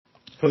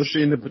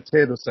pushing the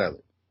potato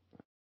salad.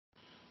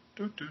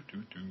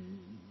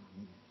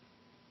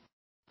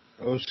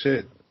 Oh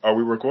shit! Are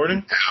we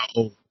recording?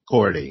 Now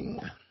recording.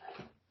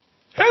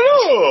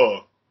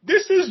 Hello,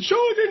 this is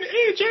Jordan,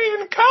 AJ,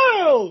 and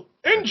Kyle,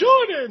 and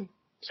Jordan,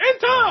 and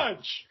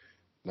Taj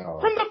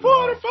from the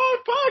 4-5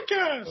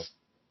 podcast.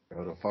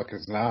 No, the fuck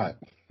is not.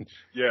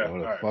 Yeah, no,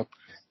 the right. fuck.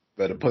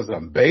 Better put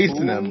some bass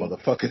in that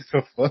motherfucker.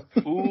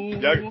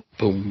 Ooh,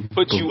 Boom.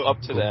 put you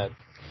up to that.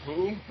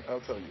 Who?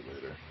 I'll tell you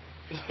later.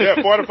 Yeah,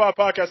 4-5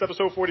 podcast,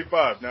 episode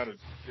 45. Now to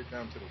get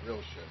down to the real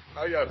shit.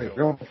 How y'all Wait, feeling?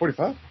 we're on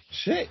 45?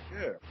 Shit.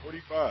 Yeah,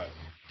 45.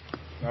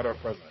 Not our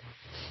president.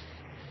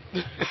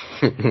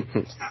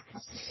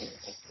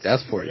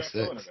 That's How y'all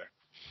feeling 46. today?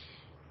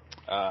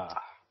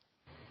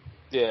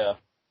 Yeah.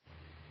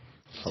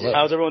 Hello.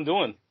 How's everyone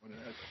doing?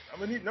 I'm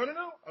gonna need I'm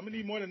gonna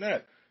need more than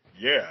that.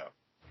 Yeah.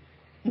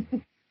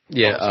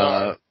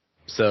 Yeah,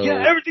 so...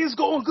 Yeah, everything's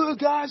going good,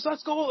 guys.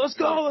 Let's go.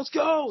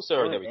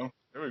 Sir, there we go.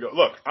 There we go.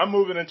 Look, I'm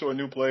moving into a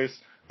new place.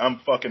 I'm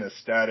fucking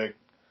ecstatic.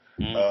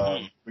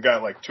 Mm-hmm. We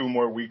got like 2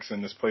 more weeks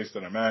in this place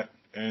that I'm at.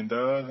 And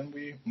then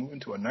we move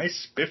into a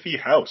nice spiffy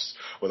house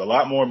with a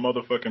lot more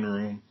motherfucking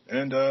room.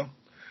 And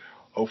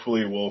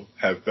hopefully we'll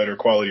have better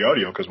quality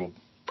audio because we'll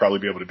probably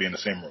be able to be in the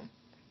same room.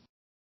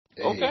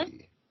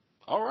 Okay.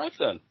 All right,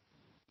 then.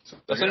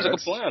 That seems like a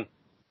plan.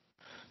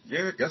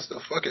 Yeah, I guess the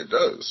fuck it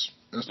does.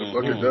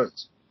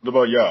 What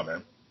about y'all,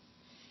 man?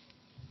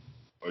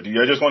 Or do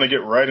y'all just want to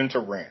get right into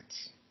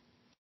rants?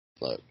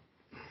 Look,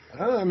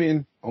 I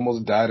mean,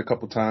 almost died a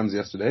couple times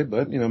yesterday,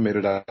 but, made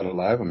it out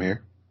alive. I'm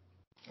here.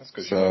 That's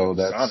because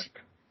Sonic.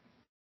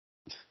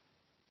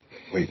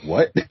 Wait,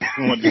 what? You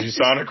want to do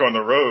Sonic on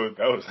the road.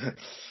 That was...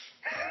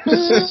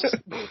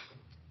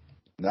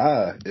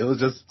 Nah, it was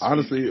just,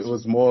 honestly, it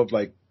was more of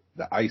like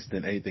the ice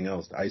than anything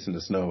else. The ice and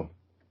the snow.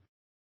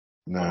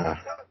 Nah.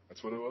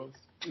 That's what it was?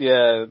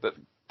 Yeah,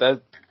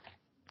 that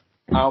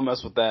I don't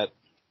mess with that.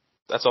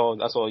 That's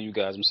all you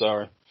guys. I'm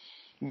sorry.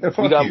 Yeah,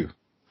 fuck you.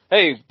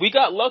 Hey, we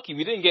got lucky.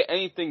 We didn't get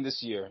anything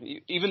this year.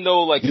 Even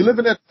though, like... You live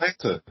in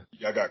Atlanta.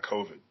 Y'all got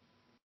COVID.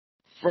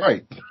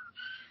 Right.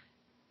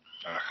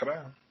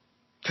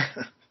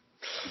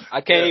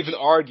 I can't even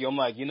argue. I'm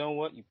like, you know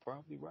what? You're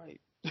probably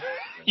right.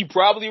 You're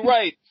probably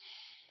right.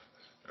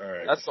 All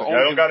right. That's the y'all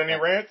only don't got any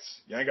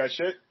rants? Y'all ain't got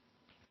shit?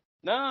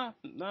 Nah.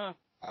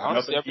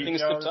 Honestly, everything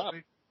is tip top.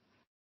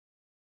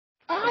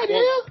 I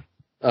do.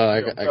 oh,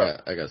 I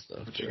got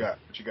stuff. What you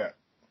got?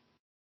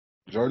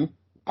 Jordan?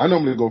 I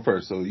normally go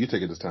first, so you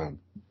take it this time.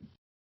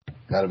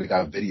 We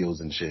got videos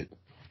and shit.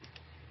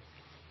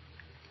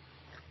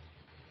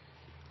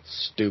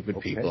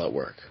 Stupid people at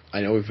work. I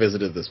know we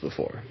visited this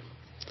before.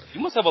 You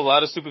must have a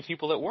lot of stupid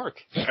people at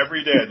work.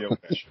 Every day I deal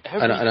with that shit.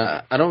 And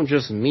I don't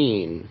just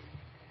mean,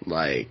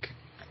 like,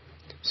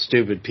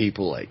 stupid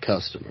people like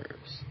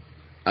customers.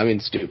 I mean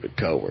stupid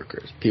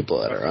coworkers,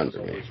 people that are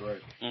under me.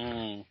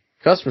 Right.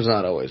 Customers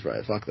not always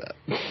right. Fuck that.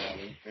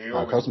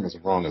 Our customers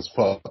are wrong as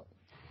fuck.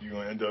 You're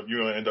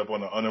gonna end up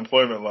on the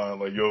unemployment line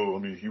like, yo, I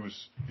mean, he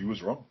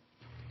was wrong.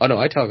 Oh no,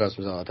 I tell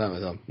customers all the time. I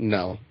tell them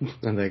no,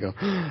 and they go,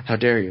 "How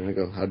dare you?" And I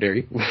go, "How dare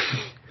you?"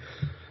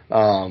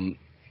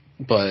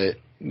 But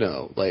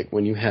no, like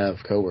when you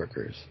have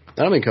coworkers,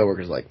 I don't mean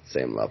coworkers like the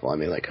same level. I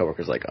mean like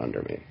coworkers like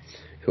under me,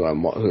 who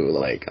I'm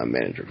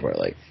manager for.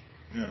 Like,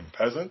 yeah,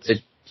 peasants.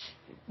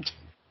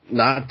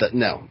 Not that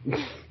no.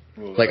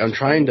 Well, like I'm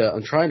trying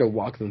to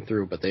walk them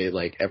through, but they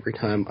like every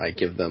time I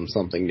give them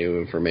something new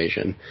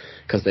information,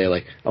 because they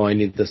like, oh, I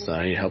need this,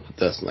 I need help with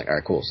this. I'm like, all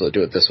right, cool, so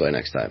do it this way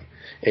next time.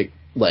 It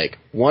like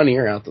one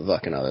ear out the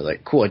fucking other.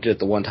 Like, cool, I did it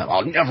the one time.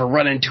 I'll never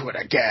run into it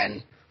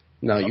again.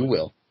 No, you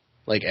will.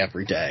 Like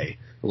every day.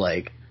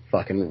 Like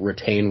fucking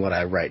retain what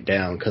I write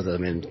down because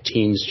I'm in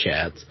Teams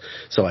chats,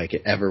 so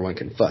everyone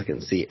can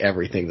fucking see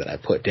everything that I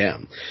put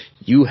down.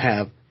 You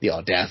have the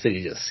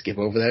audacity to just skip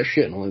over that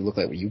shit and only look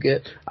like what you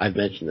get. I've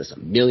mentioned this a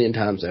million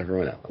times to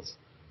everyone else.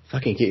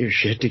 Fucking get your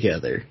shit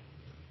together.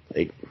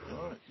 Like,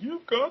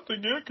 you've got to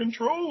get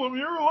control of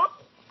your life.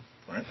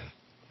 Right?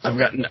 I've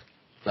got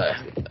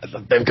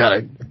they've got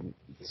to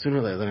sooner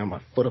or later they have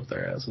my foot up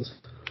their asses.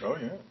 Oh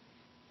yeah.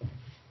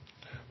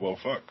 Well,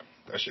 fuck.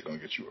 That shit gonna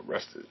get you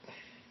arrested.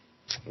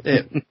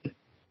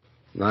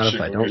 Not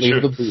if I don't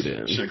leave the boot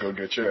in. Shit gonna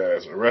get your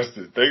ass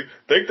arrested. They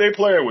think they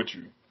playing with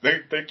you. They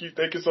think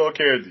it's all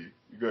candy.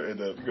 You're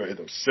gonna end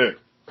up sick,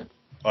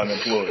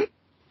 unemployed.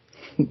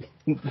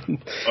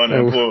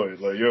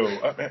 Like, yo,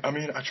 I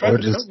mean, I tried to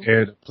just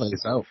air the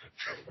place out.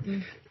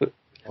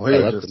 I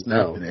let them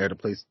know. And air the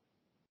place.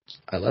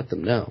 I let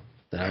them know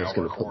that I was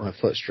going to put my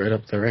foot straight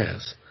up their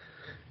ass,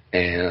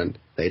 and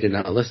they did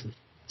not listen.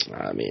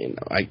 I mean,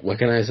 what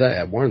can I say?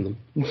 I warned them.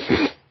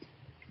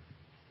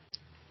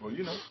 Well,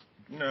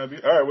 all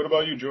right. What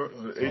about you,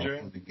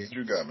 AJ? What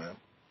you got, man?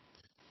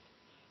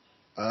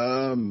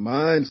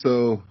 Mine.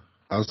 So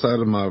outside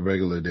of my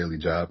regular daily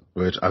job,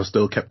 which I've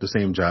still kept the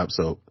same job,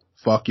 so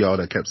fuck y'all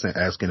that kept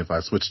asking if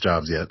I switched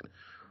jobs yet.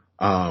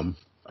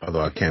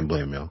 Although I can't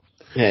blame y'all.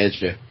 Yeah,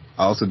 AJ.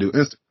 I also do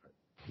Instagram.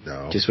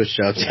 No. Just switch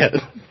jobs yet.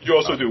 You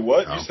also do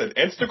what? No. You said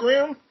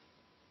Instagram?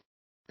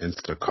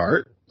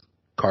 Instacart?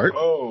 Instacart.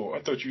 Oh,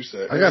 I thought you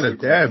said I got a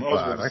Instagram. dad I was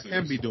bod. about to I say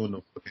can't be doing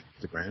no fucking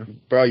Instagram.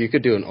 Bro, you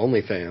could do an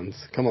OnlyFans.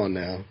 Come on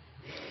now.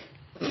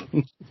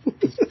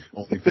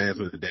 OnlyFans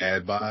with a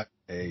dad bod.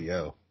 Hey,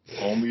 yo.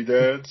 Only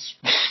dads.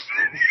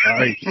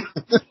 Right.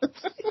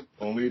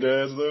 Only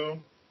dads though.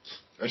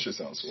 That shit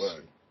sounds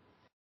swag.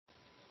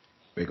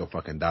 Make a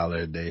fucking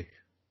 $1 a day.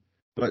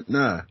 But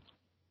nah.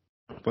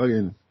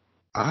 Fucking,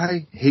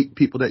 I hate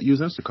people that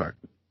use Instacart.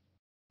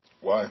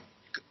 Why?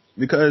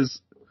 Because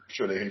I'm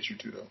sure they hate you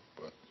too though.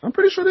 But I'm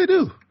pretty sure they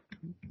do.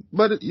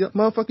 But,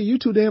 motherfucker, you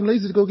too damn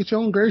lazy to go get your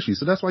own groceries,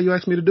 so that's why you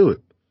asked me to do it.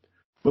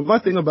 But my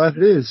thing about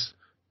it is,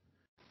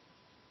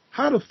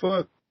 how the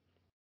fuck,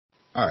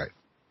 alright.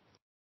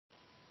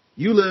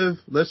 You live,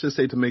 let's just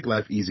say to make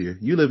life easier,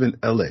 you live in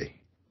LA.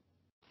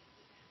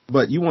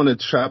 But you want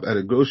to shop at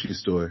a grocery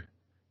store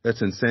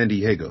that's in San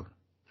Diego.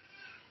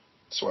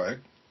 swag.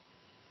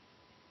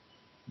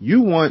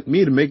 You want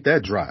me to make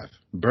that drive,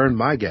 burn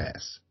my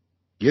gas,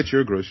 get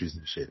your groceries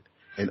and shit,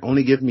 and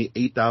only give me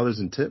 $8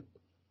 in tip?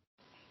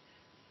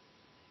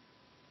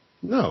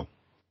 No.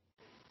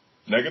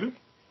 Negative?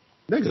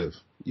 Negative.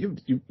 You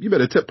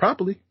better tip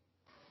properly.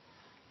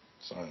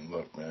 Son,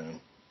 look, man.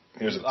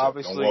 Here's a tip.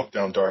 Obviously. Don't walk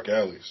down dark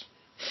alleys.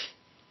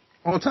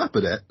 On top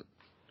of that,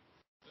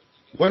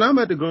 when I'm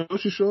at the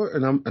grocery store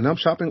and I'm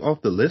shopping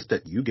off the list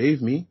that you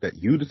gave me, that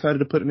you decided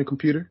to put in the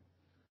computer,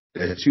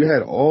 that you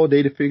had all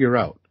day to figure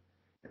out,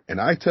 and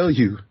I tell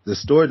you the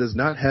store does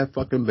not have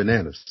fucking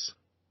bananas,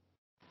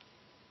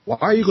 why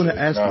are you going to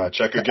ask me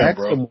check to again, ask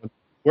bro. someone who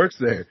works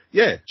there?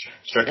 Yeah.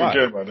 Check Why?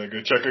 again, my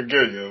nigga. Check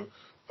again, yo.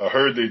 I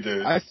heard they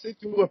did. I sent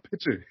you a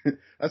picture.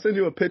 I sent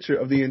you a picture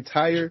of the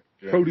entire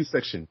produce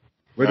section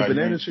where Nah, the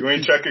bananas should you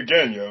ain't be. check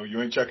again, yo.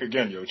 You ain't check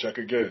again, yo. Check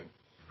again.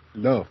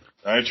 No.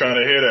 I ain't trying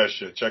to hear that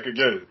shit. Check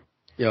again.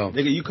 Yo,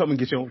 Nigga, you come and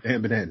get your own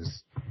damn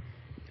bananas.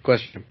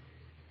 question.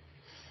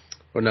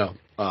 Or no,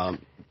 I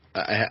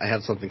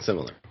have something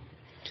similar.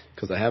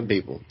 Because I have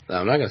people.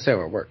 I'm not going to say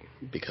where I work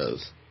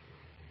because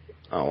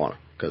I don't want to.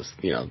 Because,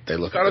 they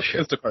look Shout at out the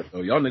to shit. Instacart,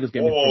 though. Y'all niggas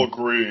gave me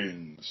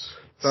Walgreens.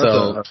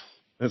 So,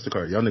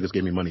 Instacart. Y'all niggas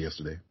gave me money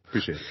yesterday.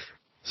 Appreciate it.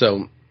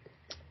 so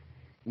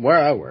where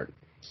I work,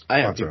 I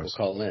have Sponsor people us.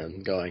 call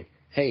in going,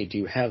 hey, do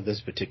you have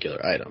this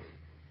particular item?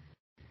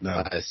 No.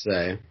 I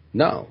say,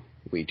 no,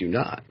 we do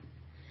not.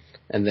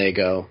 And they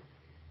go,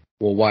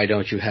 well, why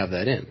don't you have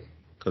that in?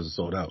 Because it's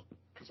sold out.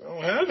 Because I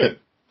don't have it.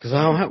 Because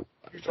I don't have.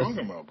 What are you talking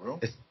about, bro?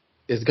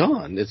 It's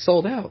gone. It's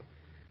sold out.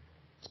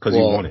 Because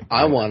you want it.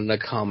 I want an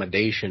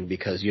accommodation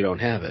because you don't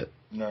have it.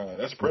 Nah,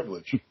 that's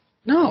privilege.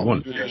 No. You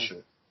want We don't do that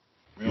shit.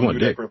 We You don't want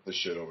do that dick. privilege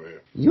shit over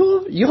here.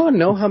 You all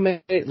know how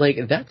many,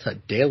 that's a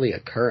daily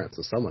occurrence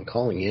of someone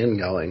calling in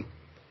going,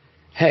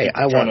 hey,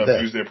 I Trying want to this.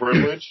 abuse their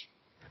privilege.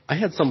 I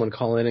had someone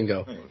call in and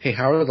go, hey,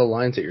 how are the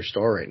lines at your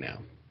store right now?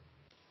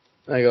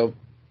 I go,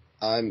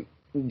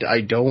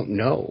 I don't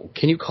know.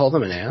 Can you call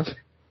them and ask?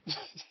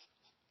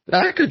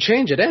 That could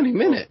change at any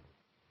minute.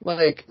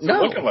 What's it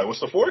no. looking like?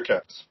 What's the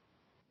forecast?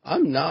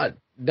 I'm not,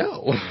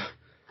 no.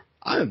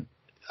 And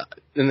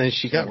then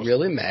she got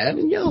really mad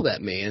and yelled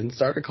at me and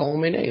started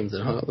calling me names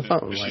and hung up the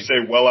phone. Did she say,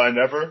 well, I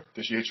never?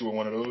 Did she hit you with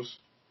one of those?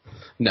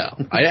 No.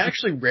 I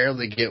actually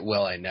rarely get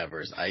well I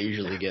nevers. I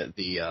usually get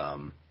the,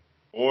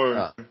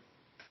 Or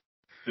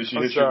did she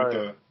I'm hit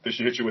sorry.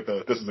 you with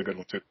the, this is a good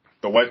one too.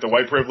 The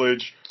white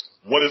privilege,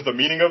 what is the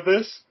meaning of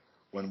this?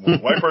 When a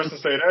white person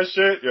say that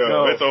shit, yo,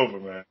 No. it's over,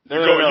 man. No.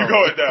 You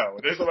going down.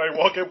 When there's somebody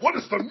walk in, what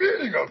is the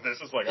meaning of this?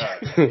 It's like, all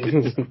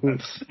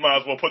right. Might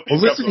as well put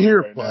these Well, listen steps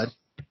here, right now. bud.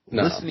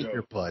 No. Listen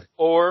here, bud.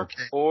 Or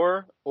Okay.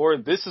 or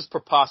this is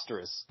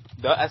preposterous.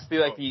 That's the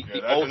That's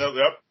ultimate another,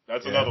 yep,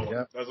 that's Yeah, another one.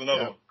 yep, That's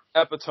another yep. one.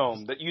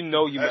 epitome that you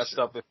That messed shit.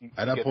 up if you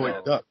At that get point,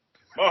 that. duck.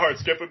 My heart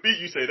skip a beat,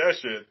 you say that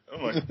shit.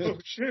 I'm like, oh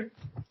shit.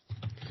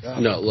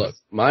 No, look,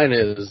 mine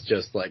is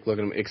just like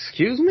looking at me,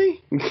 excuse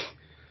me?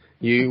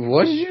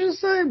 What did you just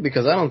say?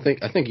 Because I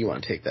think you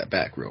want to take that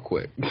back real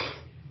quick.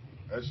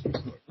 That's,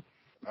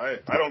 I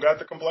don't got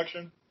the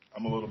complexion.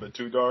 I'm a little bit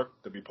too dark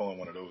to be pulling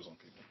one of those on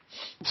people.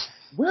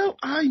 Well,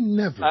 I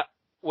never.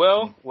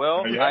 Well,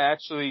 Yeah.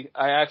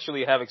 I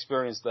actually have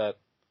experienced that.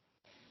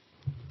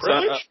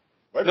 Privilege?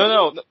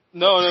 No. I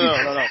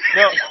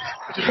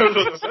was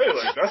about to say,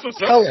 like, that's what's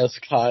Tell up. us,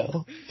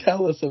 Kyle.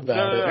 Tell us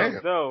about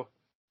it. No.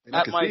 And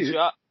I can see it.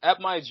 At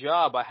my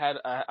job, I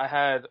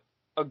had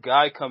a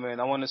guy come in.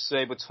 I want to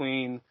say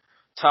between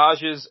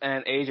Taj's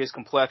and AJ's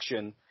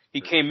complexion.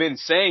 He came in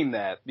saying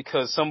that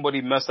because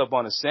somebody messed up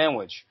on his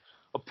sandwich.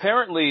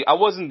 Apparently, I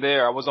wasn't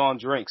there. I was on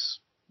drinks.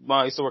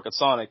 I used to work at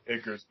Sonic.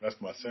 Acres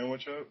messed my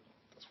sandwich up.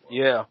 That's wild.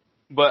 Yeah,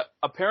 but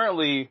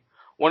apparently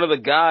one of the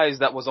guys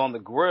that was on the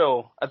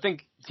grill, I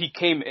think he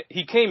came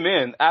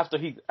in after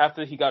he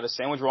got his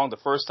sandwich wrong the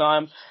first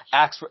time,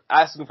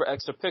 asking for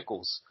extra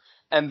pickles,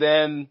 and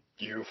then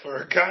You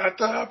forgot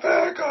the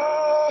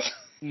pickles.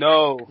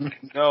 no,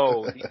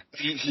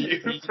 You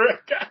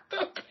forgot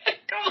the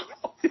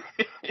pickles.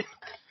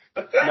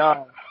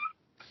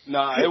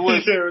 nah, it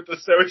was Here with the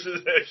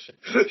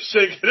sandwiches,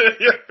 shaking it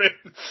in your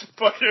face,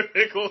 fucking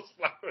pickles,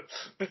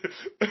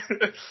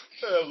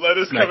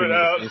 lettuce Smacking coming me in the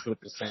out. face with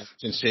the sandwich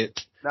and shit.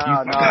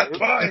 Nah, I'm nah, not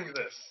buying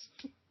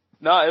this.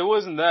 nah. It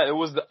wasn't that. It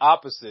was the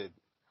opposite.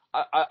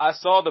 I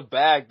saw the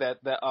bag that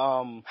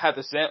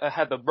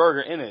had the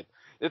burger in it.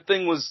 The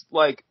thing was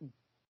like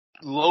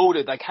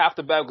loaded. Like half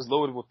the bag was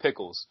loaded with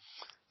pickles.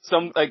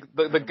 Some like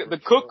the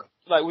cook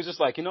like was just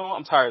like, you know what,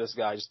 I'm tired of this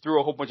guy. Just threw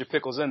a whole bunch of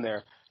pickles in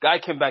there. Guy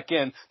came back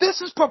in.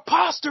 This is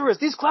preposterous.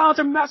 These clowns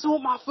are messing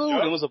with my food.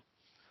 Yep.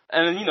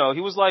 And then, you know,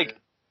 he was like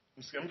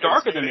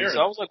darker than me. So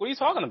I was like, what are you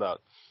talking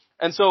about?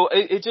 And so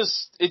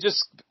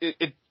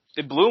it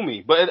blew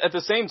me. But at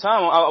the same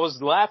time, I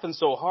was laughing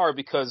so hard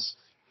because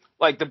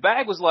like the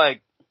bag was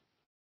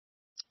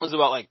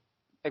about like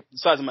the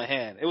size of my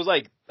hand. It was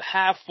like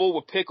half full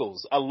with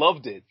pickles. I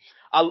loved it.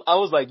 I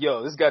was like,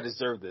 yo, this guy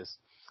deserved this.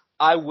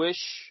 I wish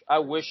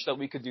that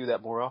we could do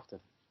that more often.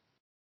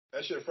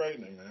 That shit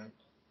frightening, man.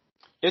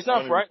 It's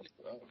not frightening.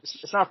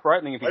 It's not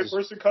frightening if you white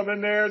person come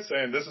in there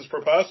saying this is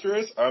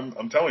preposterous.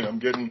 I'm telling you, I'm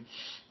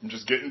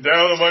just getting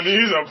down on my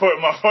knees. I'm putting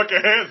my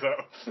fucking hands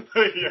up.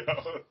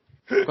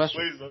 Yo,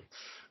 Question. please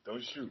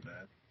don't shoot,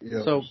 man.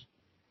 Yeah. So,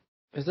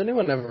 has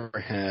anyone ever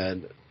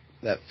had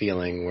that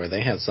feeling where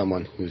they have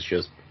someone who's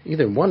just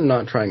either one,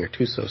 not trying, or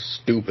two, so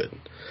stupid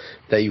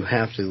that you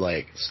have to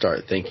like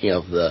start thinking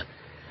of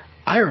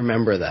I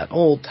remember that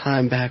old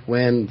time back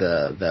when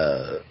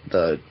the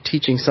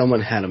teaching someone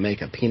how to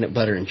make a peanut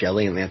butter and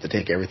jelly and they have to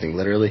take everything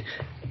literally.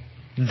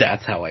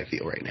 That's how I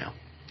feel right now.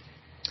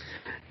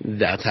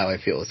 That's how I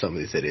feel with some of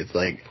these idiots.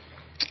 Like,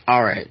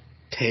 all right,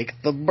 take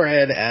the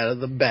bread out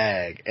of the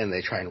bag, and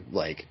they try and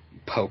like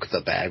poke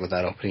the bag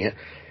without opening it.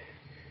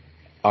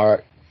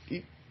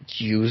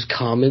 Use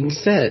common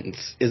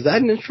sense. Is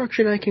that an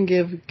instruction I can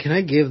give? Can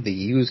I give the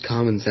use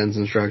common sense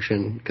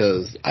instruction?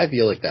 Because I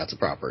feel like that's a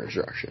proper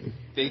instruction.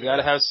 They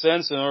gotta have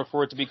sense in order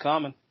for it to be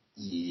common.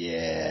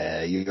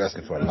 Yeah, you're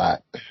asking for a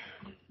lot.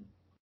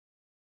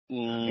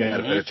 Mm-hmm. You had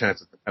a better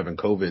chance of having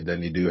COVID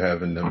than you do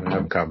having them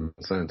have common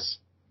sense.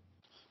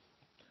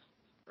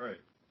 Right.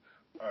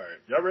 All right.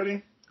 Y'all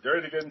ready? Y'all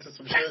ready to get into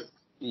some shit?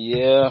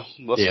 Yeah,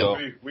 let's Yeah. go.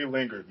 We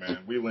lingered,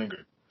 man. We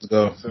lingered.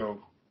 Let's go.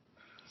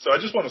 So I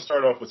just want to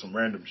start off with some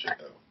random shit,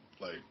 though.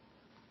 Like,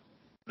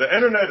 the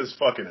internet is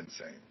fucking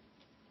insane.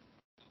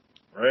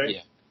 Right?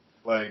 Yeah.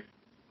 Like,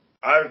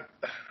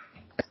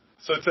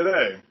 so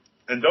today,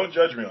 and don't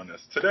judge me on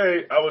this,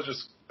 today I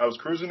was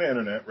cruising the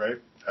internet, right?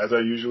 As I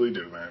usually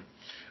do, man.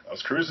 I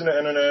was cruising the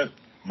internet,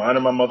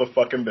 minding my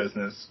motherfucking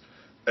business,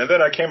 and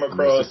then I came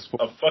across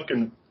a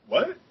fucking,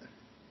 what?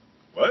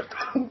 What?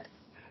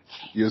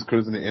 You was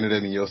cruising the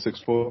internet in your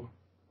 6'4"?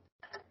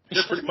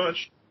 Yeah, pretty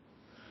much.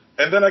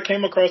 And then I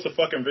came across a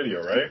fucking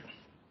video, right?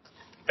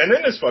 And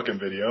in this fucking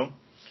video,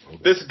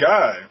 this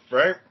guy,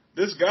 right?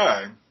 This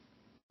guy,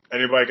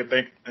 anybody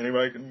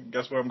can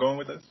guess where I'm going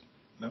with this?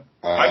 No?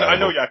 I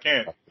know y'all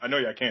can't.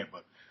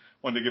 But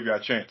wanted to give y'all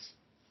a chance.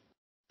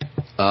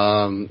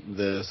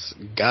 This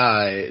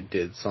guy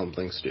did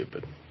something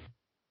stupid.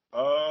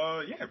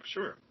 Yeah, for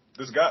sure.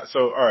 This guy,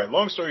 so, alright,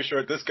 long story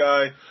short, this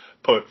guy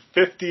put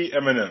 50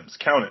 M&Ms,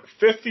 count it,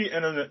 50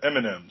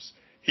 M&Ms.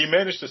 He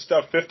managed to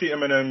stuff 50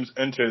 M&Ms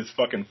into his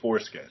fucking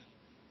foreskin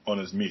on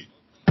his meat.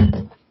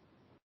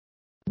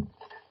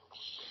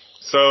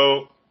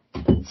 So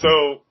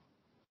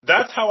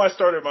that's how I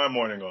started my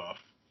morning off.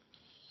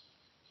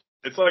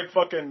 It's like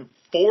fucking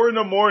 4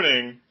 a.m,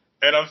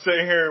 and I'm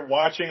sitting here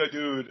watching a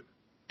dude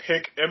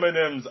pick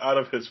M&Ms out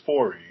of his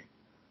foreskin.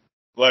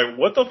 Like,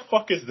 what the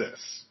fuck is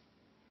this?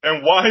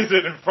 And why is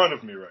it in front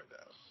of me right now?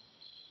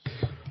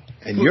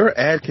 And your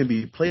ad can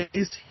be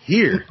placed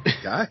here,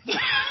 guy.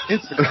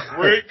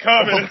 Rate,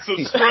 comment, and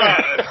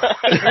subscribe.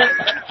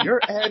 Your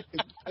ad can be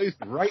placed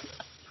right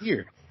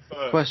here.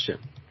 Question.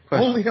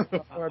 Only on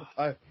the part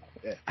of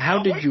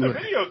How did you? The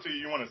video to you?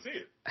 You want to see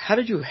it? How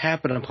did you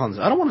happen upon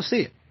this? I don't want to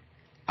see it.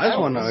 I just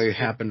want to know how you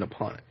happened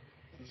upon it.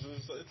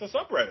 It's a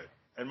subreddit,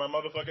 and my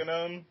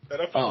motherfucking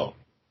that I follow.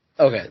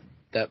 Oh, okay.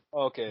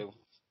 Okay.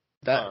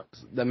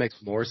 That makes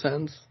more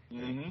sense.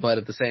 Mm-hmm. But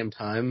at the same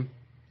time,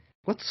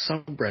 what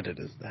subreddit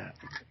is that?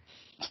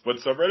 What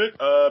subreddit?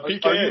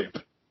 PKA.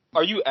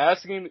 Are you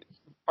asking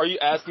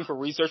for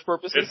research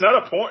purposes? It's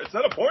not a porn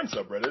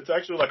subreddit. It's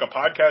actually like a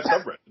podcast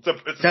subreddit.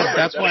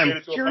 That's why I'm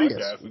dedicated to a curious.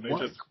 podcast, and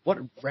What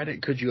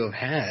Reddit could you have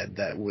had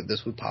that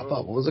this would pop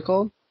up? What was it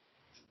called?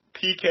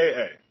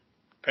 PKA.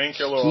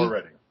 Painkiller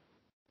already.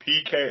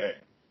 PKA.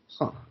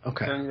 Oh,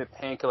 okay. I need a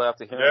painkiller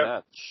after hearing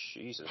that.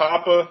 Jesus.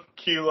 Papa,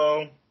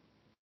 Kilo,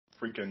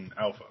 freaking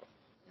Alpha.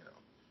 You know.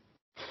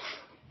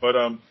 But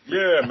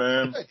yeah,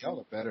 man. Y'all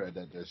are better at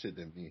that shit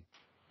than me.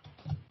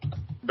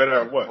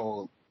 Better at what? The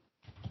whole,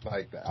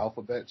 like the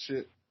alphabet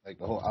shit, like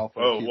the whole alpha.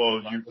 Oh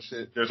well,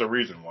 shit. There's a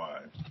reason why.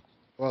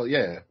 Well,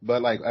 yeah,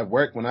 but like at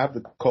work, when I have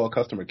to call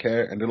customer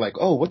care and they're like,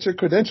 "Oh, what's your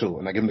credential?"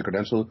 and I give them the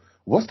credential,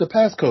 "What's the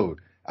passcode?"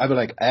 I'd be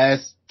like,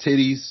 "Ass,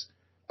 titties,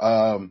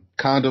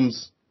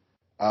 condoms,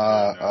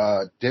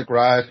 dick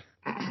ride,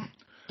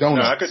 donuts."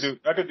 No, I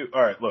could do.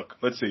 All right, look,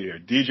 let's see here.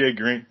 DJ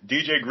Green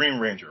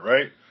Ranger,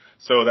 right?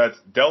 So that's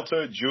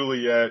Delta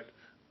Juliet.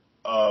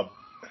 What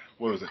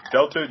was it?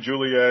 Delta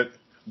Juliet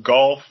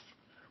Golf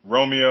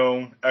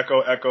Romeo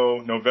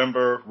Echo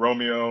November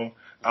Romeo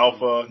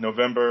Alpha,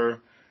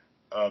 November,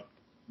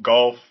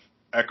 Golf,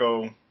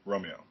 Echo,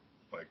 Romeo.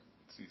 Like,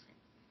 it's easy.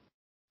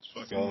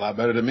 It's a lot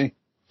better than me.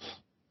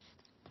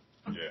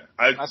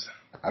 Yeah.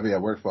 I be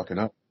at work fucking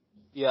up.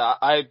 Yeah,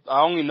 I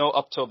only know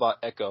up to about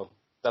Echo.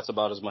 That's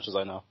about as much as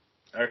I know.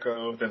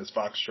 Echo, then it's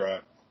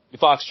Foxtrot.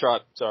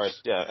 Foxtrot, sorry.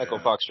 Yeah, Echo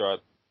Foxtrot.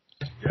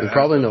 Yeah, We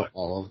probably know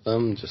all of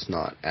them, just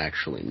not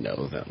actually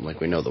know them.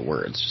 Like, we know the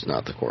words, just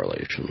not the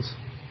correlations.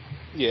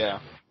 Yeah.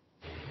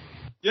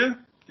 Yeah.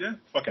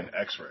 Fucking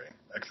X-ray.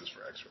 X is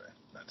for X-ray.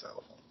 That's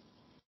telephone.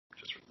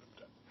 Just remember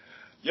that.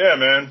 Yeah,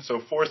 man. So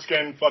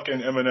foreskin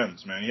fucking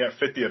M&Ms, man. He had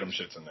 50 of them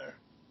shits in there.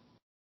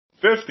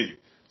 50.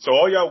 So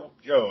all y'all,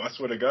 I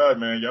swear to God,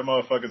 man, y'all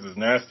motherfuckers is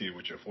nasty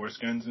with your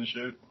foreskins and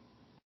shit.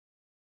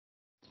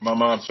 My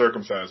mom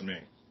circumcised me.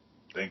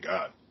 Thank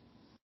God.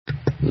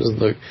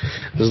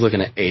 Just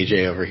looking at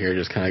AJ over here,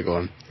 just kind of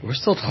going, we're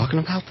still talking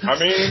about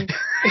this?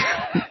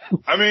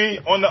 I mean,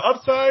 on the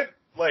upside,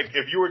 like,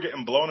 if you were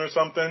getting blown or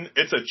something,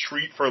 it's a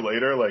treat for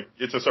later. Like,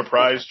 it's a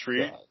surprise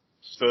treat. God.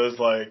 So it's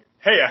like,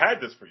 hey, I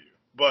had this for you.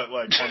 But,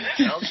 like, on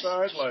the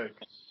downside, like,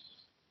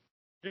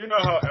 you know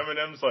how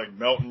M&M's, like,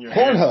 melt in your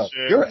hands Pornhub, and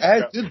shit? your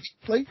ad did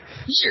play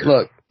here.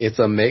 Look, it's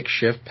a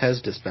makeshift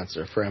Pez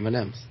dispenser for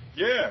M&Ms.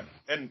 Yeah.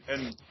 And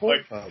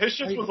like, his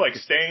shit was, like,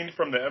 stained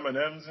from the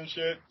M&Ms and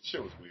shit.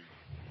 Shit was weird.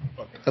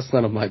 That's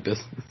none of my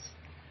business.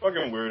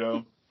 Fucking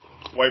weirdo.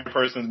 White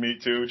person's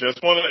meat, too.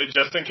 Just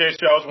in case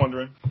y'all was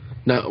wondering.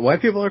 No,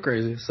 white people are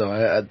crazy, so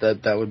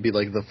that would be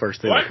like the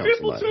first thing White that comes to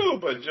people, mind. too,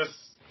 but just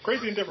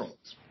crazy in different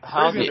ways.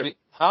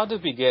 How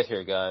did we get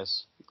here,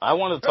 guys? I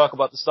wanted to talk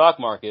about the stock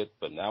market,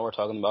 but now we're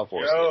talking about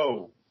foreskin.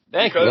 Yo.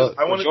 Thank because you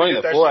I for wanted joining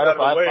to the get that 4 shit out out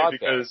of of 5 the way podcast.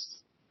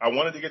 because I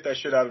wanted to get that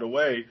shit out of the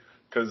way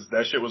because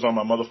that shit was on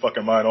my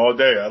motherfucking mind all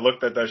day. I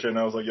looked at that shit and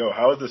I was like, yo,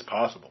 how is this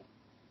possible?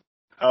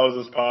 How is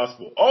this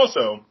possible?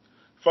 Also,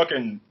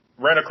 fucking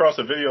came across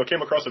a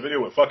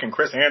video with fucking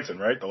Chris Hansen,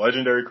 right? The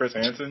legendary Chris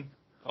Hansen.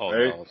 Oh,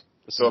 right? no.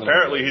 So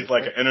apparently he's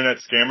like an internet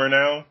scammer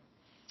now.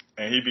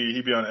 And he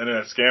be on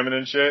internet scamming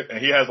and shit. And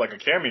he has like a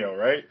cameo,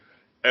 right?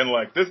 And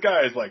like this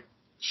guy is like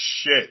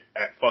shit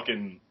at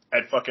fucking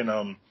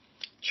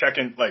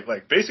checking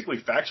like basically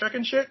fact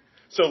checking shit.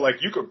 So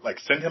like you could like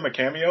send him a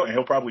cameo and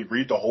he'll probably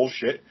read the whole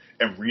shit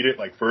and read it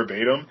like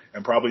verbatim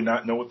and probably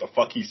not know what the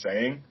fuck he's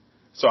saying.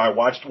 So I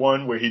watched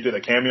one where he did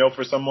a cameo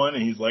for someone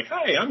and he's like,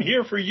 "Hey, I'm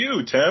here for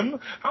you, Tim.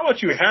 How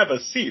about you have a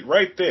seat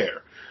right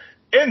there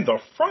in the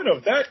front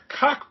of that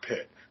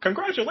cockpit?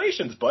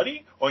 Congratulations,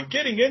 buddy, on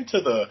getting into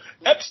the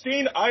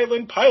Epstein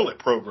Island pilot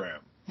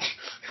program."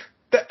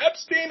 The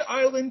Epstein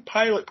Island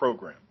pilot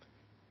program.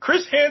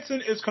 Chris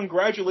Hansen is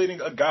congratulating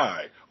a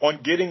guy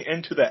on getting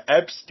into the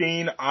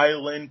Epstein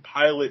Island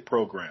pilot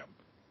program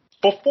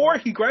before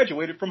he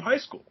graduated from high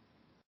school.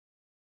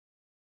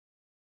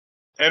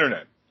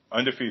 Internet,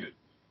 undefeated.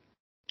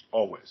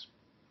 Always.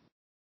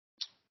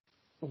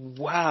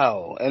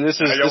 Wow. And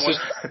this is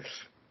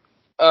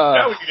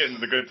now we can get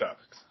into the good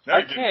topics.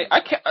 I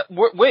can't.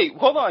 Wait,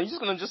 hold on. You're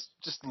just gonna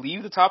just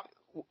leave the topic?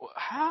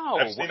 How?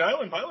 Epstein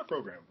Island pilot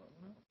program.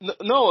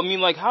 No, I mean,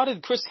 like, how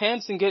did Chris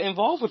Hansen get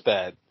involved with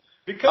that?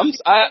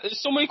 Because there's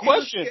so many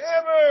questions. He's a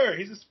scammer.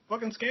 He's a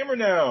fucking scammer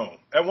now.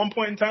 At one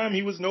point in time,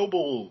 he was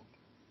noble,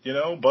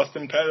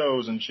 busting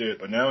pedos and shit.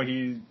 But now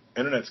he's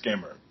internet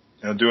scammer.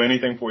 He'll do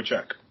anything for a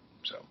check.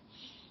 So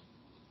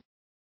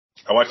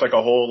I watched like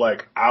a whole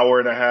like hour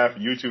and a half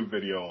YouTube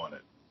video on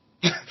it.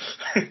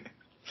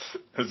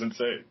 It was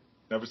insane.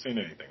 Never seen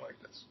anything like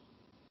this.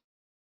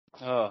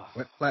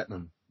 Went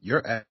platinum.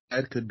 Your ad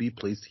could be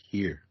placed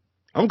here.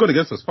 I'm going to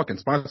get some fucking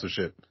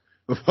sponsorship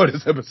before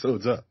this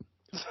episode's up.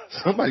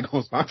 Somebody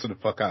gonna sponsor the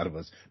fuck out of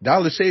us.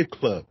 Dollar Shave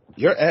Club.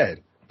 Your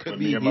ad could With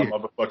be me in here. my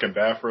motherfucking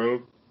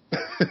bathrobe.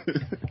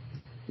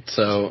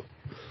 So,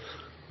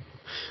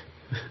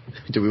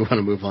 do we want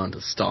to move on to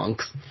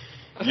stonks?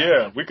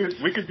 Yeah, we could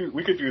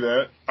do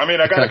that. I mean,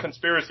 I got a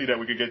conspiracy that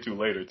we could get to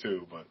later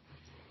too, but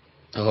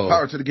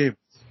Power to the game.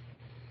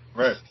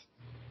 right.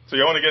 So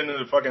you want to get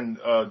into the fucking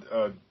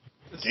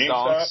GameStop?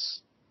 Stonks.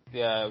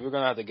 Yeah, we're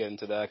gonna have to get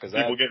into that because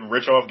People getting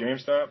rich off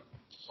GameStop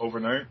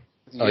overnight.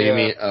 Oh, you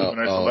mean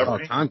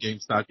Time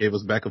GameStop gave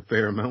us back a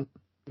fair amount.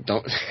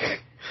 don't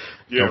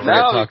Yeah, forget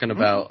Now- talking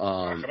about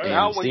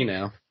Now when AMC you-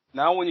 now.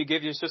 Now, when you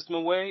give your system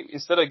away,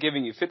 instead of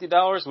giving you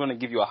 $50, we're gonna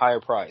give you a higher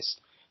price,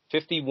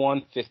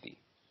 $51.50.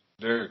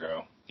 There you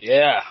go.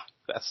 Yeah,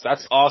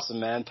 that's awesome,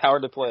 man.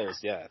 Power to players.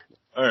 Yeah.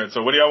 All right.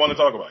 So what do y'all want to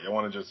talk about? Y'all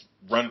want to just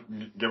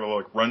give a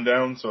like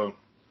rundown? So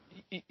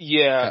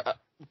Yeah.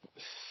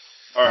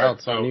 all right.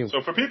 it's on you.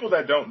 So for people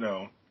that don't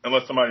know,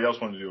 unless somebody else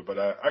wanted to do it, but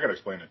I gotta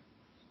explain it.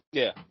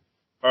 Yeah.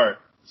 All right.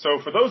 So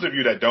for those of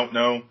you that don't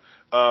know,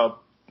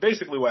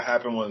 basically what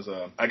happened was,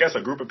 I guess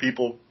a group of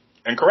people,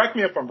 and correct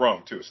me if I'm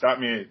wrong too. Stop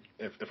me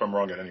if I'm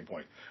wrong at any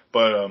point.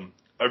 But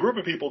a group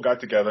of people got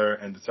together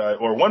and decided,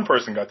 or one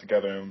person got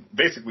together and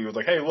basically was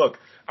like, "Hey, look,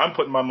 I'm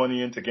putting my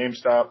money into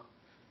GameStop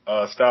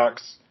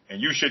stocks, and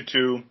you should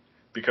too,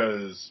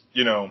 because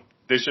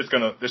this just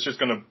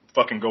gonna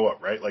fucking go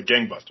up, right? Like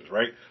gangbusters,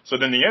 right?" So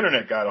then the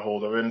internet got a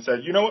hold of it and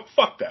said, "You know what?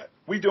 Fuck that.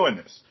 We doing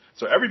this."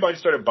 So everybody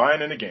started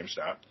buying into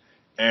GameStop.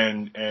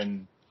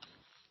 and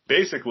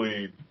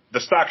basically the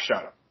stock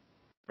shot up,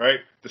 right?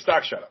 The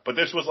stock shot up. But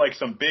this was like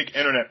some big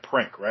internet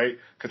prank, right?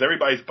 Because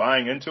everybody's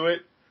buying into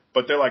it,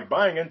 but they're like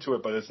buying into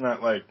it, but it's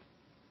not like,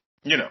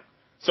 you know.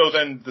 So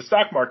then the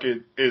stock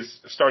market is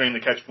starting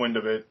to catch wind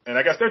of it, and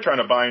I guess they're trying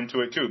to buy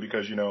into it too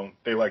because, you know,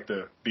 they like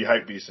to be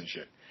hype beasts and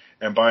shit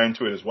and buy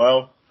into it as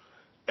well.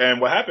 And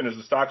what happened is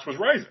the stocks was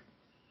rising.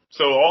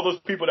 So all those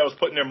people that was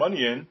putting their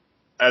money in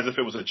as if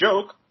it was a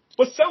joke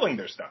was selling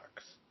their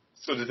stocks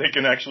so that they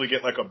can actually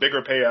get like a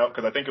bigger payout,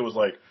 because I think it was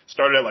like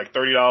started at like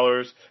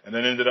 $30 and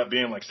then ended up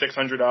being like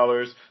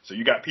 $600. So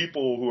you got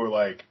people who are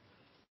like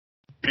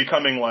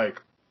becoming like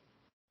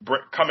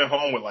coming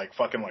home with like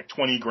fucking like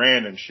 20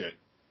 grand and shit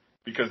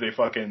because they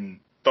fucking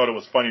thought it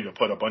was funny to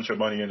put a bunch of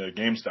money into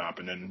GameStop.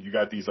 And then you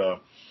got these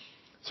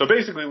so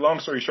basically, long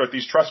story short,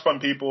 these trust fund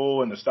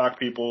people and the stock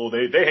people,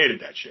 they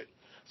hated that shit.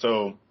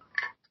 So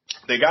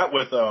they got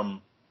with,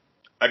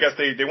 I guess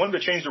they wanted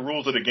to change the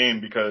rules of the game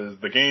because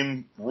the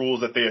game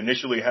rules that they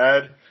initially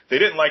had, they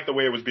didn't like the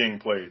way it was being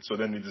played. So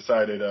then they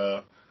decided,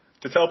 to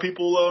tell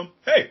people,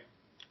 hey,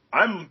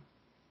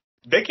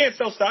 they can't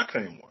sell stocks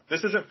anymore.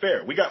 This isn't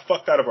fair. We got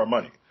fucked out of our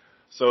money.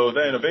 So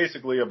then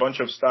basically a bunch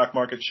of stock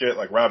market shit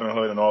like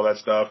Robinhood and all that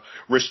stuff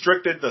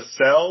restricted the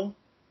sell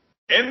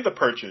and the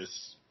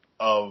purchase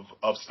of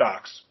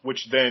stocks,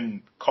 which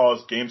then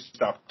caused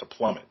GameStop to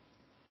plummet.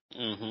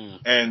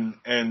 Mm-hmm.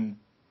 And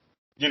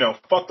you know,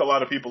 fucked a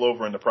lot of people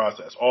over in the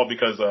process, all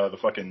because the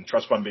fucking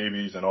trust fund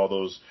babies and all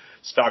those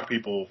stock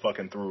people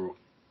fucking threw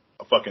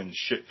a fucking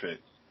shit fit.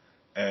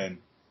 And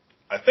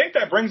I think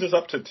that brings us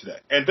up to today.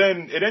 And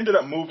then it ended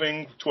up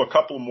moving to a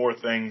couple more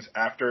things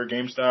after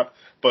GameStop,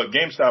 but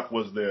GameStop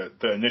was the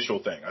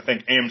initial thing. I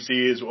think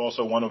AMC is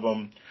also one of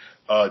them.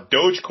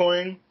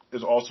 Dogecoin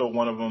is also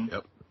one of them.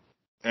 Yep.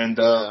 And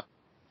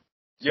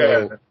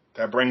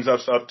that brings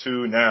us up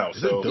to now.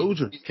 Is it Doge?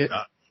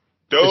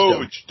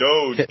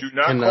 Doge. Do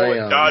not call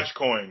it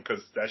Dogecoin,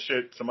 because that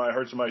shit. I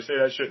heard somebody say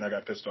that shit and I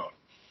got pissed off.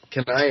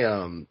 Can I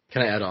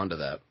add on to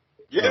that?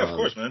 Yeah, of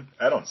course, man.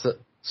 Add on.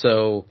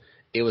 So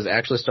it was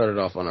actually started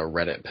off on a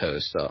Reddit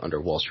post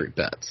under Wall Street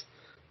Bets.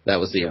 That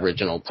was the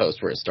original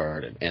post where it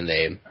started, and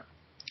they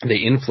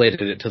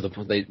inflated it to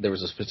there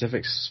was a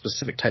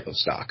specific type of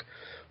stock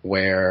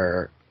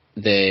where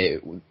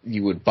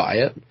you would buy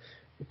it,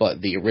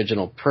 but the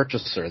original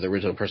purchaser, the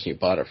original person you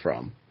bought it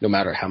from, no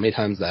matter how many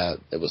times that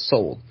it was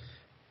sold,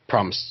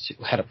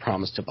 had a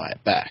promise to buy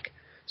it back.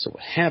 So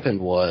what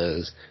happened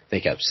was they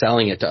kept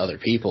selling it to other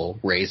people,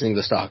 raising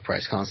the stock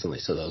price constantly.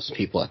 So those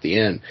people at the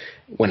end,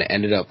 when it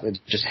ended up, it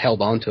just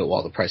held on to it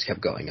while the price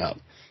kept going up.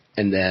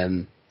 And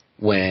then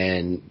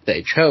when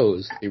they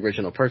chose, the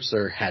original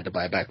purchaser had to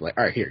buy it back. Like,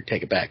 all right, here,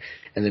 take it back.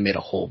 And they made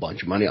a whole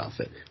bunch of money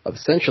off it, of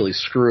essentially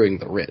screwing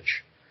the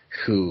rich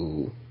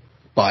who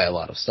buy a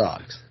lot of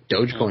stocks.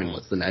 Dogecoin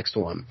was the next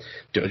one.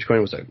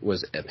 Dogecoin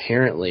was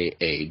apparently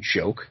a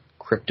joke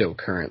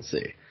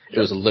cryptocurrency. It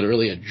was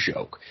literally a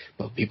joke,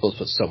 but people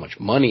put so much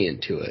money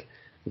into it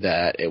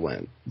that it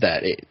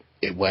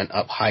went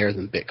up higher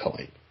than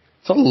Bitcoin.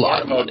 It's a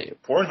lot of money.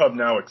 Pornhub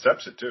now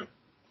accepts it too.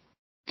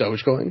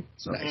 Dogecoin?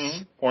 Nice.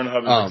 Mm-hmm.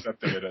 Pornhub is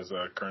accepting it as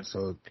a currency.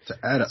 So to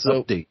add an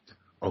update.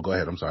 Oh, go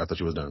ahead. I'm sorry. I thought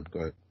you was done.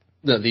 Go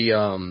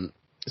ahead.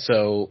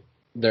 So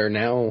they're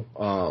now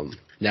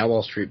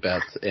Wall Street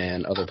Bets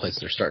and other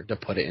places are starting to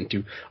put it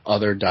into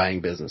other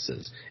dying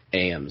businesses.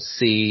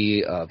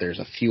 AMC, there's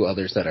a few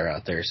others that are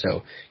out there.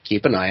 So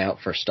keep an eye out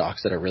for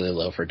stocks that are really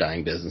low for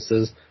dying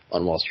businesses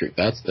on Wall Street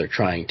Bets. They're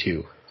trying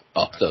to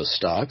up those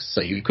stocks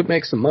so you could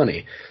make some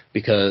money,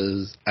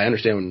 because I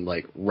understand when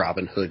like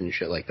Robinhood and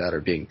shit like that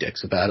are being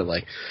dicks about it.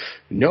 Like,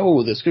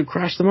 no, this could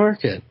crash the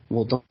market.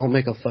 Well, don't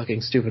make a fucking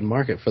stupid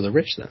market for the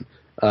rich then.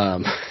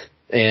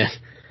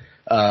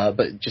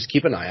 But just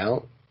keep an eye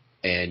out,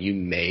 and you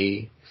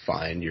may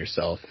find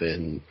yourself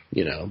in,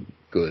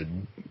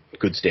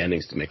 good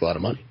standings to make a lot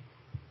of money.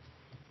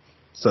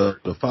 So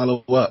to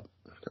follow up,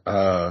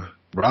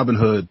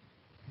 Robinhood,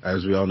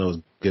 as we all know, is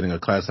getting a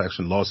class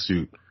action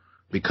lawsuit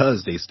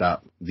because they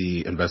stopped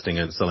the investing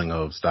and selling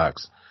of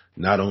stocks,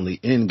 not only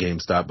in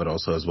GameStop, but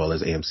also as well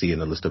as AMC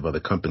and a list of other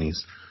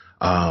companies.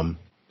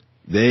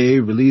 They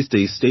released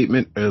a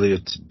statement earlier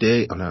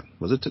today.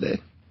 Was it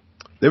today?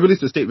 They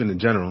released a statement in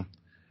general,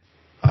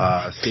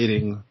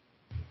 stating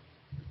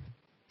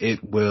it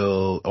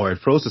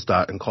froze the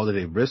stock and called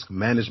it a risk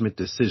management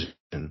decision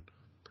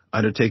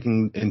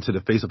undertaken into the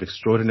face of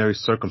extraordinary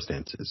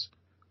circumstances.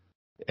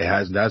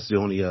 That's the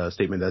only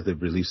statement that they've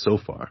released so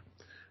far.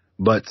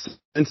 But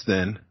since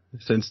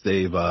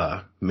they've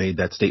made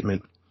that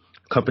statement,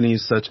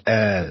 companies such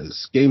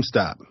as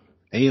GameStop,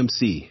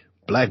 AMC,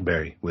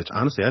 BlackBerry, which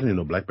honestly I didn't even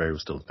know BlackBerry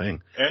was still a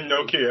thing, and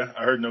Nokia.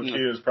 I heard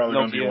Nokia is probably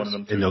going to be one of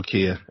them too. And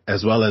Nokia,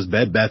 as well as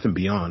Bed Bath &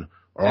 Beyond,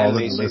 are all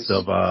in the list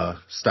of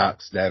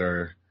stocks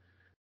that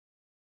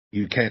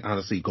you can't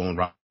honestly go on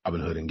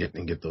Robinhood and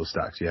get those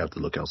stocks. You have to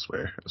look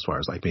elsewhere as far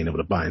as like being able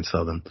to buy and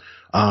sell them.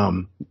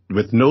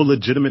 With no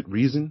legitimate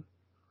reason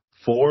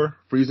for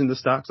freezing the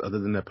stocks other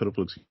than that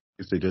pitiful excuse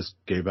they just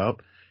gave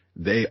out,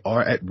 they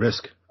are at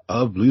risk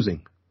of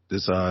losing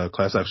this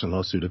class action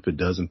lawsuit if it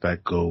does in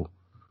fact go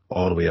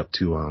all the way up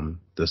to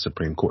the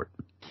Supreme Court.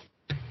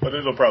 But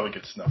it'll probably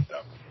get snuffed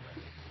out.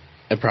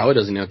 It probably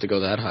doesn't have to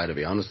go that high, to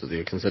be honest with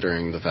you,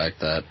 considering the fact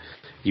that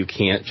you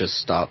can't just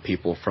stop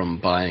people from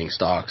buying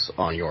stocks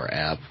on your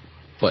app,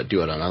 but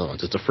do it on other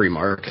ones. It's a free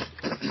market.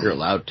 You're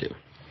allowed to.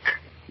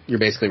 You're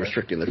basically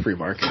restricting the free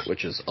market,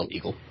 which is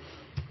illegal.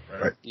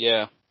 Right.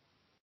 Yeah.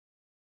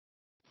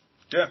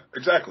 Yeah,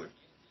 exactly.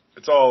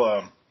 It's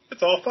all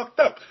fucked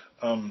up.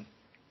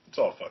 It's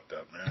all fucked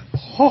up, man.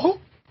 Oh,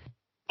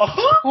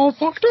 all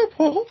fucked up.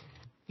 Oh.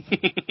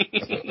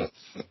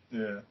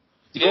 Yeah.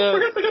 Yeah. Don't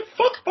forget to get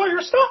fucked by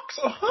your stocks.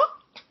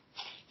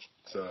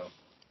 So.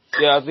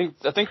 Yeah, I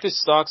think the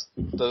stocks,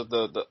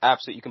 the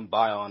apps that you can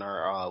buy on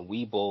are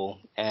Webull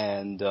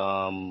and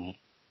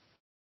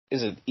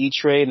is it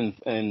E-Trade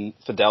and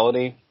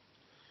Fidelity?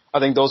 I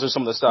think those are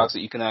some of the stocks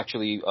that you can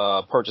actually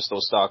purchase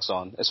those stocks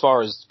on. As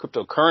far as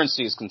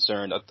cryptocurrency is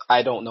concerned,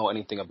 I don't know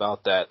anything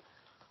about that.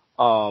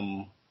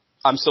 I'm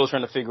still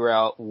trying to figure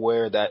out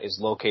where that is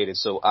located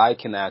so I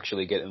can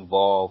actually get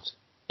involved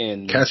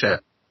in Cash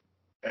App.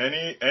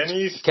 Any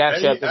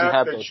Cash App doesn't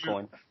have that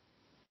Dogecoin.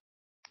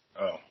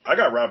 Oh, I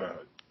got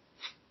Robinhood.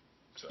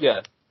 So.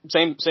 Yeah,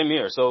 same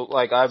here. So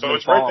like I've been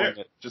it's right following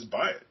there. it. Just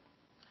buy it.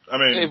 I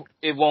mean,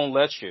 It won't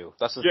let you.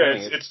 That's the yeah,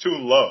 thing. it's too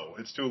low.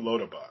 It's too low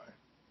to buy.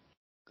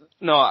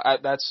 No,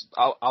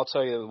 I'll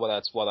tell you why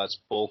that's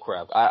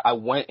bullcrap. I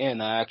went in.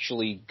 I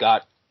actually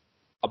got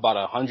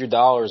about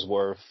 $100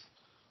 worth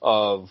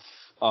of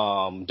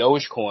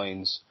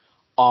Dogecoins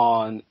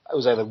on, it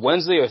was either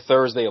Wednesday or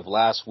Thursday of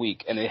last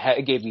week, and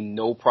it gave me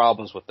no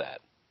problems with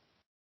that.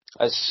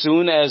 As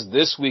soon as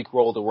this week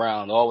rolled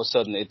around, all of a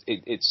sudden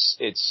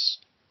it's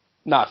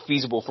not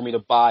feasible for me to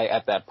buy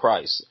at that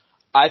price.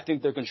 I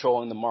think they're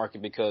controlling the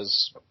market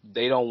because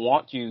they don't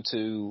want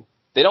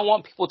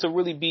people to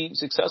really be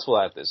successful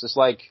at this. It's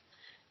like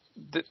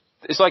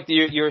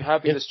you're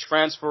having this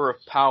transfer of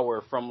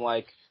power from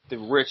like the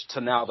rich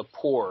to now the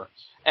poor,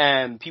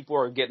 and people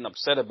are getting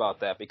upset about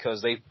that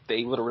because they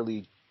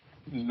literally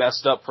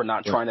messed up for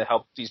not trying to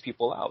help these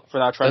people out, for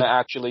not trying to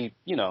actually,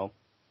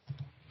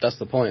 That's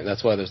the point.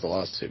 That's why there's the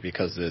lawsuit,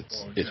 because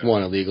it's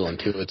one, illegal, and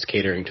two, it's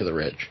catering to the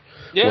rich.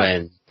 Yeah.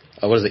 When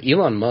what is it?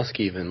 Elon Musk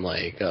even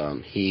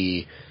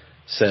he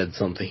said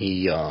something.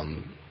 He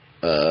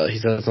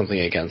said something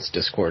against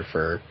Discord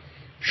for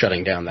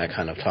shutting down that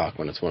kind of talk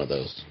when it's one of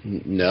those.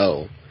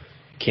 No,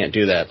 can't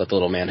do that. Let the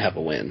little man have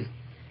a win.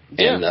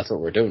 Yeah. And that's what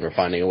we're doing. We're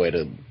finding a way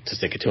to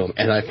stick it to him.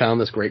 And I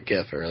found this great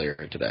GIF earlier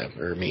today,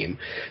 or meme,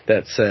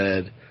 that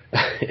said,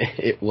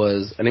 it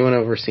was, anyone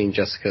ever seen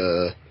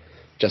Jessica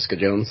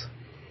Jones?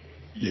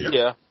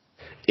 Yeah.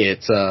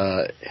 It's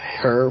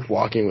her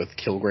walking with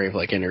Kilgrave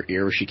like in her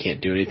ear where she can't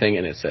do anything,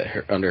 and it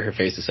said under her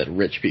face it said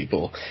 "rich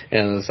people,"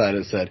 and on the side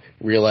it said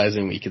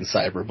 "realizing we can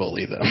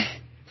cyberbully them."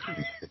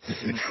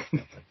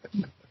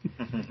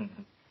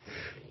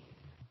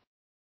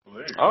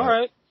 All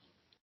right.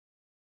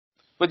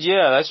 But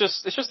yeah, it's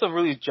just a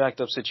really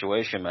jacked up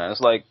situation, man.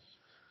 It's like,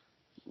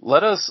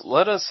 let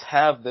us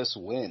have this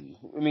win.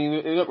 I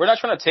mean, we're not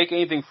trying to take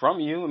anything from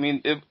you. I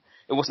mean,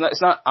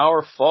 it's not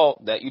our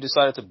fault that you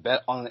decided to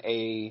bet on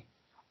a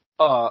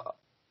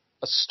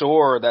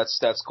store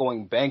that's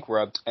going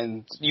bankrupt,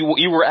 and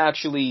you were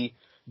actually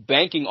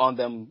banking on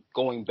them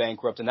going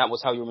bankrupt, and that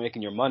was how you were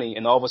making your money,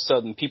 and all of a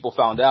sudden people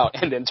found out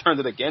and then turned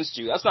it against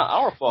you. That's not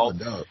our fault.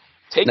 No.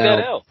 Take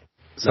that L.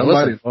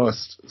 Somebody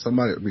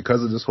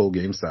because of this whole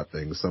GameStop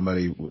thing.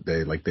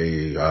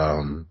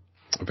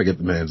 I forget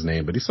the man's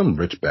name, but he's some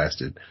rich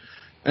bastard.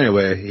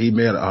 Anyway, he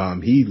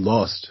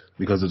lost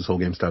because of this whole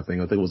GameStop thing.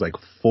 I think it was like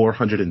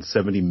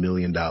 $470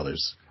 million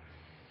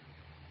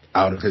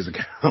out of his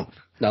account.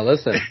 Now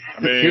listen,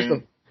 I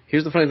mean,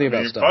 here's the funny thing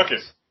about stocks. Fuck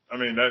it. I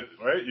mean, that,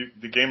 right?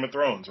 The Game of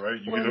Thrones, right?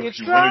 You When win or you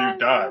you try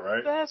die, your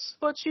right? best,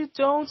 but you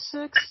don't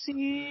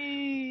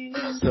succeed.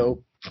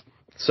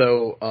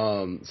 So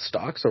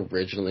stocks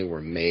originally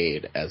were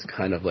made as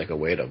kind of like a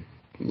way to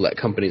let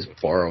companies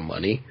borrow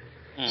money,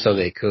 so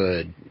they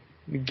could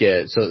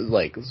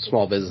like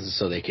small businesses,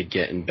 so they could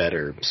get in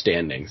better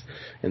standings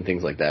and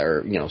things like that,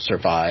 or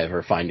survive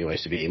or find new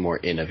ways to be more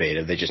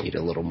innovative. They just need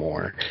a little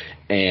more,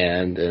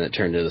 and it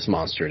turned into this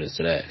monster it is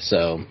today.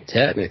 So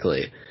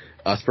technically,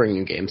 us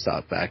bringing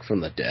GameStop back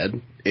from the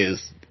dead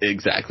is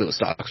exactly what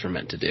stocks were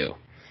meant to do.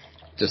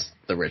 Just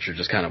the rich are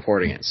just kind of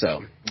hoarding it. So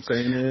I'm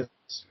saying is,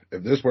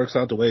 if this works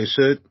out the way it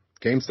should,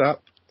 GameStop,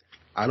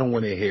 I don't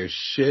want to hear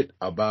shit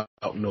about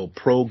no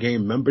pro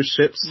game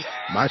memberships.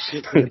 My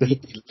shit's gonna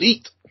be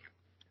elite.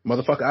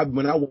 Motherfucker,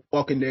 when I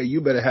walk in there, you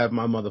better have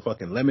my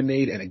motherfucking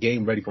lemonade and a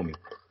game ready for me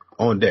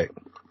on deck.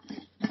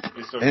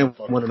 And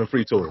one of the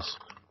free tours.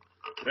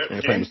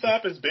 Yeah,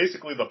 GameStop is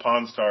basically the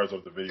Pawn Stars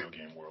of the video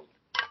game world.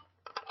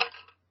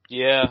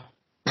 Yeah.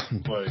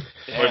 Like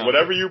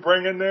whatever you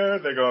bring in there,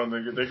 they're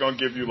gonna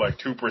give you like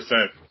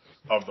 2%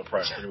 of the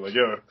price. They're like,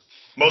 yeah,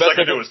 most I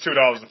can do is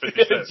 $2.50.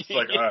 It's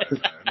like, all right,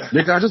 man.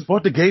 Nigga, I just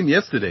bought the game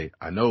yesterday.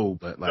 I know,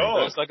 but like,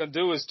 No. Best I can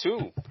do is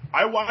 2.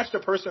 I watched a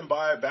person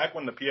buy, back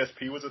when the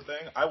PSP was a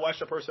thing, I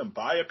watched a person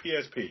buy a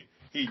PSP,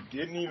 he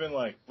didn't even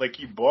like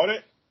he bought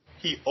it.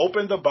 He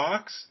opened the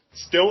box,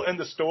 still in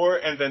the store,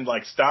 and then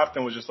like stopped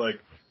and was just like,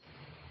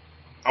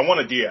 I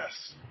want a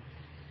DS.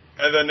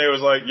 And then they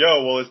was like,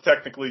 yo, well, it's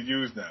technically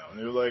used now. And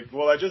they were like,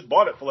 well, I just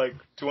bought it for like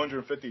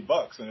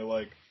 $250. And they're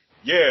like,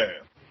 yeah,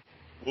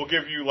 we'll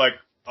give you like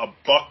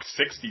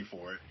 $160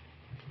 for it.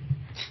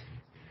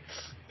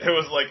 It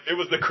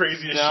was the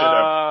craziest shit ever.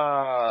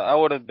 I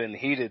would have been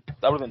heated.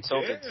 I would have been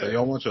tilted. Yeah. So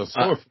y'all want your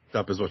store fucked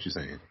up, is what you're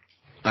saying?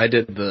 I had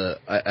the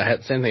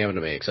same thing happen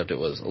to me, except it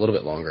was a little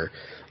bit longer.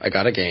 I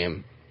got a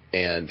game,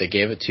 and they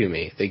gave it to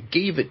me. They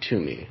gave it to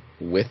me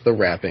with the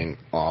wrapping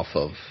off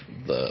of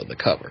the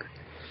cover.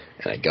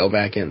 And I go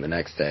back in the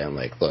next day. I'm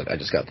like, look, I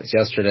just got this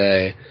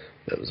yesterday.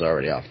 It was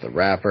already off the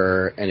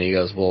wrapper. And he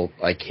goes, well,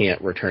 I can't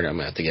return it. I'm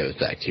going to have to give it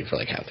back to you for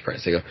like half the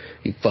price. I go,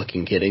 you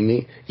fucking kidding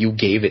me? You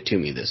gave it to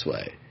me this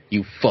way.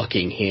 You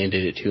fucking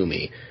handed it to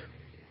me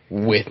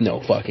with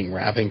no fucking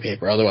wrapping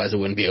paper. Otherwise, it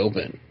wouldn't be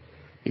open.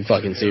 You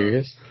fucking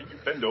serious? Can you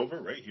bend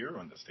over right here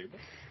on this table?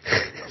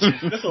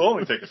 This will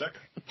only take a second.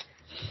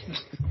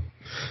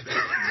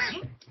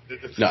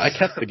 No, I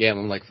kept the game.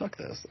 I'm like, fuck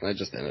this. And I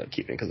just ended up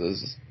keeping it because it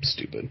was just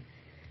stupid.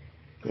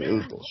 It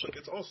was bullshit.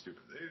 It's all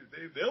stupid.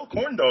 They'll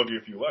corn dog you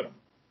if you let them.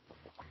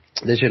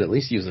 They should at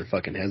least use their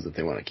fucking heads if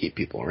they want to keep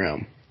people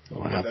around.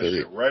 Put that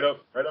shit right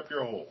up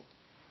your hole.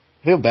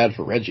 I feel bad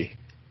for Reggie.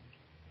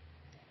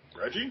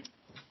 Reggie?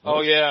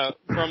 Oh yeah,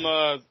 from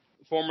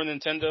former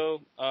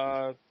Nintendo.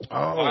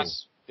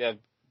 Boss. Yeah.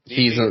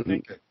 He's on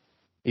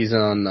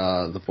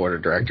the board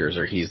of directors,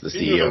 or he's the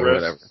CEO or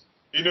whatever.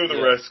 He knew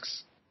the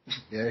risks.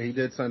 Yeah, he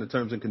did sign the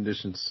terms and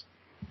conditions.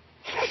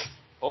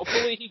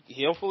 Hopefully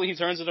he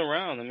turns it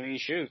around. I mean,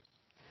 shoot.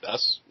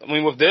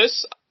 With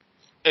this,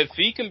 if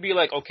he can be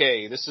like,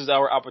 okay, this is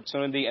our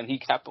opportunity, and he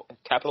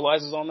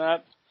capitalizes on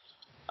that,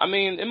 I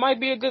mean, it might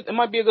be a good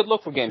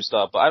look for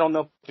GameStop, but I don't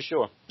know for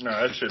sure. No,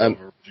 that shit's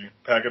over.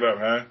 Pack it up,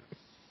 huh?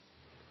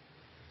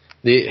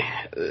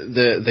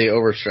 They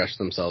overstretched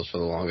themselves for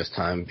the longest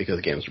time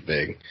because games are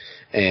big,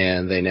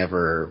 and they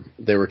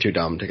were too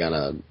dumb to kind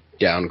of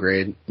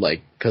downgrade,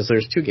 like, because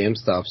there's 2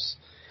 GameStops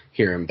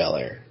here in Bel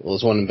Air. Well,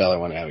 there's one in Bel Air,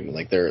 one in Abington.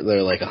 Like, they're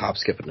like a hop,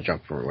 skip, and a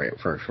jump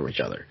from each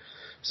other.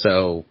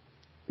 So,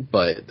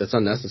 but that's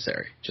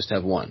unnecessary. Just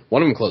have one.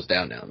 One of them closed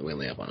down now, and we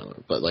only have one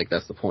other. But, like,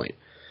 that's the point.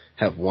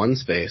 Have one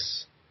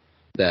space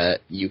that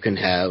you can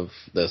have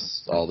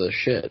all this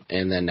shit,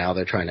 and then now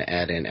they're trying to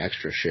add in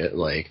extra shit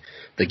like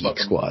the Geek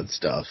Squad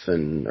stuff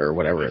or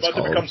whatever it's called.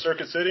 About to become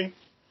Circuit City.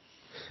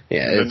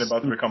 Yeah, and then they're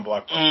about to become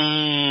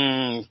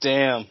Blockbuster.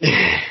 Damn.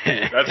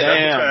 That's what's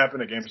gonna happen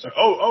to GameStop.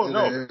 Oh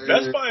no,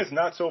 Best Buy is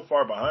not so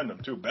far behind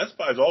them too. Best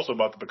Buy is also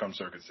about to become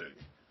Circuit City.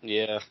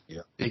 Yeah.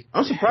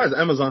 I'm surprised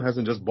Amazon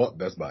hasn't just bought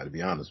Best Buy, to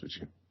be honest with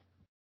you.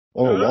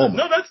 Walmart.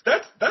 No, that's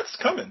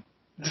coming.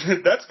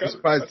 That's coming. I'm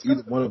surprised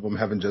either one of them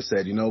haven't just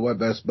said, you know what,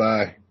 Best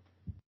Buy.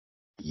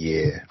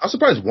 Yeah, I'm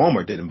surprised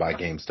Walmart didn't buy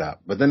GameStop,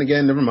 but then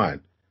again, never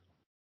mind.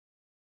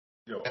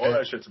 Yo, all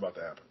that shit's about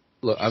to happen.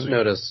 Look, I've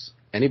noticed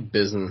any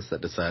business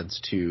that decides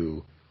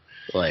to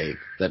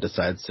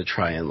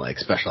try and like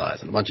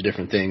specialize in a bunch of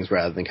different things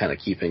rather than kind of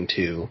keeping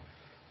to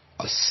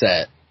a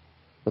set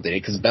what they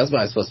need, because Best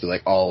Buy is supposed to be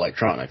like all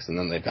electronics, and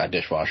then they've got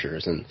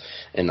dishwashers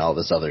and all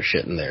this other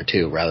shit in there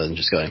too, rather than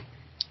just going,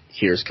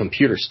 here's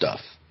computer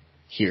stuff,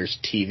 here's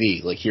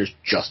TV, like here's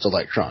just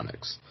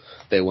electronics.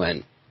 They've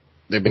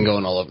been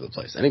going all over the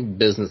place. Any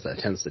business that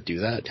tends to do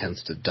that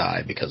tends to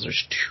die because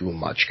there's too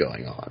much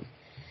going on.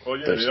 Well,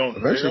 yeah, they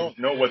don't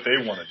know what they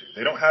want to do.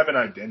 They don't have an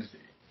identity.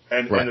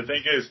 And the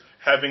thing is,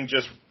 having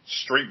just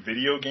straight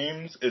video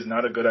games is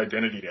not a good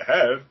identity to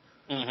have.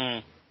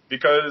 Mm-hmm.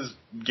 Because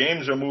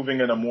games are moving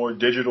in a more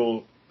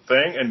digital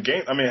thing, and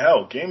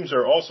games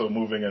are also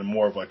moving in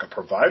more of like a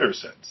provider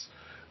sense,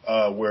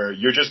 where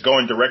you're just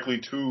going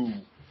directly to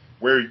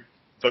where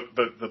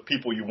the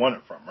people you want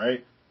it from,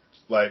 right?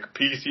 Like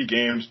PC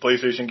games,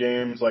 PlayStation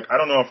games. Like, I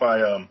don't know if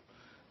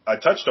I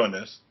touched on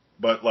this,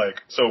 but like,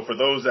 so for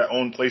those that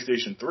own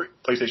PlayStation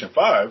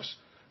 5s,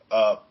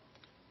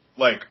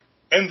 like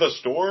in the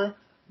store,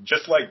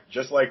 just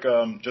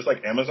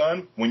like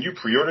Amazon, when you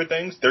pre-order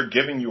things, they're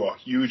giving you a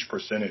huge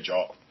percentage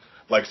off.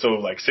 Like, so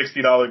like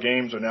 $60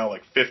 games are now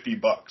like $50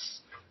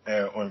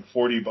 and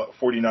 $49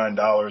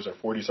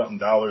 or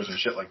 $40-something and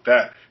shit like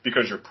that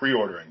because you're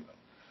pre-ordering them.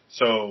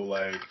 So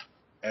like,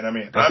 and I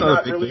mean, I'm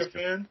not really a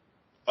fan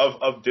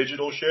of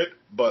digital shit,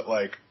 but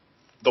like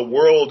the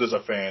world is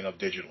a fan of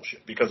digital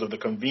shit because of the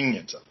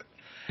convenience of it.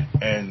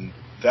 And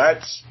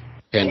that's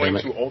going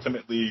to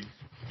ultimately,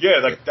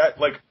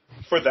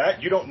 for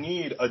that, you don't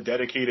need a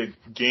dedicated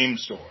game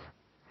store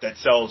that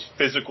sells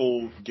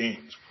physical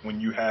games when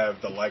you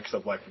have the likes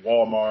of like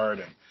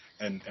Walmart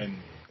and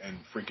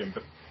freaking,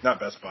 not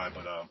Best Buy,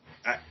 but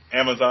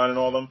Amazon and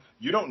all them.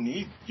 You don't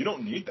need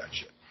that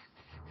shit.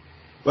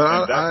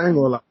 But I ain't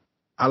gonna lie.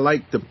 I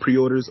like the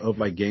pre-orders of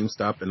like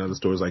GameStop and other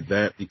stores like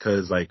that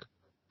because like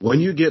when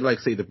you get like,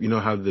 say, you know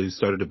how they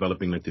started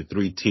developing like the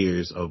 3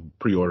 tiers of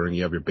pre-ordering.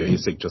 You have your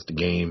basic, just a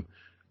game,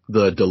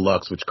 the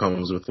deluxe, which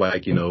comes with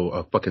like, you know,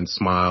 a fucking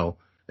smile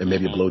and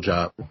maybe a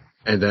blowjob.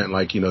 And then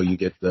like, you know, you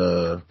get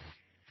the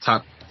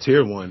top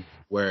tier one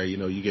where,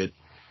 you get,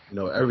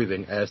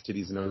 everything, ass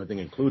titties and everything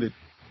included,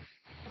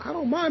 I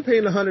don't mind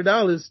paying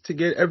 $100 to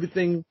get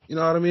everything, you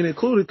know what I mean,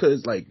 included,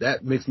 because like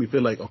that makes me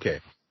feel like, okay,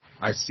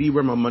 I see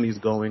where my money's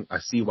going. I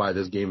see why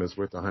this game is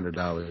worth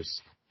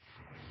 $100.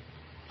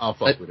 I'll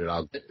fuck with it.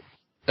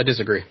 I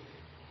disagree.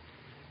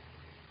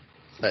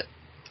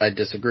 I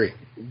disagree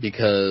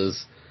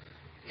because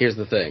here's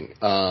the thing.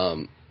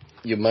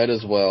 You might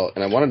as well,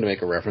 and I wanted to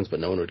make a reference, but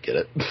no one would get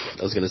it.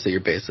 I was going to say you're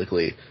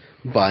basically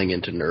buying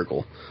into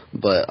Nurgle,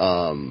 but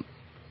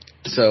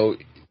so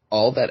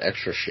all that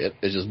extra shit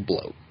is just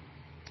bloat.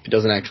 It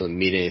doesn't actually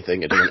mean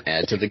anything. It doesn't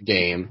add to the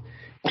game.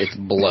 It's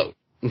bloat.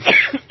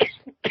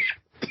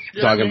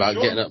 Talking about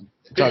getting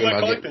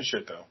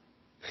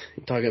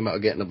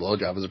a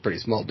blowjob is a pretty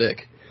small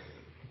dick.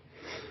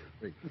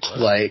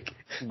 Like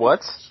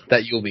what?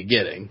 That you'll be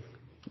getting.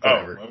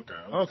 Whatever.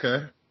 Oh,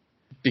 okay.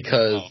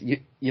 Because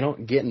you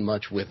don't get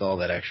much with all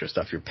that extra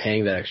stuff. You're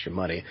paying that extra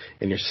money,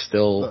 and you're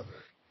still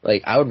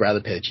like, I would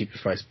rather pay the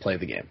cheapest price to play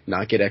the game,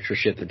 not get extra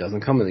shit that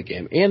doesn't come in the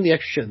game. And the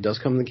extra shit that does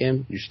come in the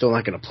game, you're still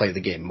not going to play the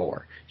game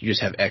more. You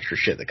just have extra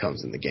shit that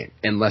comes in the game,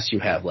 unless you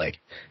have like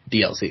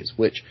DLCs.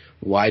 Which,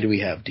 why do we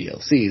have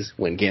DLCs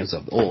when games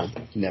of old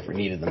never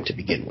needed them to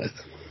begin with?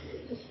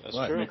 That's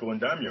true. Nickel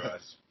and dime your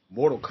ass.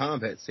 Mortal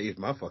Kombat saved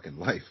my fucking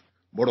life.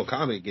 Mortal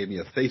Kombat gave me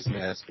a face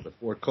mask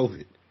before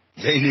COVID.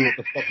 They knew what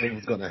the fuck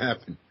was going to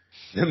happen.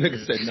 Them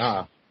niggas said,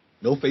 nah,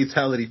 no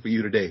fatality for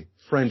you today.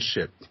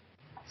 Friendship.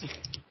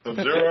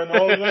 Sub-Zero and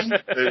all of them?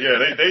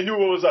 They knew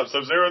what was up.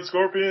 Sub-Zero and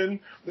Scorpion,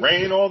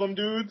 Rain, all them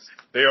dudes,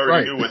 they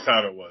already knew what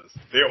time it was.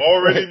 They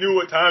already knew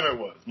what time it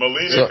was.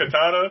 Melina,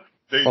 Katana,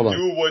 they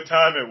knew what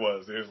time it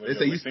was. They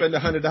say, you spend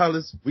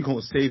 $100, we going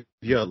to save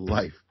your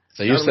life.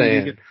 So you're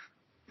saying... You get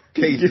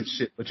cage and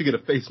shit, but you get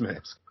a face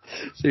mask.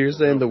 So you're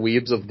saying the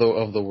weebs of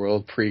the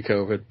world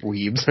pre-COVID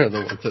weebs are the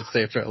ones that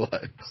saved our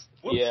lives?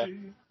 Whoopsie. Yeah.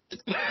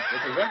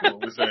 That's exactly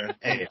what we're saying.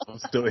 Hey, I'm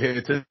still here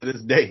to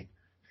this day.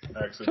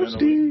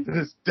 Accidentally. To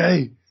this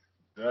day.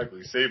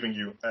 Exactly. Saving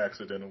you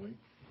accidentally.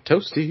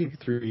 Toasty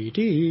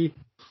 3D.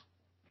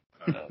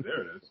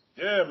 There it is.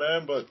 Yeah,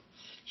 man, but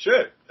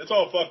shit, it's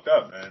all fucked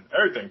up, man.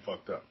 Everything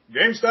fucked up.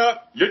 GameStop,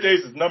 your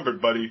days is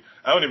numbered, buddy.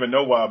 I don't even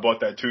know why I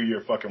bought that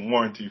 2-year fucking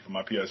warranty for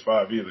my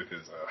PS5 either,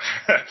 because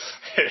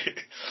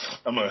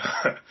I'm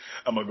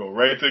gonna go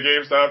right to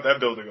GameStop. That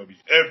building gonna be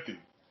empty.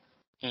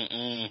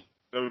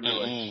 They would be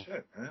like,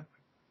 shit, man,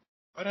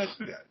 why did I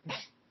do that?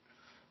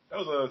 That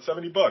was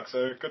 $70.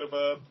 I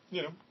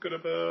could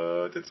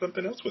have did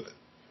something else with it.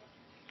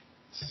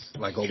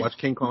 Like go watch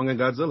King Kong and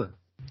Godzilla.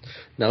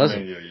 Now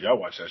listen, y'all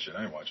watch that shit.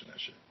 I ain't watching that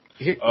shit.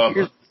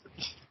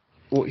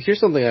 Here's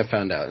something I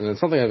found out, and it's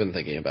something I've been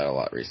thinking about a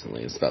lot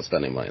recently. It's about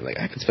spending money. Like,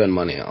 I could spend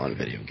money on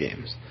video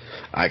games.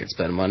 I could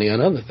spend money on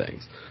other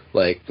things.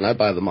 Like, and I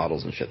buy the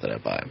models and shit that I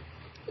buy,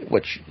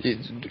 which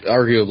is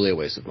arguably a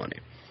waste of money.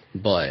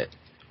 But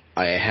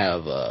I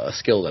have a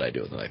skill that I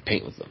do with them. I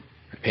paint with them.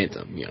 I paint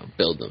them,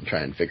 build them,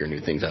 try and figure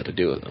new things out to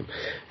do with them.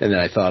 And then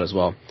I thought as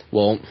well,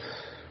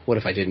 what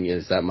if I didn't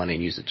use that money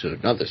and use it to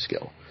another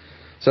skill?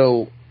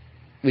 So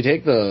we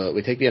take the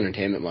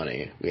entertainment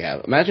money we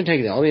have. Imagine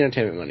taking all the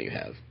entertainment money you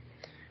have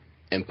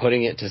and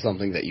putting it to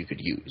something that you could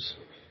use.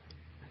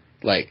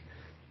 Like,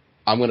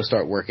 I'm going to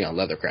start working on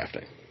leather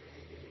crafting.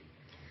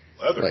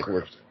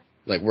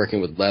 Like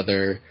working with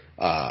leather.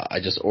 I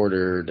just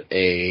ordered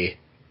a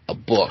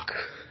book.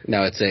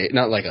 Now it's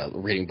not like a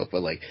reading book,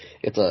 but like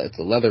it's a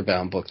leather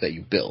bound book that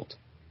you build.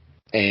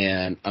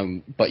 And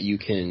but you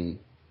can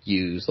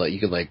use you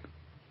could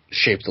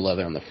shape the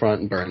leather on the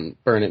front and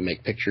burn it,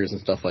 make pictures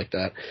and stuff like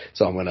that.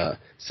 So I'm gonna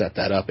set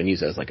that up and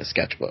use it as like a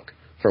sketchbook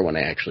for when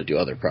I actually do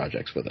other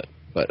projects with it.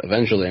 But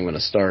eventually I'm gonna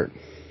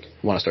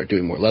want to start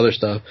doing more leather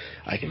stuff.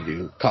 I can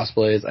do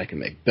cosplays, I can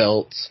make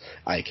belts,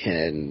 I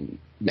can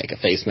make a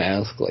face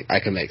mask, like I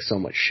can make so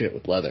much shit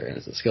with leather, and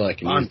it's a skill I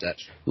can use that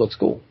looks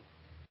cool.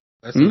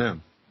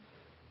 S&M.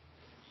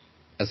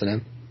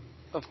 S&M?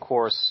 Of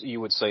course you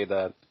would say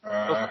that.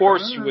 Of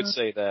course you would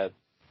say that.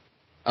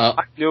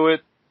 I knew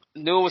it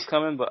was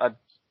coming, but I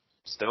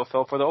still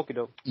fell for the okie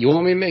doke. You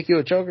want me to make you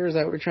a choker? Is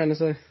that what you're trying to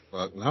say?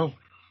 Fuck no.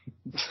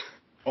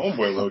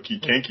 Homeboy low-key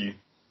kinky.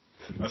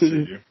 I see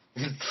you.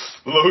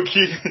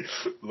 Low-key.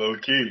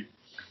 Low-key.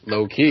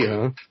 Low-key,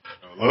 huh?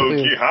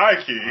 Low-key,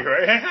 high-key,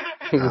 right?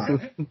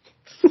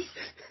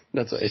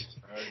 That's right.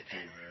 High-key,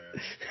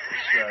 man.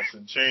 Straps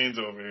and chains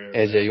over here.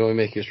 AJ, you want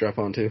me to make you a strap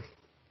on too?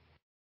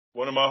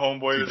 One of my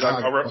homeboys,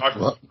 one of my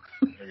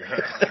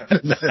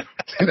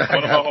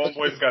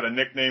homeboys got a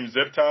nickname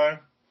Zip Tie.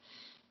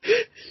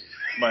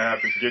 Might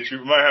have to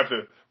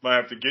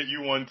get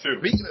you one too.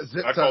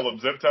 I call him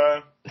Zip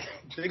Tie.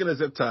 Speaking of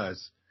zip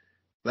ties,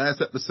 last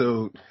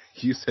episode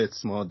you said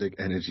small dick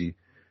energy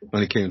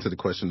when it came to the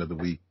question of the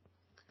week.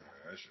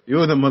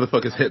 You and the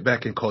motherfuckers hit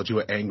back and called you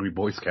an angry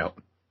Boy Scout.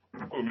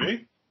 Who,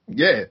 me?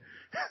 Yeah.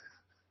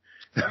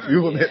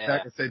 You hit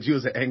back and said you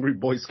was an angry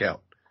Boy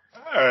Scout.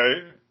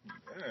 Alright.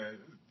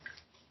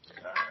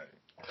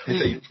 They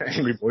say you're an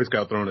angry Boy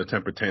Scout throwing a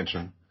temper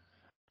tantrum.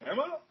 Am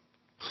I?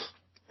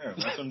 Yeah,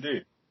 that's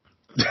indeed.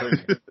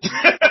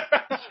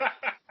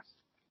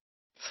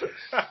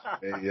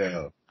 Hey,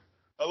 yo.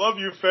 I love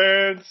you,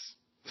 fans.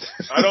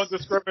 I don't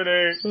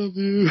discriminate. Love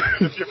you.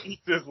 If your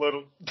pizza is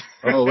little.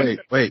 Oh,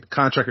 wait.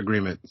 Contract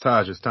agreement.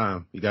 Taj, it's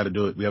time. You got to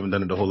do it. We haven't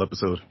done it the whole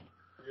episode.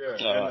 Yeah.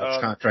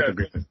 It's contract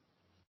agreement.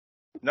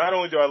 Not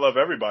only do I love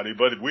everybody,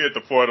 but we at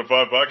the 4 out of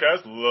 5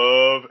 podcast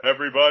love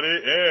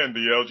everybody and the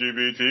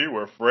LGBT.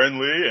 We're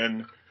friendly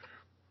and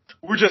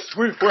we're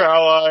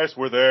allies.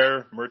 We're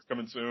there. Merch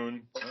coming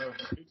soon.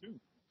 Stay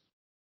tuned.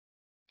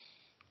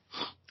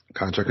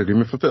 Contract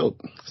agreement fulfilled.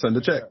 Send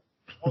a check.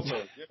 Also,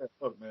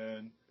 look,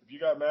 man, if you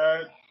got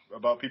mad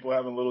about people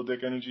having little dick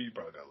energy, you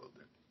probably got a little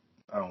dick.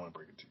 I don't want to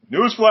break it to you.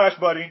 Newsflash,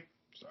 buddy.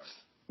 Sorry.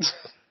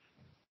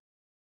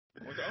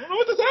 I don't know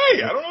what to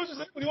say. What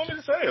do you want me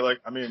to say? Like,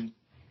 I'm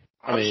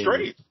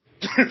straight.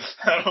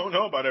 I don't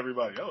know about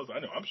everybody else. I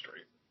know I'm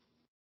straight.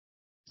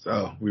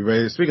 So, we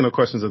ready? Speaking of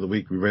questions of the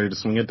week, we ready to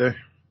swing it there?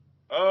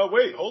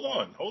 Wait, hold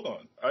on.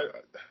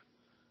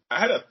 I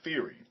had a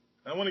theory.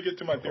 I want to get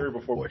to my theory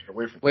before we get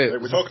away from it. Wait,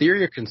 was it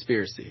theory or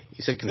conspiracy?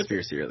 You said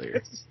conspiracy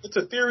earlier. It's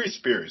a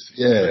theory-spiracy.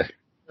 Yeah.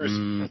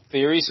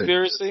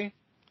 Theory-spiracy?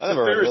 I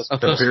never heard of this. A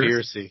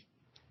conspiracy.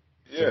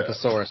 Yeah. Like a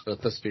thesaurus, but a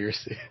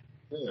conspiracy.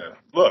 Yeah.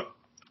 Look.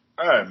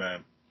 All right,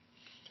 man.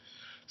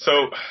 So,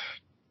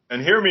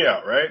 and hear me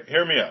out, right?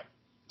 Hear me out.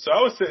 So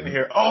I was sitting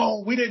here.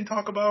 Oh, we didn't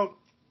talk about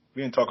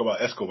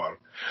Escobar.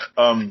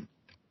 All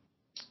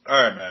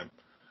right, man.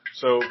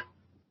 So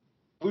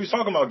we was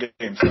talking about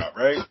GameStop,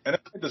 right? And I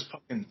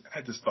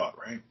had this thought,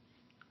 right?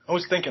 I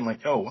was thinking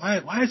like, yo,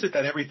 why is it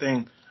that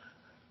everything,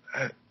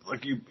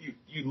 like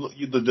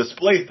the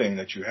display thing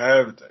that you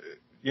have,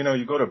 you know,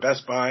 you go to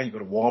Best Buy, you go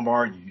to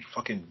Walmart, and you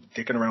fucking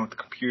dicking around with the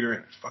computer,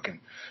 and it's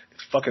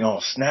fucking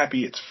all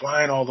snappy, it's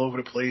flying all over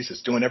the place,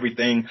 it's doing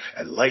everything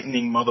at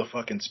lightning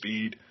motherfucking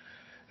speed.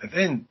 And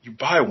then you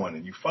buy one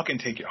and you fucking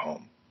take it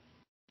home.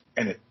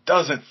 And it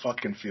doesn't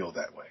fucking feel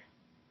that way.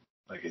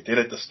 Like it did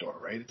at the store,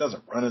 right? It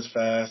doesn't run as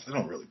fast. It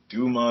don't really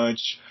do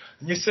much.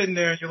 And you're sitting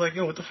there and you're like,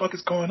 yo, what the fuck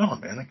is going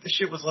on, man? Like this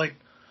shit was like,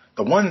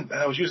 the one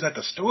that I was using at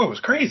the store was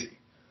crazy.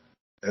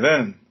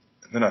 And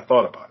then I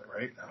thought about it,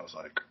 right? And I was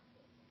like,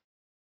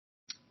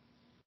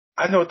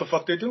 I know what the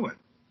fuck they're doing.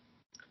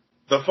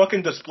 The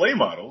fucking display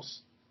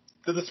models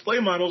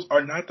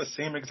are not the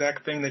same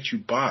exact thing that you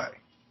buy.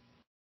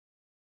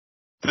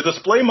 The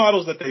display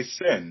models that they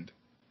send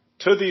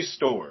to these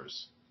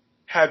stores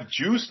have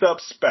juiced up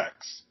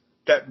specs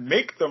that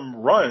make them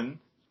run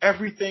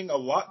everything a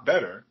lot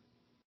better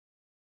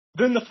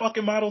than the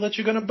fucking model that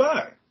you're going to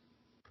buy.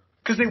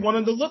 Because they want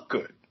them to look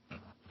good.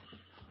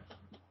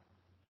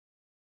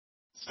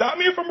 Stop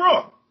me if I'm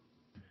wrong.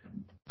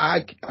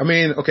 I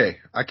mean, okay,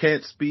 I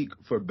can't speak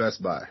for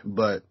Best Buy,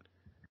 but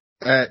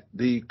at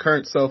the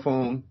current cell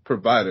phone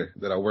provider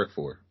that I work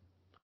for,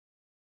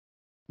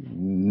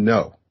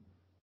 no.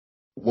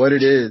 What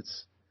it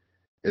is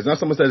not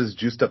so much that it's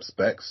juiced up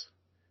specs.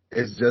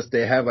 It's just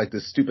they have like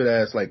this stupid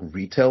ass like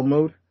retail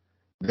mode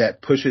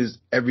that pushes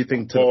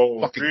everything to the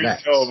fucking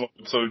max. Mode.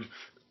 So,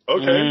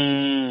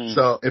 okay.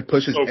 So it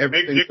pushes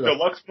everything big to the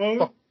deluxe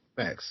mode?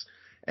 max.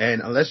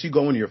 And unless you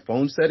go into your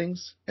phone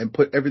settings and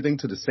put everything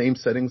to the same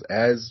settings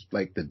as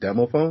like the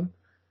demo phone,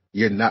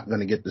 you're not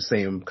going to get the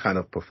same kind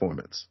of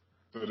performance.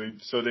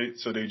 So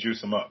they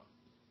juice them up.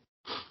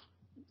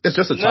 It's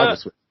just a toggle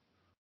switch.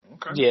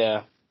 Okay.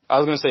 Yeah. I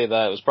was going to say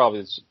that. It was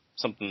probably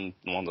something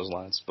along those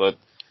lines, but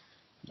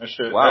that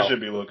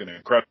should be looking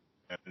incredible.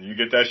 And you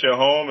get that shit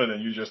home and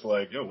then you just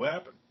like, yo, what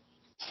happened?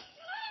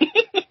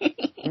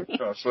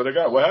 I swear to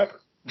God, what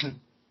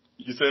happened?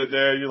 You sit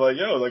there, you're like,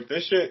 yo, like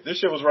this shit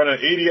was running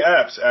 80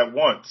 apps at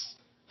once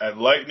at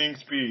lightning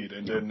speed.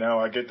 And then now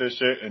I get this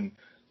shit and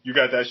you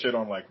got that shit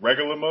on like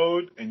regular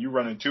mode and you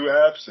running 2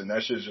 apps and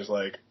that shit's just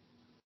like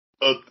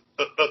up.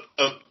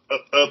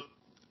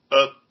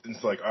 And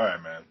it's like, all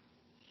right, man.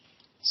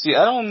 See,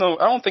 I don't know.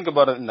 I don't think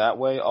about it in that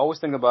way. I always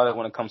think about it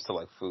when it comes to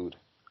like food.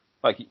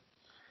 Like you,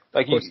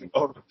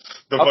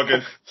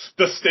 the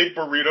steak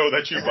burrito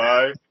that you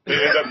buy, they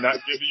end up not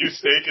giving you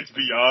steak. It's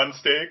beyond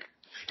steak.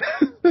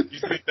 You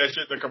see that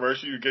shit in the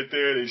commercial, you get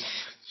there,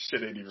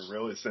 shit ain't even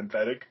real. It's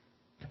synthetic.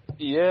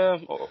 Yeah,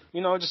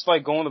 you know, just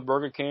like going to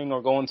Burger King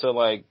or going to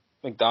like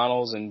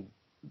McDonald's, and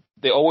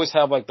they always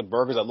have like the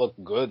burgers that look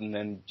good, and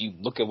then you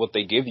look at what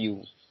they give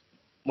you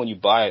when you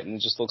buy it, and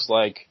it just looks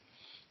like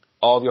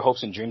all of your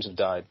hopes and dreams have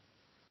died.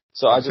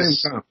 So At the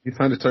same time, you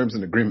sign the terms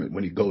and agreement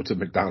when you go to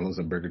McDonald's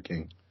and Burger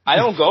King. I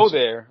don't go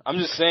there. I'm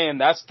just saying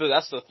that's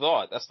the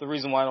thought. That's the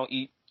reason why I don't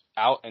eat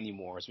out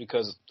anymore. It's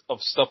because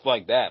of stuff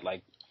like that.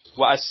 Like,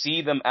 well, I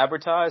see them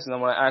advertised, and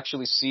then when I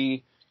actually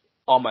see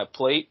on my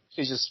plate,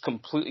 it's just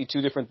completely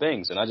two different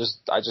things, and I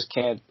just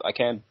can't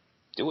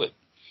do it.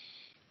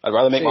 I'd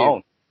rather make my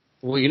own.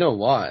 Well, you know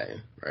why,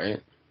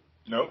 right?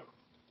 Nope.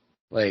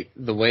 Like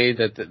the way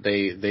that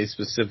they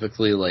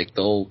specifically like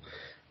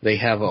they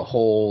have a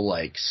whole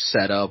like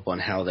setup on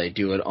how they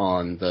do it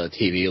on the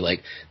TV.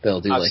 Like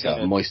they'll do like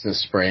a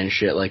moistness spray and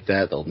shit like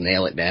that. They'll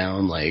nail it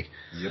down. Like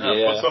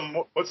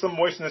Put some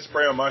moistness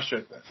spray on my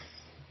shit then.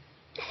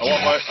 I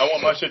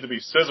want my shit to be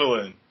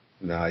sizzling.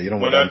 Nah, you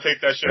don't When want I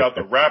take that shit out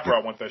the wrapper, I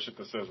want that shit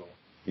to sizzle.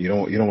 You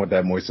don't want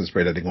that moisten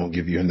spray that they're gonna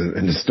give you in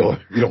the store.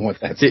 You don't want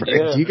that Do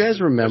spray. you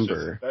guys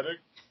remember? It's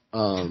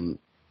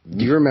just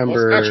Do you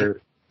remember?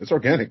 It's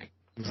organic.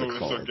 synthetic.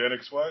 So it's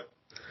organic sweat?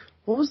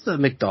 What was the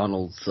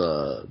McDonald's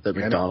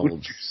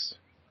Juice.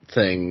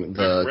 thing?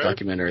 The Red?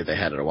 documentary they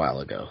had it a while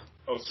ago.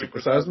 Oh, Super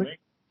Super Size Size Me? Me?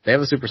 They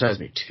have a Super Size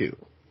Me 2.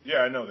 Yeah,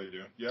 I know they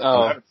do. Yeah,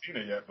 Oh. I haven't seen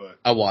it yet, but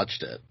I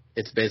watched it.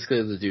 It's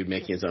basically the dude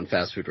making his own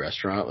fast food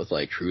restaurant with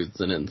like truths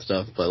in it and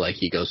stuff, but like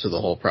he goes through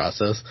the whole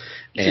process.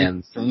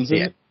 And Shrooms in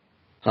it?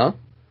 huh? You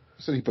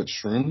said he put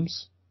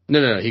shrooms?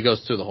 No. He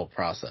goes through the whole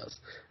process.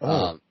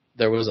 Oh.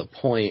 There was a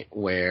point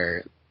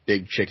where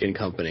Big Chicken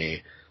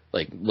Company,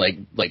 like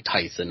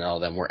Tyson and all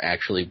them, were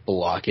actually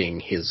blocking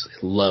his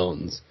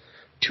loans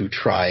to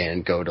try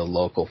and go to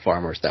local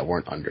farmers that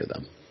weren't under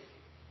them.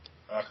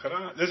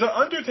 there's an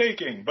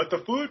undertaking. But the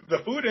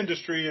food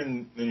industry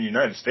in the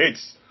United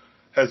States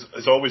has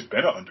always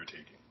been an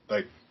undertaking.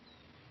 Like,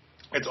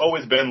 it's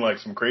always been like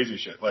some crazy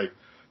shit. Like,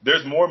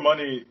 there's more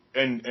money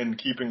in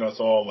keeping us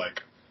all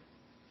like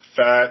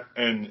fat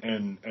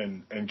and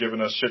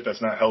giving us shit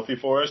that's not healthy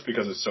for us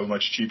because it's so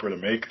much cheaper to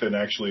make than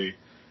actually,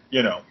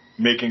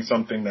 making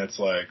something that's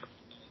like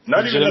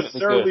not even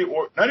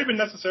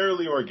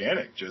necessarily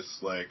organic.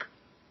 Just like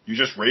you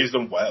just raise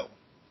them well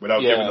without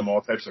giving them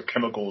all types of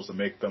chemicals to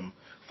make them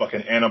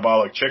fucking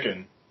anabolic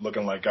chicken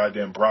looking like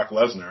goddamn Brock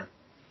Lesnar.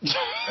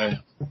 And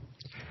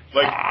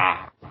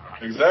like,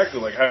 exactly.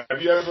 Like,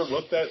 have you ever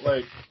looked at,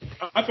 like,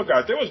 I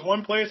forgot. There was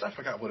one place, I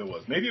forgot what it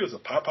was. Maybe it was a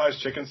Popeye's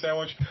chicken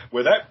sandwich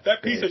where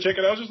that piece of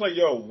chicken, I was just like,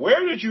 yo,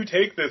 where did you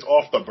take this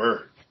off the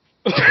bird?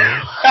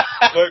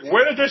 Like,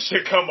 where did this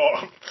shit come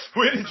off?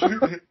 Where did you?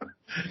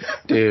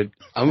 Dude,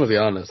 I'm gonna be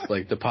honest.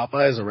 Like the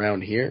Popeyes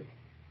around here,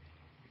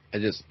 I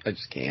just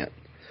can't.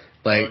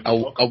 Like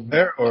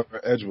There or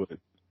Edgewood?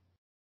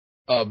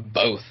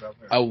 both.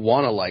 I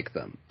want to like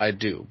them. I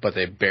do, but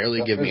they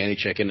barely give me any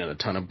chicken and a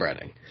ton of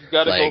breading. You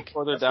gotta Like, go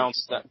further down.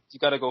 You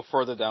gotta go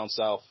further down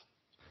south.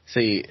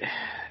 See,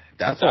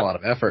 that's a lot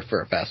of effort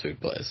for a fast food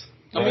place.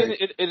 I mean,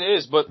 it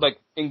is, but like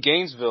in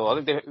Gainesville,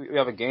 I think we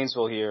have a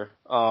Gainesville here,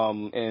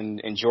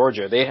 in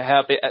Georgia. They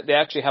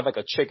actually have like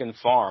a chicken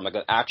farm, like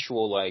an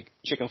actual like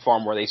chicken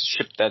farm where they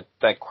ship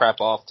that crap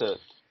off to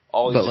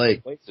all these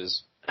different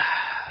places.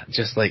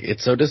 Just like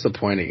it's so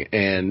disappointing,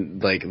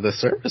 and like the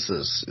service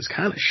is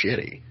kind of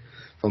shitty.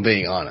 If I'm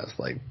being honest,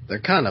 like they're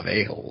kind of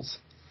a-holes.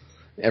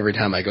 Every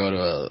time I go to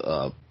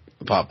a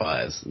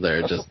Popeyes,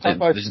 they're That's just a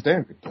Popeye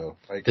standard though.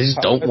 Like, they just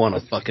don't want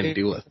to Popeyes- fucking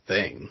do a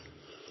thing.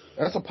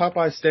 That's a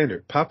Popeye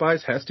standard.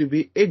 Popeyes has to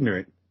be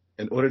ignorant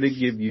in order to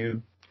give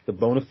you the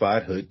bona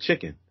fide hood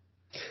chicken.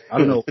 I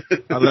don't know.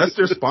 Unless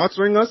they're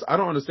sponsoring us, I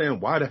don't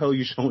understand why the hell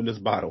you showing this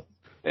bottle.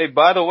 Hey,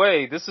 by the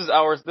way, this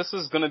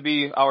is going to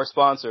be our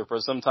sponsor for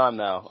some time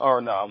now.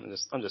 Or no,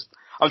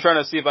 I'm trying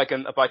to see if I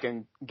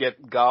can get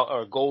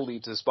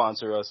Goldie to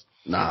sponsor us.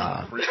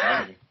 Nah.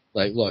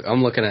 Like, look,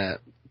 I'm looking at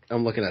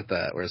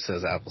that where it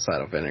says apple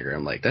cider vinegar.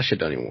 I'm like, that shit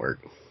don't even work.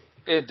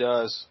 It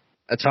does.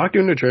 I talked to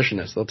a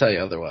nutritionist. They'll tell you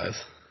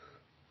otherwise.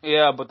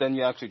 Yeah, but then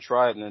you actually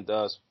try it and it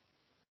does.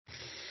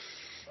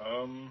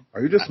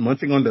 Are you just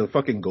munching on the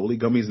fucking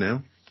Goalie gummies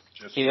now?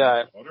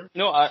 Yeah.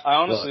 No, I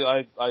honestly,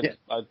 I just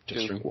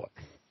do. drink water.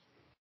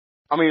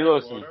 I mean,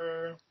 listen.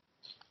 Water.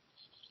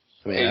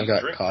 I mean, I've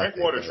got drink coffee.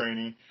 water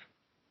training.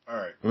 All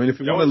right. I mean, if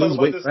you Y'all want to wanna lose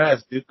talk weight about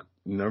this? fast, dude,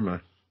 never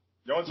mind.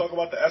 You want to talk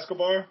about the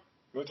Escobar?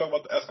 You want to talk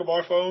about the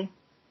Escobar phone?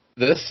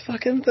 This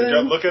fucking thing? Did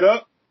y'all look it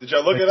up?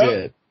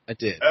 I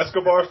did.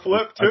 Escobar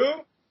flip too?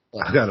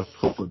 I gotta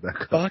pull it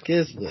back up. Fuck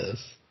is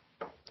this?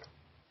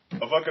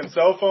 A fucking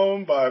cell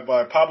phone by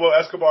Pablo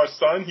Escobar's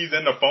son. He's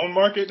in the phone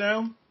market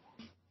now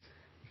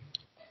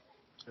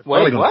Wait,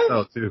 Probably what?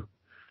 gonna sell too.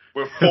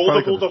 with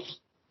Probably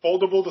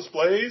foldable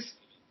displays.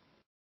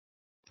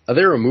 Are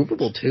they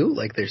removable too?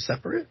 Like they're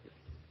separate?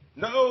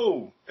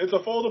 No, it's a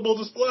foldable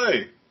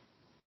display.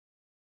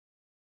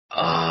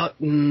 I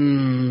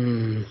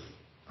ain't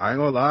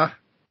gonna lie.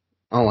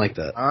 I don't like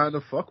that. I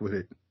the fuck with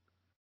it.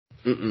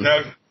 Mm-mm.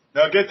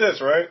 Now get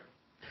this, right?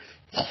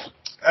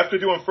 After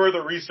doing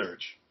further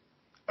research,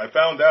 I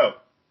found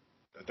out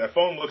that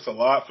phone looks a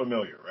lot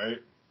familiar, right?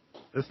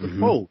 It's the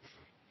Fold.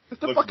 It's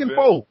the Looks fucking big.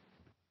 Fold.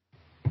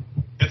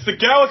 It's the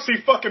Galaxy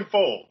fucking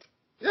Fold.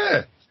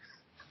 Yeah.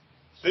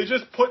 They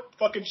just put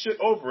fucking shit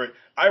over it.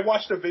 I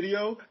watched a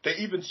video. They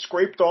even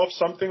scraped off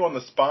something on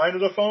the spine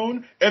of the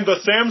phone, and the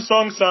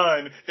Samsung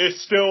sign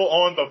is still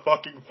on the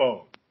fucking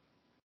phone.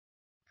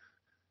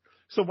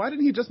 So why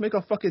didn't he just make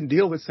a fucking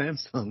deal with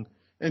Samsung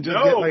and just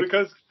get like?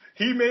 Because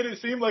he made it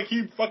seem like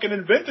he fucking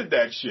invented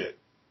that shit.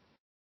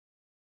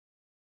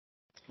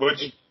 Which,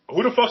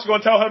 who the fuck's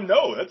gonna tell him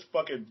no? That's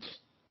fucking...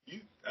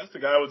 That's the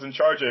guy who was in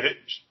charge of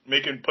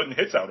putting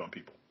hits out on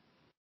people.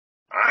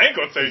 I ain't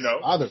gonna say no.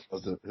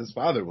 His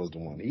father was the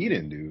one. He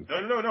didn't do.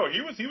 No.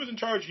 He was in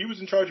charge. He was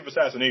in charge of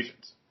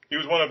assassinations. He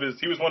was one of his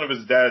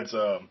dad's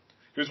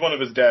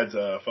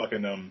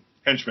fucking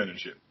henchmen and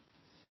shit.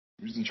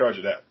 He was in charge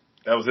of that.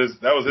 That was his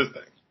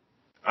thing.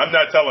 I'm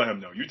not telling him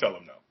no. You tell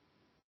him no.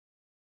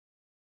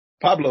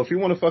 Pablo, if you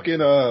want to fucking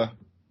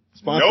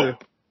sponsor.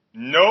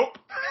 Nope.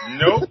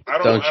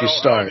 Don't you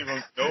start.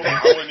 I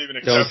wouldn't even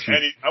accept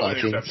any. I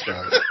wouldn't accept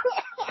that.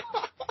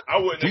 I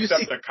wouldn't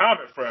accept a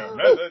comment from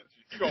him.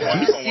 You gonna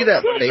want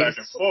that money back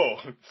in full.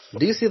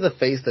 Do you see the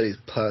face that he's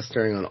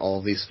plastering on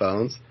all these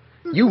phones?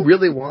 You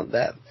really want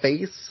that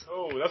face?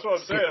 Oh, that's what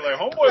I'm saying. Like,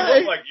 homeboy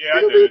looks like, yeah,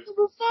 I did it.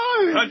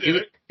 I did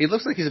it. He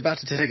looks like he's about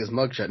to take his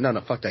mugshot. No,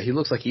 fuck that. He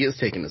looks like he is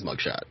taking his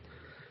mugshot.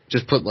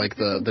 Just put, like,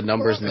 the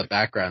numbers in the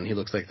background. He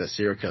looks like the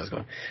serial killer's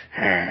going,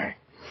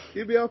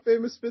 He'd be our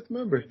famous fifth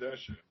member. That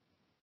shit.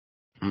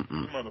 He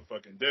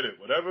motherfucking did it.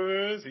 Whatever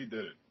it is, he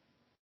did it.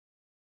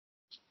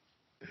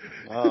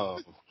 Oh.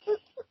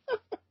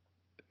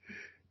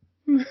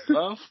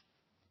 Well,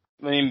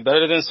 I mean,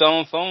 better than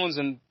selling phones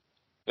and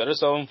better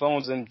selling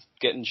phones than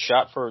getting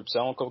shot for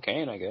selling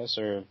cocaine, I guess,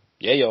 or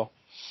yayo.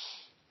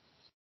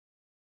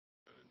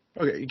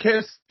 Okay, you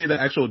can't say the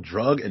actual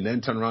drug and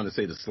then turn around and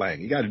say the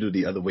slang. You got to do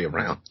the other way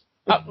around.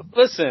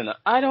 Listen,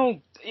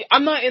 I'm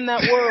not in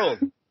that world,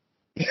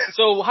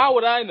 so how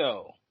would I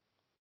know?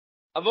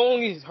 I'm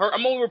only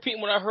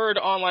repeating what I heard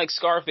on like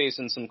Scarface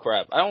and some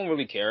crap. I don't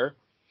really care.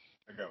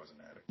 That guy was an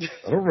addict.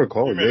 I don't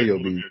recall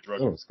Yayo being.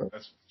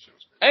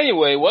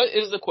 Anyway, what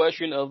is the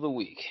question of the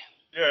week?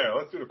 Yeah,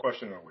 let's do the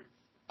question of the week.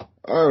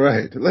 All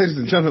right, ladies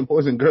and gentlemen,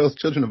 boys and girls,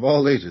 children of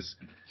all ages,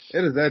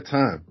 it is that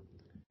time.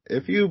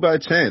 If you, by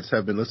chance,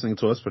 have been listening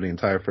to us for the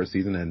entire first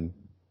season and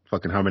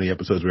fucking how many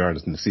episodes we are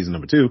in season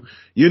number 2,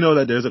 you know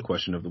that there's a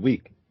question of the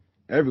week.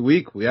 Every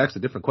week, we ask a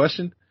different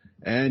question,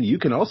 and you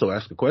can also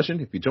ask a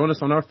question if you join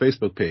us on our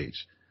Facebook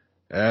page.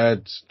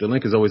 The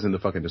link is always in the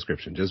fucking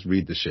description. Just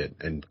read the shit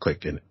and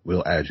click and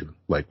we'll add you.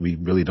 Like, we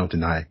really don't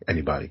deny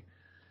anybody.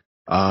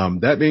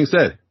 That being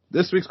said,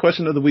 this week's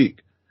question of the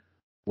week.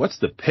 What's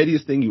the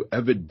pettiest thing you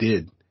ever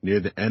did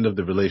near the end of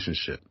the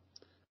relationship?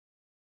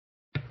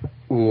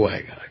 Ooh,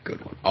 I got a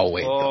good one. I'll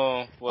wait.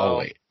 I'll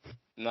wait.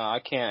 No, I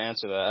can't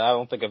answer that. I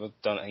don't think I've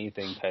done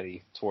anything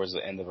petty towards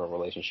the end of a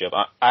relationship.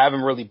 I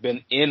haven't really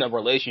been in a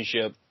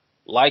relationship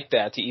like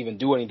that to even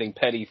do anything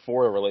petty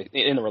for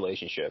in a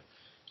relationship.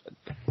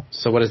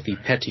 So what is the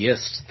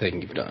pettiest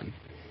thing you've done?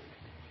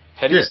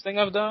 Pettiest thing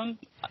I've done?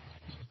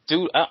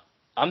 Dude,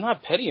 I'm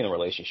not petty in a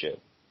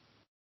relationship.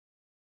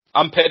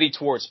 I'm petty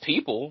towards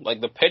people.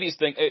 Like, the pettiest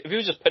thing, if it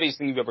was just pettiest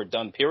thing you've ever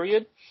done,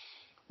 period,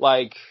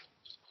 like,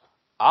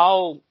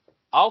 I'll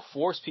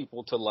force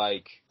people to,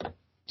 like,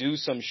 do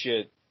some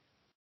shit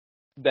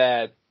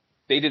that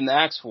they didn't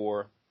ask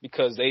for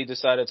because they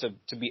decided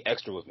to be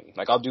extra with me.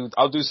 Like, I'll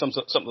do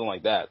something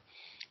like that.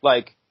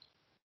 Like,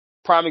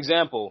 prime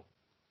example,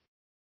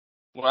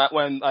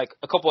 when like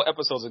a couple of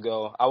episodes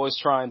ago, I was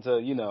trying to,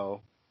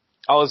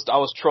 I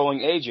was trolling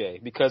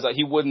AJ because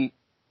he wouldn't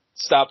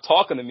stop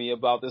talking to me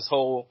about this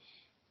whole,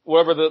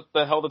 whatever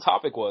the hell the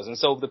topic was. And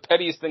so the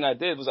pettiest thing I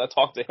did was I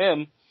talked to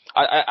him.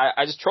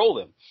 I just trolled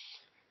him.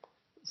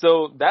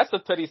 So that's the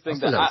pettiest thing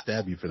that I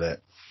stab you for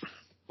that.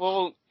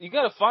 Well, you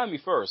gotta find me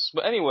first.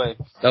 But anyway.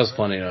 That was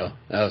funny though.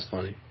 That was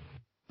funny.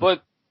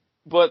 But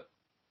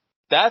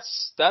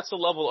that's the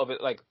level of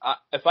it. Like,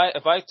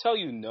 if I tell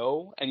you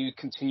no and you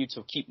continue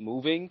to keep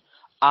moving,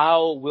 I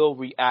will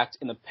react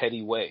in a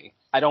petty way.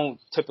 I don't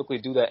typically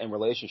do that in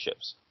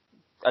relationships.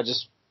 I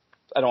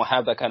don't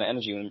have that kind of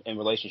energy in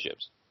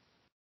relationships.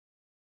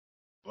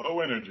 Low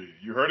energy.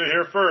 You heard it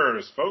here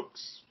first,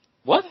 folks.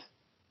 What?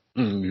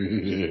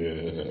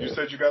 You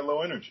said you got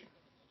low energy.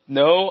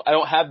 No, I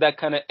don't have that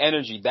kind of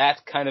energy.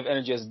 That kind of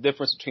energy is the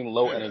difference between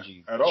low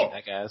energy. At all.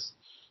 Jackass.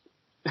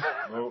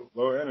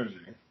 Low energy.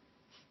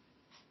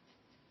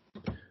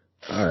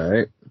 All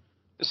right.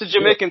 It's a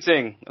Jamaican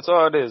thing. That's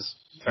all it is.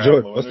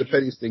 George, what's the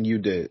pettiest thing you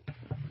did?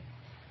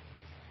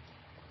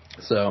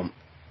 So,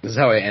 this is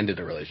how I ended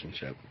a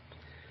relationship.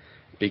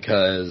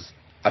 Because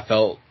I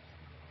felt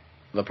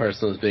the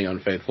person was being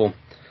unfaithful,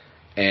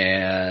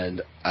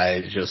 and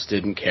I just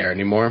didn't care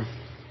anymore.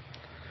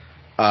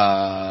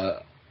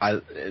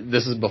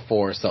 This is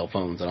before cell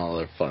phones and all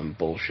that fun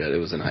bullshit. It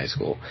was in high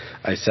school.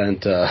 I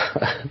sent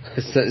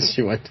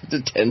she went to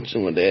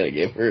detention one day, and I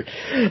gave her,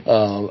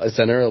 I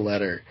sent her a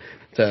letter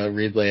to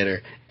read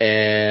later,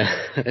 and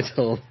I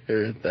told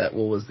her that,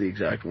 what was the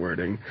exact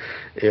wording?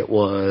 It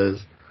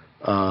was,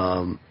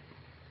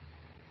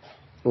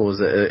 what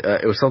was it?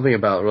 It was something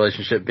about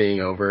relationship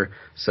being over,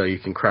 so you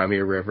can cry me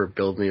a river,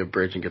 build me a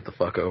bridge, and get the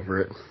fuck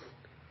over it.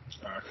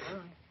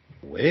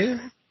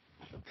 Where?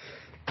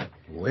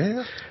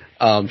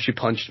 She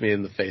punched me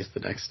in the face the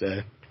next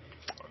day.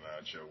 Oh,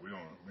 nah, Joe, we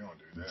don't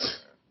do that.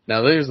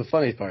 Now, there's the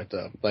funny part,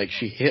 though. Like,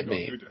 she hit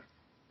me,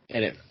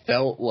 and it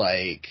felt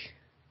like,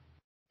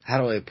 how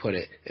do I put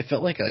it? It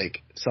felt like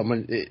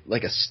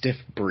like a stiff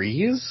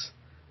breeze.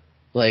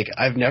 Like,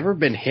 I've never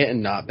been hit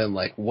and not been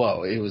like,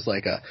 whoa. It was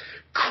like a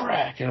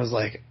crack, and I was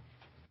like,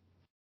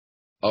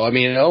 oh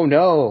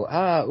no,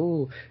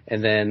 ooh.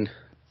 And then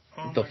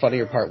the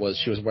funnier part was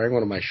she was wearing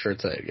one of my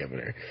shirts I had given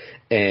her,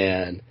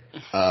 and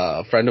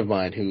a friend of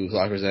mine who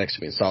was next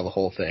to me and saw the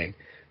whole thing.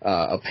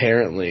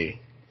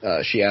 Apparently,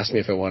 she asked me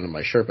if I wanted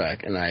my shirt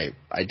back, and I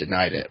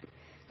denied it.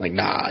 Like,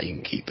 nah, you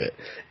can keep it.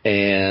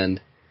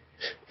 And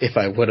if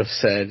I would have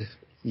said,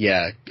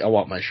 yeah, I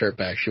want my shirt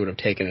back, she would have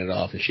taken it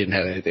off and she didn't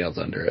have anything else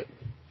under it.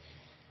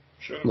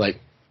 Should've. Like,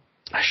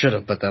 I should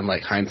have, but then,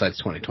 like, hindsight's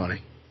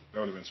 2020. That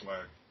would have been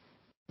swag.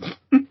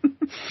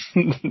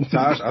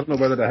 Tosh, I don't know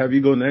whether to have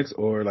you go next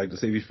or like to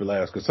save you for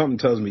last, because something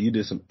tells me you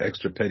did some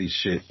extra petty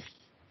shit.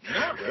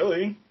 Not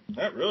really.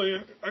 Not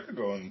really. I could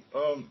go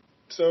on.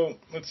 So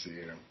let's see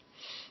here.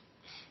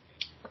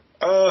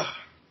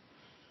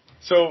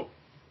 So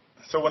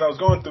when I was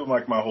going through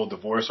like my whole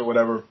divorce or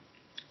whatever,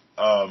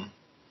 I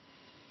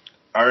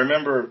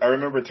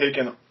remember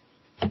taking.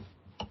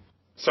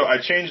 So I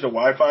changed the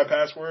Wi-Fi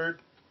password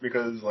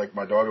because like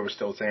my daughter was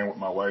still staying with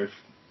my wife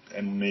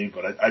and me,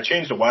 but I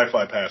changed the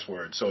Wi-Fi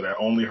password so that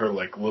only her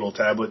like little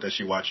tablet that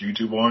she watched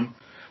YouTube on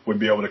would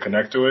be able to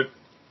connect to it,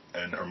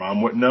 and her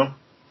mom wouldn't know.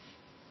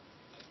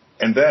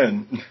 And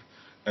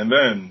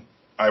then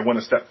I went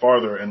a step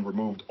farther and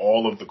removed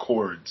all of the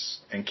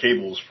cords and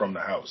cables from the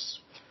house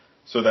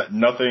so that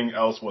nothing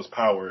else was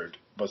powered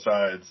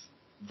besides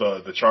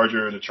the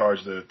charger to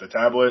charge the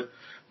tablet,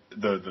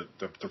 the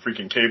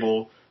freaking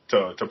cable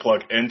to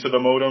plug into the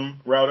modem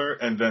router,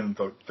 and then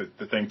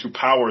the thing to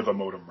power the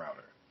modem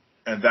router.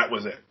 And that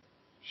was it.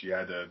 She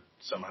had to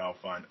somehow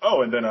find.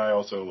 Oh, and then I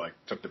also like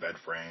took the bed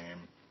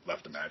frame,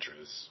 left the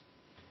mattress.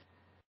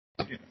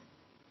 You know,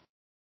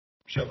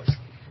 shit like that.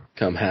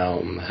 Come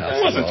home.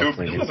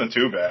 It wasn't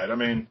too bad. I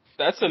mean,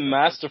 that's a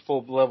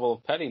masterful level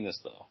of pettiness,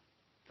 though.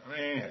 I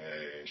mean,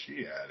 hey,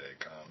 she had it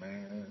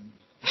coming.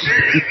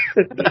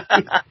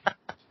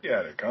 She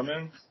had it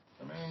coming.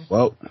 I mean,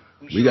 well,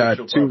 we got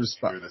two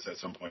responses at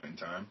some point in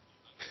time.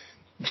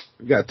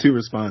 We got two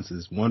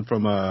responses. One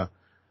from a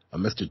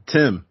Mr.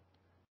 Tim.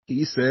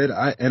 He said,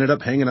 I ended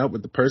up hanging out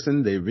with the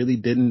person they really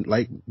didn't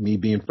like me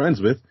being friends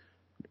with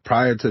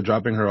prior to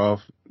dropping her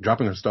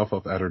stuff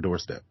off at her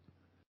doorstep.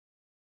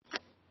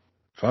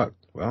 Fuck.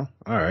 Well,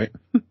 all right.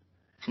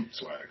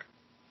 Swag.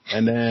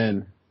 And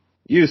then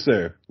you,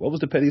 sir, what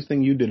was the pettiest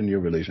thing you did in your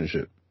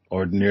relationship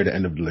or near the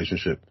end of the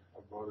relationship?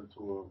 I brought her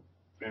to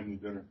a family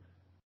dinner.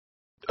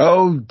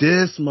 Oh,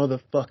 this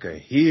motherfucker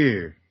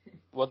here.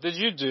 What did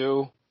you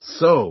do?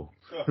 So,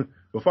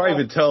 before I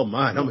even tell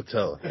mine, I'm going to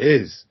tell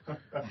his.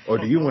 Or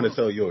do you want to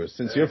tell yours?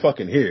 Since you're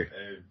fucking here.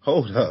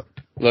 Hold up.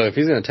 Look, if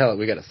he's going to tell it,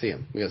 we got to see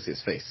him. We got to see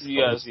his face.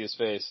 You got to see his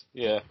face.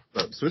 Yeah.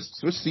 Switch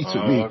seats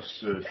with me.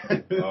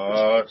 Shit.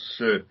 Oh,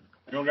 shit.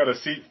 You don't got a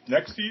seat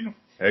next to you?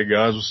 Hey,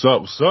 guys, what's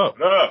up? What's up?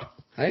 What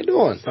up? How you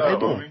doing? What's up,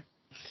 homie?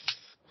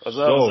 What's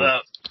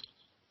up?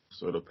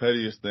 So the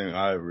pettiest thing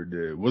I ever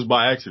did was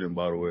by accident,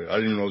 by the way. I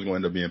didn't even know it was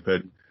going to end up being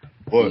petty.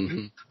 But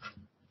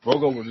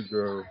broke up with a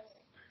girl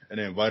and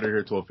then invited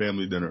her to a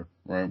family dinner,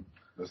 right?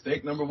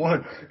 Mistake number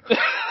one.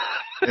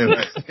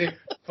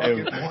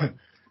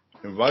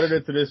 Invited her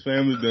to this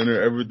family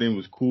dinner. Everything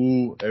was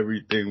cool.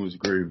 Everything was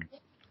great.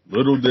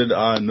 Little did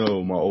I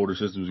know my older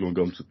sister was going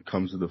to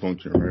come to the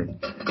function, right?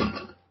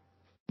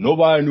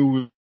 Nobody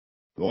knew.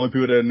 The only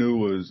people that knew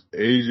was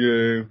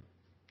AJ,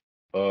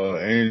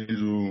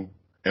 Angel,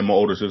 and my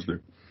older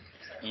sister.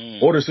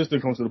 Older sister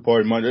comes to the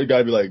party. There got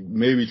to be like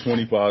maybe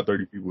 25,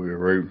 30 people here,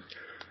 right?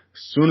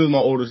 As soon as my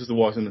older sister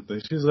walks in the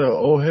thing, she's like,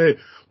 oh, hey,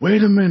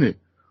 wait a minute.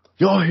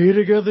 Y'all here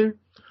together?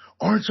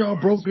 Aren't y'all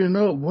broken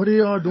up? What are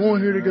y'all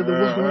doing here together?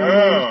 What's going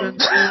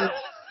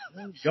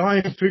on? Y'all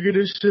ain't figured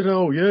this shit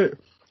out yet.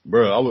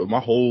 Bro,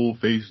 my whole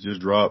face just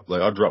dropped.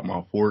 Like, I dropped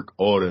my fork,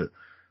 all that.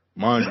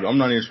 Mind you, I'm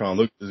not even trying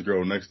to look at this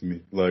girl next to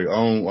me. Like, I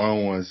don't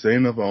want to say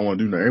nothing. I don't want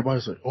to do nothing.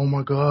 Everybody's like, oh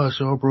my gosh,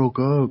 y'all broke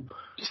up.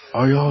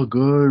 Are y'all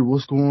good?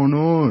 What's going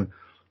on?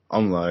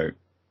 I'm like,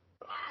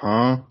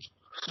 huh?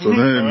 So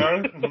then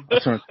I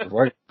turn to the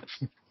right.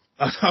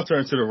 I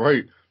turn to the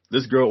right.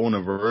 This girl on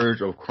the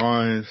verge of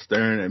crying,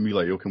 staring at me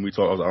like, yo, can we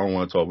talk? I was like, I don't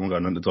want to talk. We don't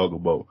got nothing to talk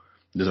about.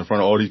 Just in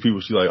front of all these people,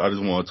 she like, I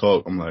just want to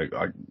talk. I'm like,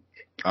 I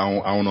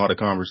don't know how to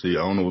conversate.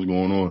 I don't know what's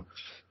going on.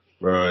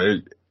 Bro,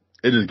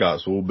 it just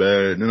got so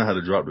bad. And then I had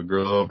to drop the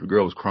girl off. The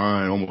girl was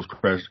crying, almost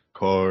crashed the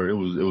car. It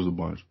was a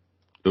bunch.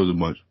 It was a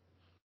bunch.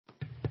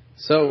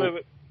 So,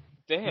 Wait.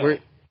 Damn.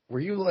 Were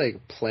you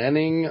like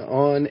planning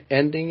on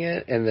ending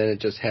it and then it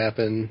just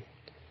happened?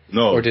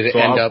 No. Or did it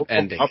end up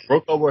ending? I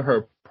broke up with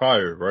her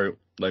prior, right?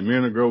 Like, me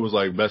and the girl was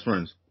like best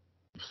friends.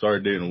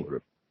 Started dating with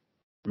her.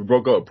 We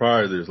broke up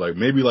prior to this, like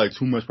maybe like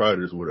 2 months prior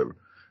to this or whatever.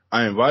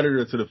 I invited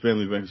her to the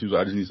family event. She was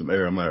like, I just need some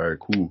air. I'm like, all right,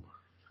 cool.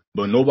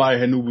 But nobody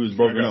had knew we was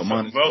broken up.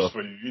 Something else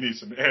for you. You need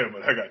some air,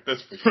 but I got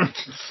this for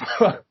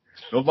you.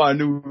 Nobody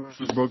knew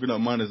we was broken up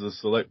minus a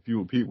select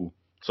few people.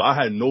 So I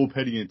had no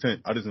petty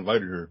intent. I just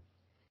invited her.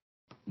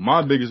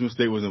 My biggest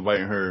mistake was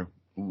inviting her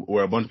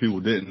where a bunch of people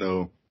didn't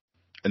know.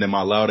 And then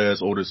my loud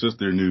ass older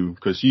sister knew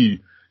because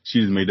she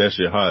just made that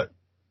shit hot.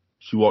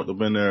 She walked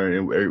up in there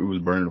and it was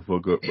burning the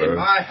fuck up, bro. In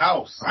my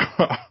house.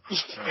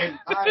 In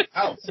my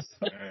house.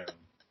 Man.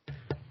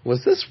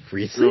 Was this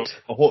recent?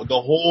 The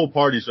whole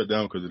party shut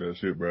down because of that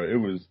shit, bro. It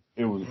was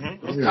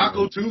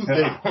Taco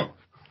Tuesday.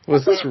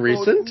 Was this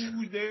recent?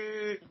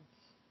 Tuesday.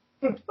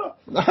 It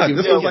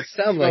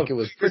sounded like it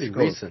was pretty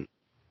recent.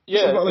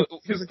 Yeah. About like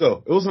years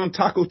ago. It was on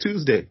Taco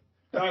Tuesday.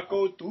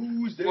 Taco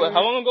Tuesday.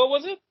 How long ago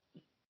was it?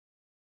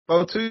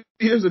 about 2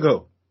 years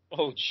ago.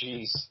 Oh,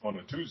 jeez. On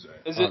a Tuesday.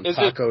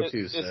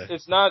 Tuesday.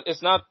 It's not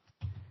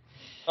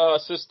a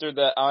sister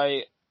that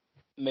I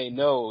may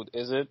know,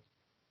 is it?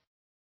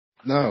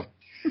 No.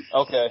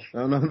 Okay.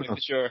 No. Making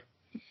sure.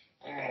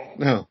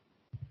 No.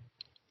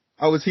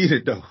 I was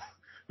heated though.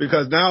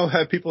 Because now I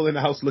have people in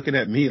the house looking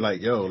at me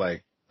like, yo,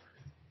 like,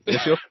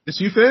 this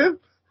you fam?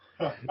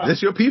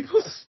 This your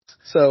peoples?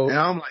 So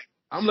And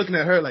I'm looking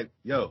at her like,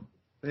 yo,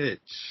 bitch.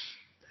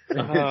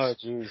 Oh,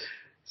 jeez.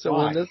 So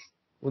Why?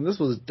 when this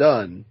was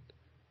done,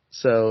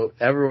 so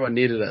everyone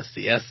needed a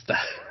siesta.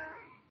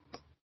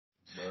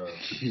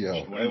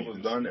 Yo. When it was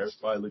done,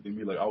 everybody looked at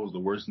me like I was the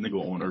worst nigga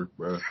on earth,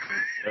 bro.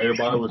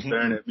 Everybody was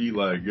staring at me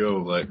like, yo,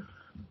 like,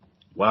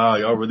 wow,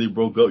 y'all really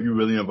broke up. You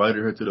really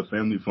invited her to the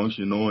family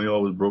function knowing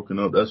y'all was broken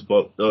up. That's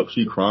fucked up.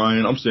 She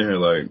crying. I'm sitting here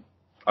like,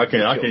 I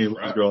can't even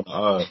look this girl in the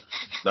eye.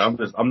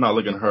 Like, I'm not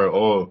looking at her at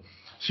all.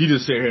 She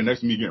just sitting here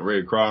next to me getting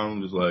ready to cry.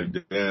 I'm just like,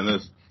 damn,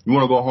 you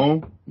want to go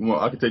home?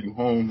 I can take you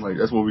home. Like,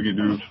 that's what we can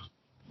do.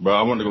 But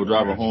I wanted to go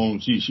drive her home.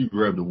 She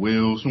grabbed the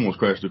wheels. She almost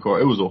crashed the car.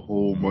 It was a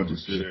whole bunch of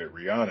shit.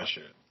 Rihanna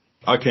shit.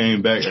 I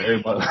came back and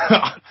everybody,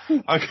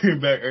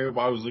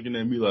 everybody was looking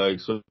at me like,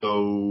 so,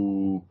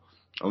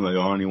 I'm like, I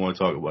don't even want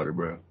to talk about it,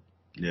 bro.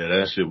 Yeah,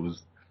 that shit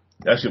was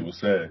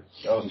sad.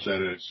 That was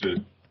sad as shit.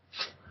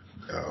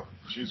 Oh.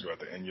 She's about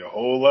to end your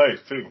whole life,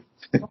 too.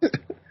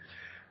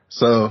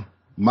 So,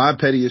 my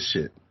pettiest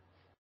shit.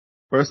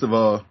 First of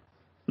all,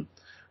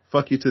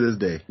 fuck you to this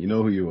day. You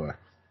know who you are.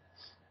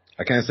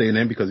 I can't say your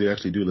name because you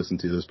actually do listen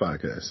to this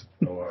podcast.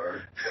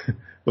 Or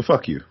But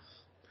fuck you.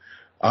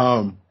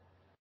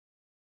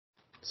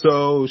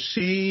 So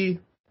she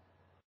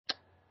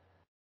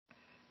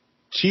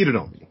cheated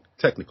on me,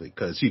 technically,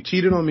 because she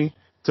cheated on me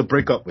to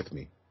break up with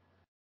me.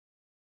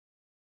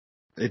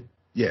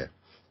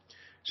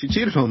 She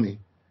cheated on me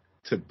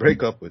to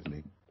break up with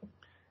me.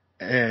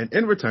 And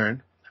in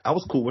return, I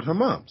was cool with her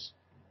moms.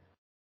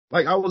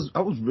 Like, I was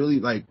really,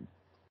 like,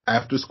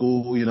 after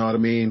school, you know what I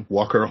mean?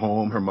 Walk her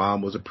home. Her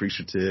mom was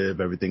appreciative,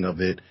 everything of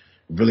it.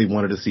 Really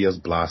wanted to see us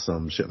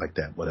blossom, shit like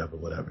that,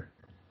 whatever.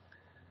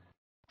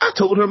 I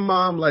told her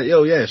mom, like,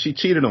 yo, yeah, she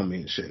cheated on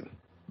me and shit.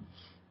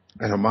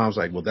 And her mom's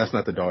like, well, that's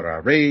not the daughter I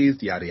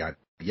raised, yada, yada,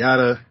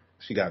 yada.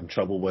 She got in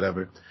trouble,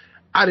 whatever.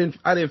 I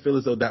didn't feel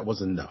as though that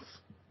was enough.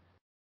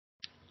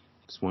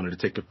 Just wanted to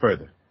take it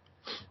further.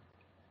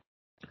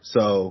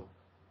 So,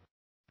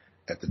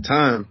 at the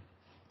time,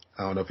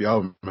 I don't know if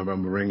y'all remember,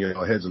 I'm going to ring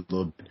your heads a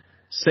little bit.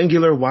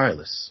 Singular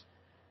Wireless.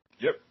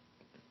 Yep.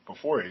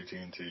 Before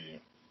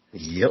AT&T.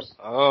 Yep.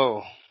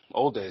 Oh,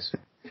 old days.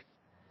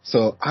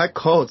 So I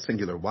called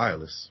Singular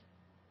Wireless,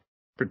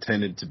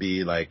 pretended to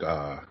be like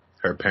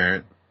her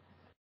parent,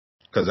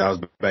 because I was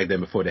back then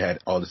before they had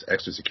all this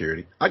extra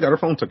security. I got her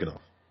phone taken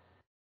off.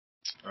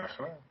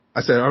 Uh-huh.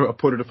 I said I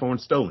reported the phone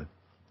stolen.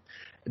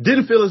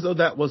 Didn't feel as though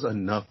that was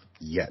enough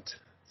yet.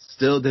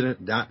 Still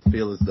did not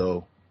feel as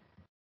though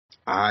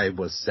I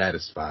was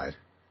satisfied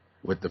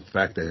with the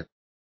fact that,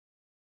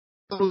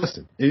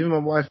 listen, even my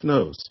wife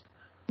knows,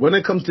 when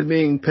it comes to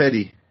being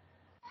petty,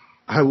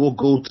 I will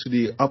go to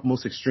the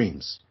utmost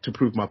extremes to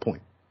prove my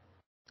point.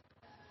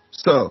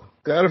 So,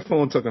 got her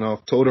phone taken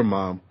off, told her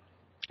mom,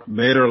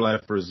 made her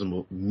life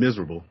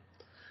miserable.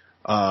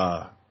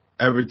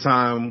 Every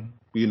time,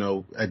 you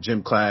know, at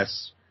gym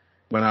class,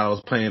 when I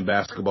was playing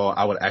basketball,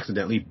 I would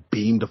accidentally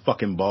beam the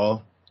fucking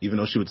ball, even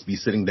though she would be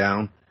sitting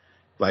down,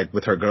 like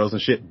with her girls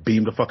and shit,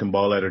 beam the fucking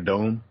ball at her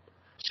dome.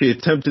 She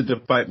attempted to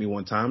fight me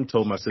one time,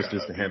 told my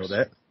sisters to handle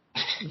that.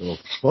 Oh,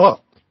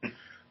 fuck.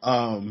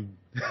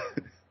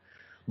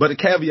 But the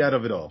caveat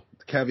of it all,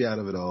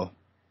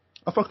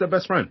 I fucked her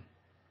best friend.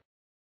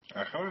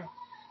 Uh-huh.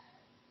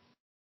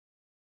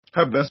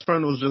 Her best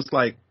friend was just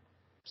like,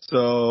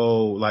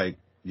 so, like,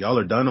 y'all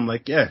are done? I'm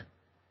like, yeah.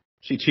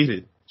 She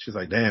cheated. She's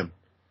like, damn.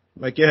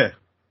 I'm like, yeah.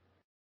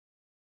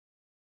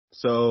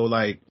 So,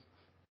 like,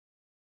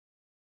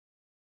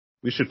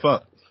 we should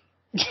fuck.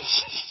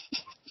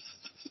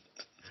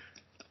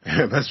 And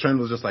her best friend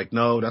was just like,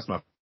 no, that's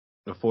my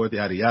fourth,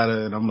 yada,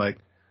 yada. And I'm like,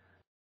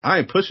 I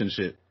ain't pushing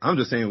shit. I'm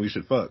just saying we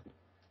should fuck.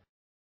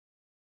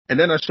 And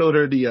then I showed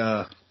her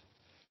the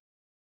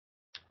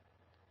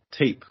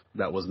tape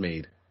that was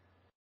made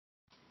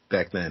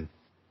back then.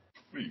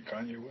 What, you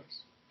Kanye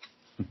West?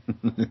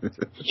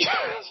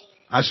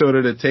 I showed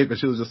her the tape and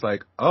she was just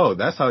like, oh,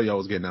 that's how y'all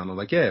was getting down. I'm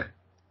like, yeah.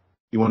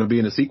 You want to be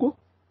in a sequel?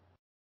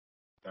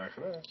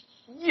 Uh-huh.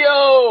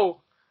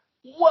 Yo!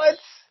 What?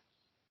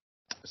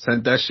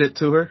 Sent that shit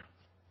to her.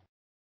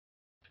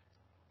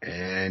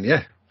 And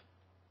yeah.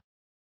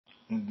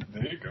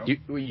 There you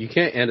go. You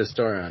can't end a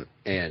story on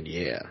and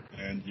yeah.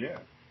 And yeah.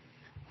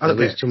 That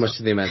leaves too much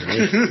to the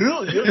imagination.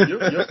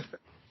 Yep.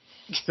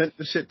 Sent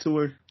the shit to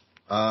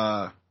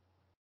her.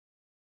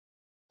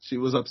 She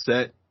was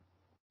upset.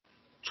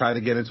 Tried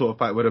to get into a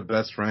fight with her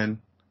best friend.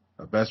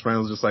 Her best friend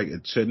was just like,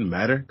 it shouldn't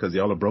matter because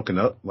y'all are broken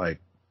up. Like,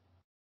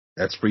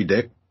 that's free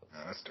dick.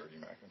 Nah, that's dirty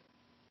mackin'.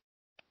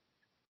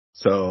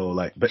 So,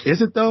 like, but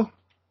is it though?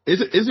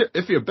 Is it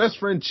if your best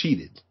friend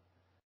cheated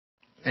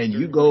and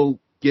you go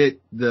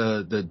get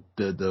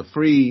the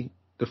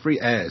The free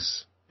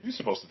ass. You're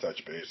supposed to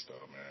touch base,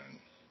 though, man.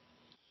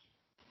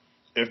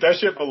 If that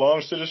shit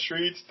belongs to the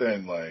streets,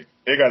 then, like,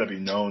 it gotta be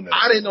known that...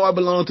 I didn't know I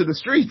belonged to the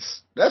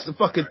streets. That's the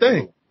fucking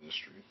thing. The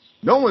streets.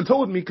 No one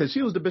told me because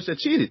she was the bitch that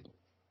cheated.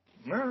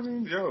 No, I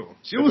mean, yo.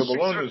 She was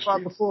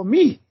certified before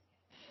me.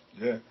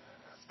 Yeah.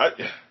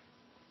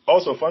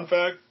 Also, fun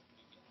fact,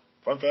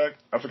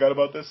 I forgot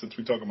about this since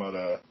we talking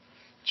about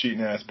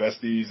cheating ass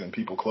besties and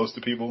people close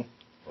to people.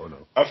 Oh no.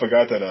 I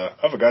forgot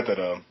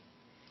that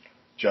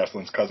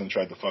Jocelyn's cousin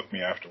tried to fuck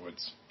me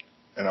afterwards.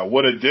 And I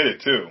would have did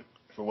it too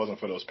if it wasn't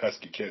for those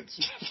pesky kids.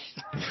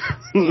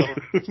 Yeah.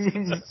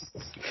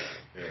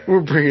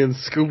 We're bringing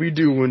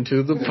Scooby-Doo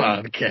into the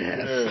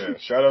podcast. Yeah,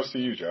 shout outs to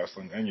you,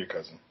 Jocelyn, and your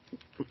cousin.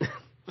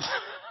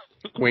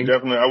 Wink.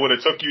 Definitely, I would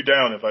have took you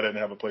down if I didn't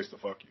have a place to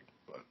fuck you,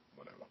 but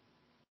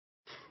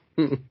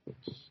whatever.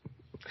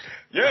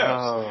 Yeah.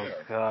 Oh,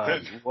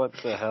 God. What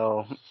the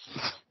hell?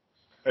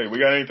 Hey, we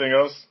got anything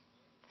else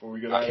before we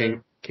get out of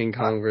here? King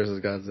Kong versus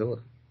Godzilla.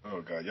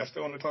 Oh, God. Y'all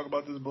still want to talk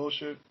about this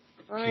bullshit?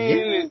 I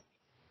mean,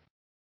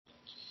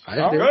 I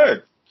do. Go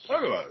ahead.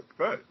 Talk about it.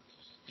 Go ahead.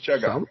 What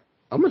y'all got? So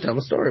I'm going to tell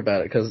a story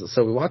about it,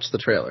 so we watched the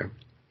trailer.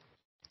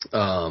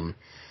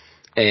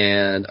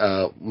 And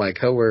my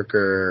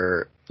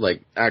coworker,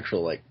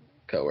 actual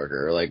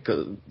coworker,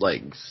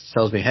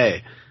 tells me,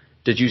 hey,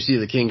 did you see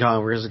the King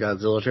Kong versus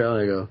Godzilla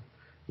trailer? And I go,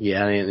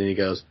 yeah. And he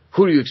goes,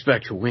 who do you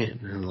expect to win?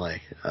 And I'm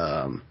like,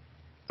 I've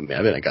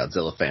been a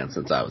Godzilla fan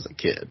since I was a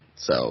kid,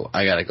 so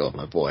I gotta go with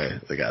my boy,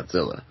 the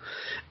Godzilla.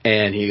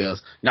 And he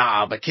goes,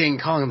 nah, but King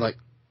Kong. I'm like,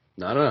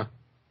 no.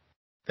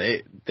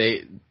 They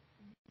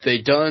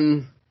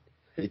done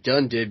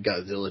did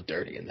Godzilla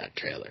dirty in that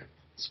trailer.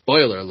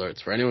 Spoiler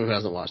alerts for anyone who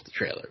hasn't watched the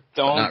trailer.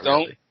 Don't.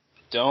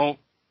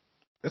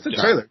 It's a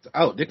trailer. It's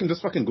out. They can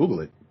just fucking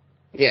Google it.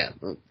 Yeah,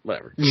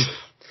 whatever.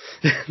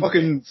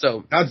 Fucking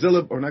so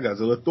Godzilla, or not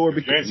Godzilla, Thor.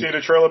 If you ain't seen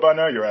the trailer by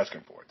now, you're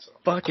asking for it. So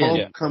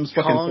fucking Kong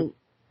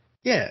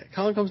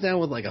Kong comes down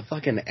with a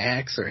fucking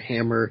axe or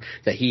hammer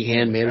that he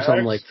handmade or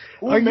something like.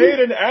 Who made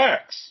an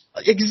axe?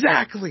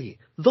 Exactly.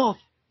 The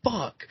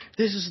fuck.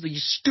 This is the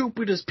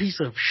stupidest piece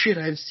of shit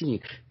I've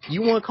seen.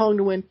 You want Kong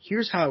to win?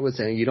 Here's how I would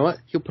say. You know what?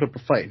 He'll put up a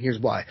fight. And here's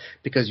why.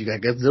 Because you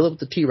got Godzilla with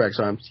the T-Rex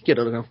arms. You get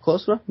enough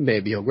close enough,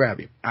 maybe he'll grab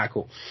you.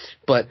 Cool.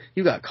 But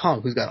you got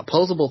Kong, who's got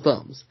opposable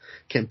thumbs,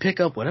 can pick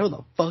up whatever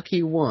the fuck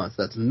he wants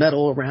that's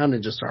metal around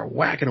and just start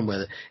whacking him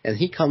with it. And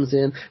he comes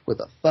in with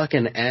a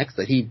fucking axe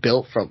that he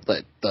built from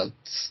the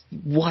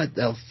what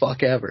the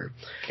fuck ever.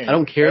 I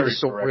don't care the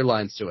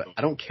storylines to it.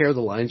 I don't care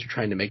the lines you're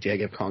trying to make to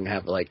give Kong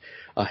have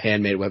a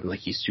handmade weapon like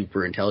he's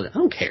super intelligent. I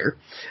don't care.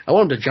 I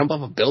want him to jump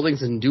off of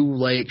buildings and do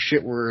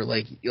shit where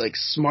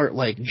smart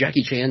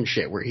Jackie Chan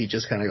shit where he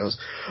just kind of goes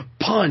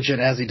punch,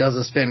 and as he does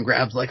a spin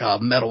grabs a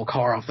metal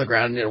car off the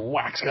ground and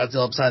whacks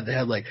Godzilla upside the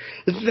head.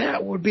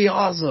 That would be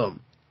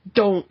awesome.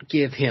 Don't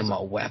give him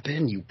a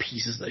weapon, you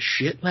pieces of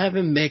shit. Have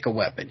him make a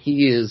weapon.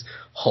 He is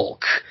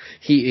Hulk.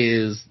 He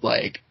is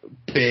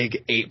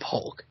big ape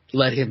Hulk.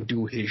 Let him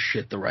do his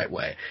shit the right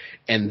way.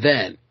 And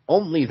then,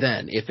 only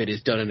then, if it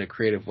is done in a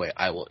creative way,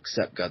 I will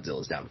accept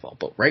Godzilla's downfall.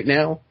 But right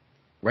now,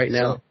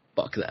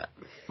 fuck that.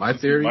 My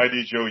theory,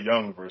 Mighty Joe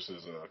Young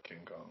versus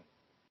King Kong.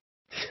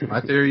 My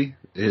theory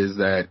is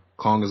that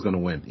Kong is going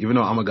to win. Even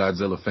though I'm a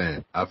Godzilla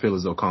fan, I feel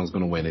as though Kong's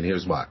going to win, and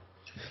here's why.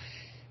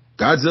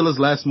 Godzilla's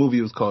last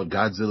movie was called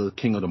Godzilla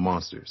King of the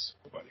Monsters,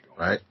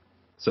 right?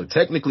 So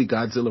technically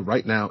Godzilla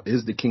right now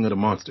is the king of the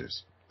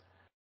monsters.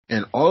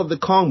 And all of the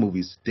Kong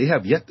movies, they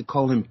have yet to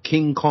call him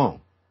King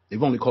Kong.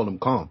 They've only called him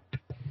Kong.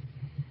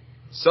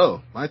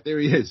 So my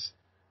theory is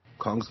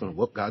Kong's going to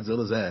whoop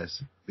Godzilla's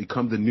ass,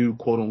 become the new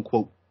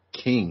quote-unquote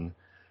king,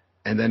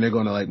 and then they're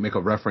going to make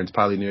a reference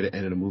probably near the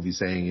end of the movie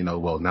saying,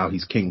 well, now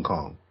he's King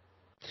Kong.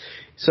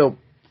 So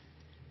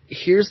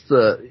here's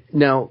the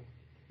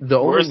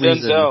only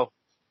reason...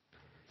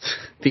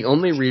 The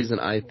only reason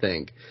I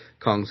think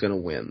Kong's going to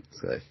win is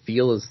that I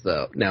feel as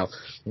though... Now,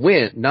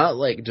 win, not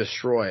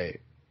destroy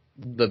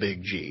the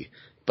big G,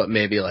 but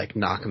maybe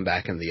knock him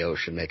back in the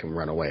ocean, make him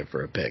run away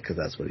for a bit, because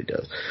that's what he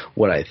does.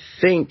 What I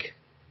think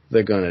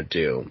they're going to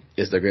do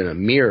is they're going to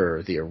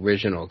mirror the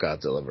original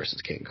Godzilla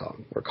vs. King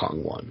Kong, where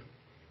Kong won.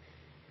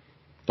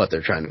 But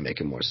they're trying to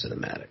make it more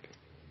cinematic.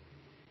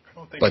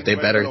 But they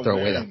better throw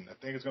away that. I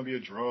think it's going to be a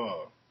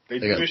draw. They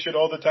do this shit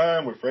all the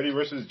time with Freddy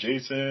versus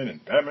Jason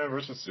and Batman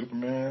versus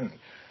Superman.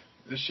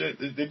 This shit,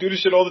 they do this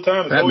shit all the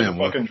time. It's always a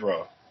fucking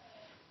draw.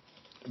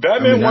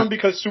 Batman won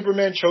because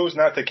Superman chose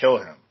not to kill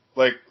him.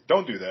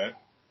 Don't do that.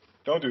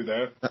 Don't do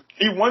that.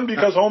 He won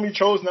because homie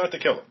chose not to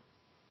kill him.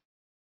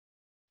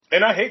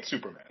 And I hate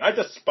Superman. I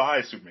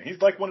despise Superman. He's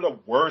one of the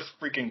worst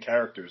freaking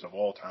characters of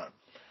all time.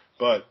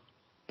 But,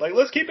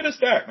 let's keep it a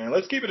stack, man.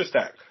 Let's keep it a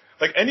stack.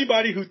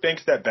 Anybody who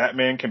thinks that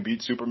Batman can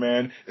beat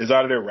Superman is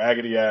out of their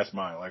raggedy ass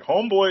mind.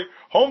 Homeboy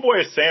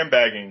is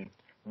sandbagging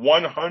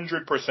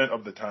 100%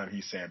 of the time.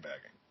 He's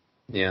sandbagging.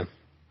 Yeah,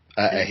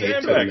 I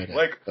hate sandbagging.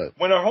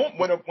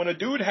 When a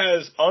dude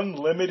has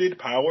unlimited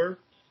power,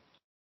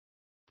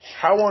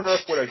 how on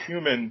earth would a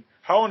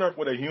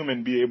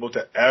human be able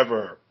to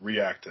ever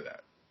react to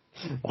that?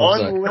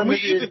 Can we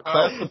even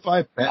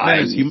classify Batman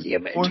as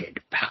human?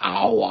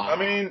 Power. I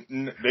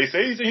mean, they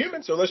say he's a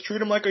human, so let's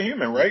treat him like a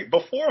human, right?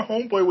 Before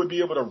Homeboy would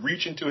be able to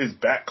reach into his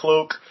bat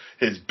cloak,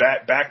 his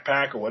bat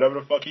backpack, or whatever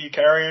the fuck he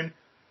carrying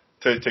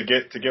to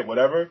get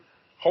whatever,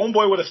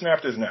 Homeboy would have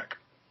snapped his neck.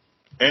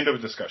 End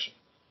of discussion.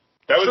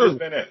 That would have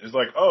been it. It's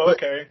like, oh,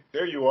 okay,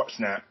 there you are,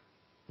 snap.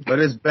 But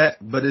it's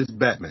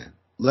Batman.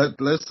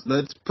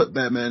 Let's put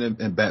Batman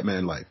in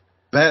Batman life.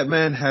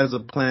 Batman has a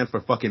plan for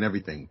fucking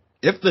everything.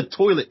 If the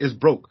toilet is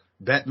broke,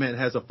 Batman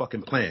has a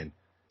fucking plan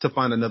to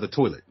find another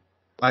toilet.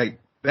 Like,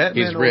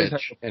 Batman he's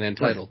rich and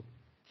entitled.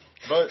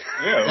 But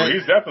yeah, well,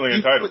 he's definitely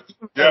entitled.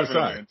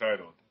 Definitely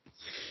entitled.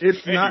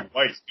 It's and not he's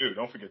white too.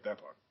 Don't forget that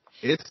part.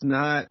 It's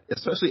not,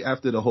 especially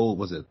after the whole,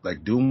 was it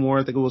like Doom War?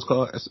 I think it was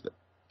called.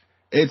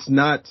 It's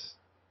not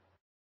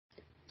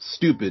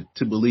stupid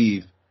to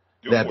believe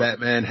that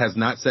Batman has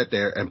not sat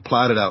there and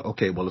plotted out.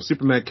 Okay, well, if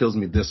Superman kills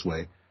me this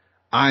way,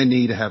 I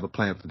need to have a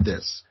plan for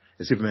this.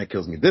 If Superman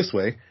kills me this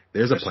way,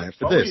 there's a plan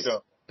for this.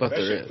 But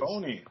there is.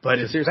 Phony. But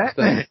it's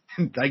Batman.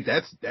 Like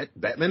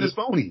Batman is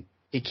phony.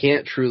 He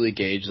can't truly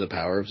gauge the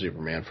power of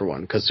Superman for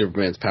one, because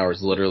Superman's power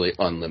is literally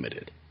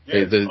unlimited.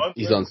 Yeah,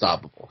 He's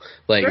unstoppable.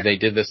 Like, they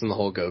did this in the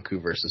whole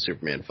Goku versus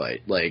Superman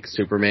fight. Like,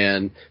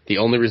 Superman, the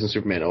only reason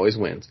Superman always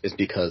wins is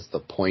because the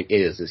point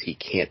is he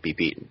can't be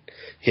beaten.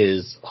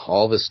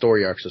 All of his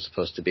story arcs are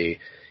supposed to be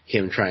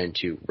him trying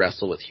to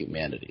wrestle with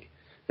humanity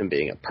and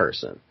being a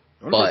person.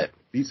 But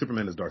beat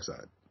Superman is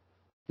Darkseid.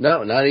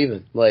 No, not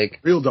even. Like,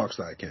 real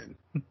Darkseid can.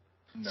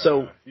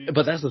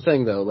 But that's the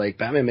thing though. Like,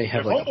 Batman may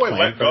have like a plan. Homeboy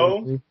let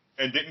go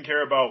and didn't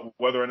care about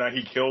whether or not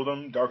he killed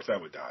him,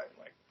 Darkseid would die in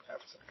like half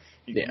a second.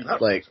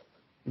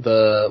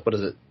 What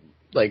is it?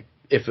 Like,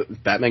 if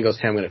Batman goes,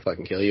 hey, I'm gonna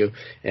fucking kill you,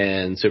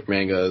 and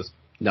Superman goes,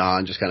 nah,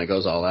 and just kind of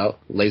goes all out.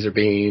 Laser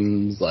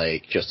beams,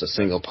 like, just a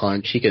single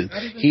punch.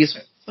 He's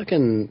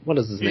fucking, what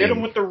is his name? He hit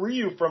him with the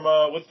Ryu from,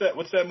 what's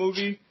that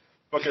movie?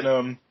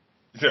 Fucking,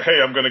 hey,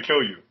 I'm gonna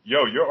kill you.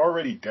 Yo, you're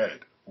already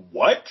dead.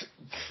 What?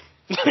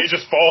 He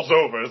just falls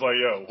over. It's like,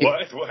 yo,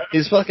 what? What happened?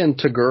 He's fucking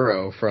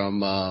Toguro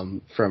from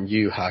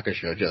Yu Yu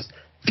Hakusho, just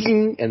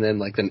ding, and then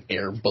like an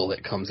air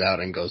bullet comes out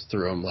and goes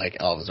through him like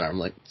all of his arm.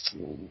 Like,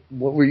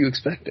 what were you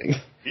expecting?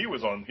 He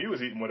was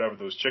eating whatever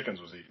those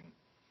chickens was eating.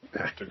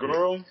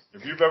 Toguro,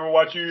 if you've ever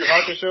watched Yu Yu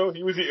Hakusho,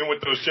 he was eating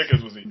what those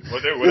chickens was eating.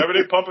 Whatever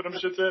they pumping them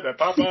shits at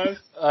Popeyes,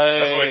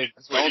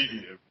 that's what he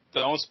eating.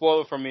 Don't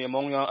spoil it for me. I'm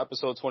only on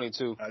episode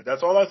 22.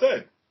 That's all I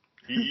said.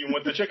 He eating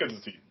what the chickens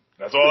was eating.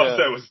 That's all I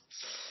said was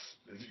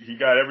he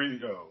got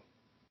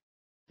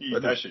he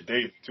eat that shit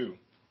daily too.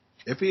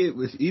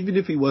 Even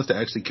if he was to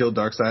actually kill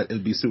Darkseid,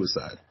 it'd be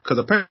suicide. Because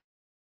apparently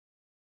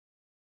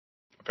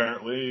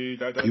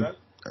that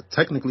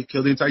technically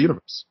killed the entire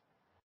universe.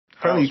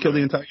 Apparently, you killed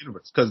the entire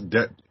universe because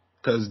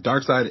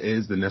Darkseid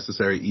is the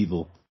necessary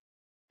evil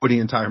for the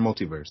entire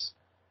multiverse.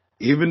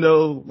 Even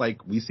though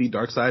like we see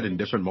Darkseid in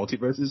different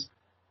multiverses,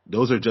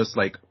 those are just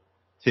like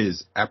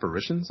his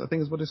apparitions, I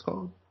think is what it's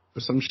called, or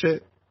some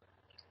shit.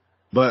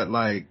 But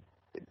like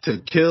to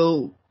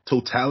kill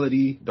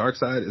totality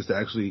Darkseid is to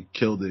actually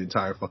kill the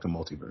entire fucking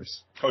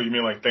multiverse. Oh, you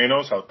mean like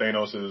Thanos? How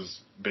Thanos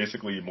is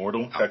basically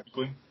immortal,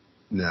 technically?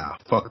 Nah,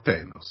 fuck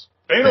Thanos.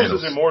 Thanos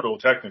is immortal,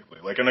 technically.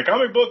 Like, in the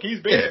comic book,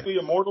 he's basically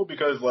immortal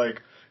because,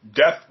 like,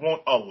 death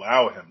won't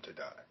allow him to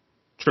die.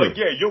 True. Like,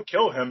 yeah, you'll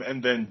kill him,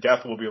 and then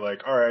death will be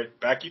like, all right,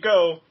 back you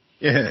go.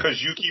 Yeah.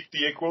 Because you keep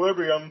the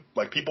equilibrium.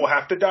 Like, people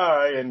have to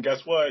die, and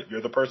guess what?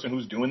 You're the person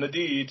who's doing the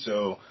deed,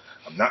 so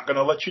I'm not going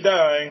to let you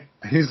die.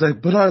 He's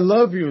like, but I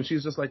love you. And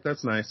she's just like,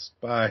 that's nice.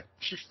 Bye.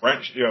 She's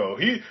French. Yo,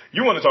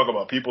 you want to talk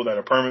about people that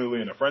are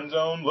permanently in a friend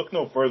zone? Look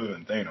no further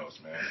than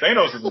Thanos, man.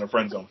 Thanos is in a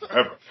friend zone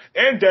forever.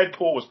 And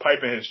Deadpool was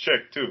piping his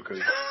chick, too,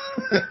 because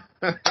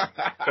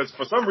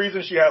for some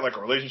reason she had, like, a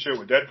relationship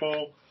with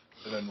Deadpool.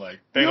 And then, like,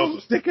 Thanos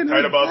was tight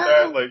about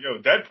that. Like, yo,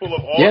 Deadpool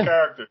of all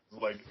characters,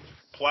 like,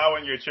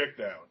 plowing your chick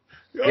down.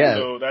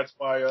 So that's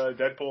why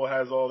Deadpool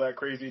has all that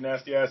crazy,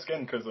 nasty-ass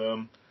skin, because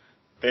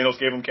Thanos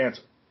gave him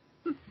cancer.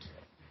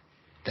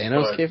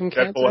 Thanos gave him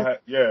cancer?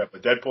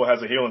 But Deadpool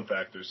has a healing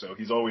factor, so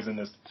he's always in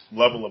this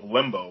level of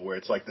limbo where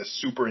it's like this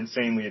super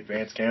insanely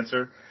advanced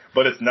cancer,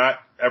 but it's not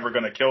ever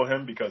going to kill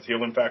him because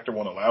healing factor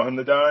won't allow him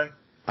to die.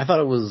 I thought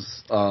it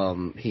was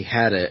he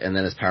had it and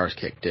then his powers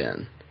kicked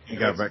in. He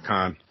got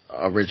retcon.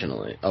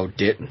 Originally. Oh,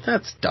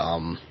 that's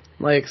dumb.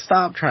 Like,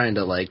 stop trying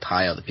to, like,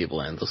 tie other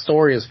people in. The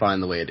story is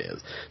fine the way it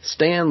is.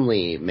 Stan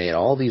Lee made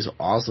all these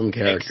awesome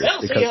characters.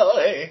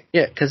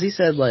 Because he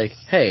said, like,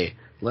 hey,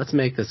 let's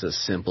make this as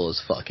simple as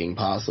fucking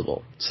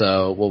possible.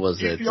 So, what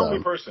was it? He's the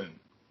only person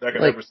that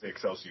can ever say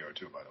Excelsior,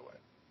 too, by the way.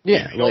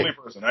 Yeah. He's the only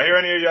person. I hear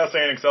any of y'all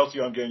saying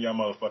Excelsior, I'm getting y'all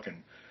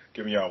motherfucking,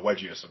 giving y'all a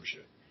wedgie or some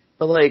shit.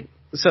 But, like,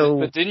 so...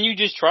 But didn't you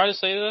just try to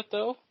say that,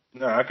 though?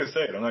 No, I could say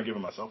it. I'm not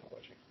giving myself a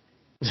wedgie.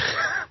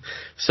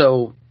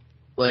 So...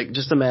 Like,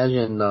 just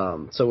imagine,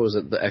 so what was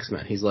it, the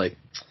X-Men? He's like,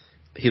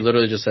 he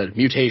literally just said,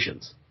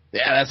 mutations.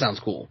 Yeah, that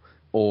sounds cool.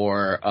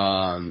 Or,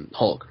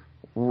 Hulk.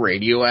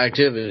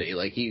 radioactivity.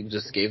 Like, he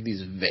just gave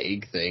these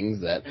vague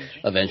things that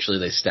eventually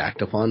they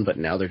stacked upon, but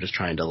now they're just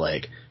trying to,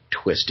 like,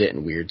 twist it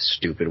in weird,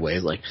 stupid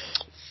ways. Like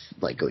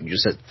you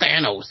just said,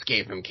 Thanos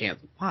gave him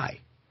cancer. Why?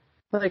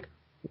 Like,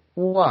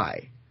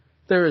 why?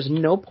 There is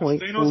no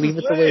point. Leave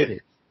it the way it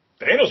is.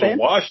 Thanos will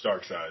wash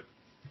Darkseid.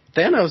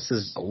 Thanos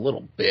is a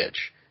little bitch.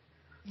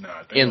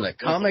 Nah, in the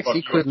comics,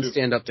 he couldn't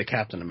stand up to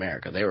Captain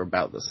America. They were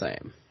about the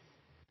same.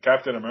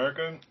 Captain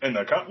America?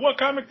 What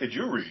comic did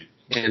you read?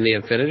 In the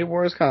Infinity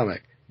Wars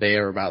comic, they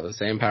are about the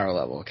same power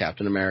level,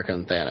 Captain America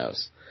and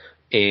Thanos.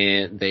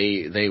 And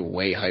they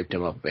way hyped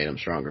him up, made him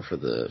stronger for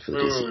the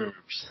DC. Wait.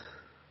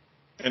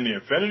 In the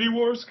Infinity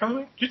Wars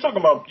comic? You talking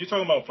about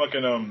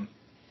fucking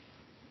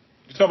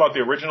you talking about the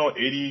original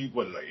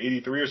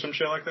 83 or some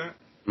shit like that?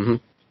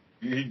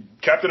 Mm-hmm.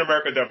 Captain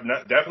America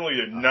definitely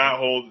did not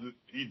hold.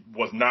 He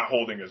was not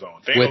holding his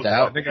own.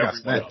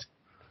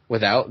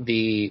 Without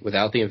the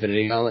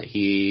Infinity Gauntlet,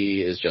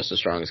 he is just as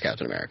strong as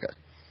Captain America.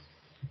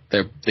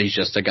 He's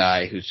just a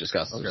guy who's just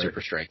got some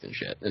super strength and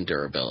shit and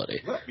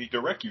durability. Let me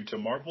direct you to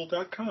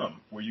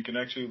Marvel.com, where you can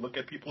actually look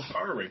at people's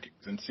power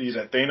rankings and see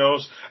that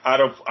Thanos,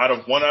 out of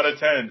 1 out of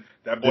 10,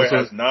 that boy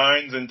has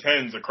 9s and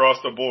 10s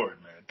across the board,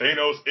 man.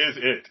 Thanos is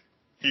it.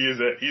 He is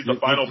it. He's the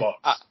final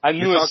boss. I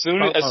knew as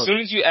soon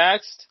as you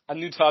asked, I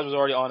knew Taj was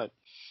already on it.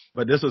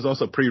 But this was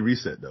also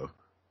pre-reset, though.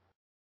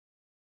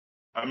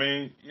 I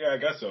mean, yeah, I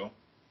guess so.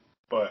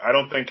 But I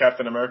don't think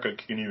Captain America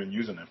can even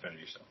use an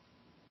Infinity Stone.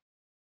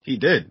 He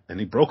did, and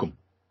he broke them.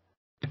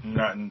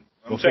 I'm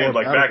saying,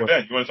 like, back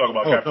then, you want to talk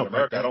about Captain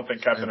America, I don't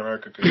think Captain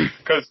America could.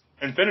 Because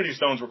Infinity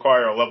Stones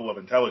require a level of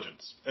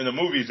intelligence. In the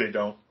movies, they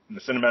don't. In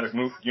the cinematic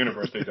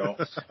universe, they don't.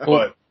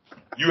 But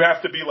you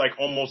have to be, like,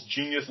 almost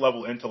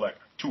genius-level intellect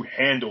to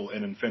handle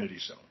an Infinity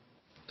Stone.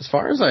 As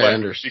far as I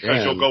understand...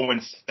 Because you'll go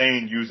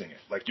insane using it.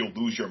 Like, you'll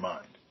lose your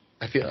mind.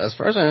 I feel, as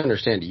far as I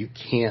understand, you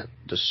can't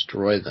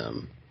destroy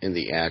them in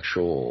the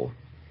actual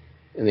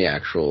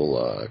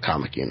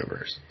comic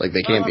universe. Like,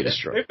 they can't be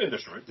destroyed. They've been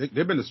destroyed.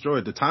 They've been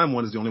destroyed. The Time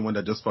one is the only one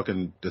that just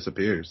fucking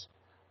disappears.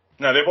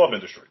 No, they've all been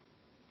destroyed.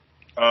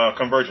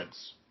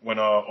 Convergence. When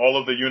all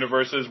of the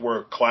universes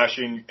were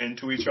clashing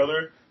into each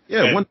other.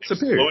 Yeah, one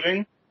disappeared.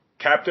 Exploding.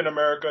 Captain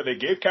America, they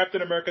gave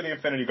Captain America the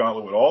Infinity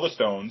Gauntlet with all the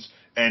stones,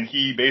 and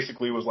he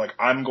basically was like,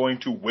 I'm going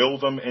to will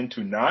them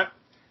into not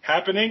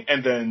happening,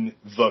 and then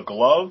the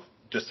glove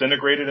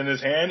disintegrated in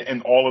his hand,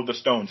 and all of the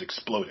stones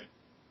exploded.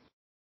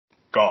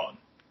 Gone.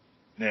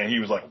 And he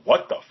was like,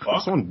 what the fuck?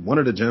 That's on one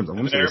of the gems. I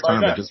want to say it was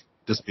Time that just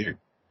disappeared.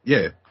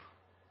 Yeah.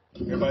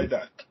 Everybody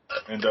died.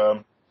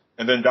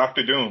 And then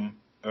Dr. Doom,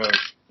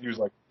 he was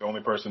like the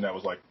only person that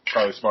was like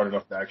probably smart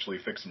enough to actually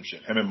fix some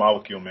shit. Him and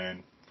Molecule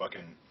Man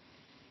fucking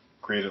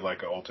created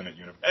like an alternate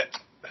universe.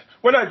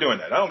 We're not doing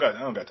that. I don't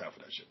got time for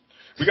that shit.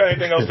 We got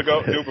anything else to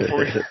do before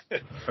we?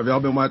 Have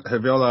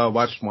y'all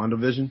watched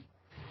WandaVision?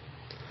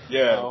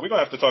 Yeah, we're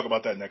gonna have to talk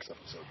about that next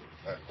episode.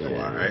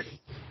 All right.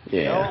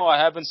 Yeah. No, I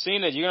haven't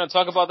seen it. You're gonna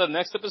talk about that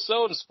next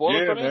episode and spoil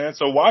it for me? Yeah, man.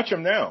 So watch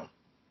him now.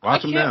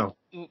 Watch him now.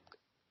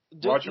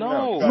 Watch him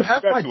now. You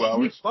have got like 2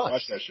 hours. Plus.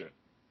 Watch that shit.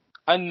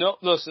 I know.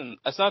 Listen,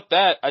 it's not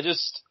that.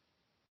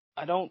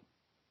 I don't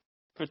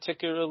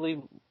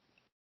particularly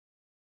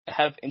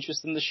have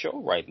interest in the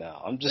show right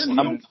now. I'm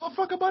don't give a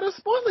fuck about us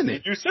spoiling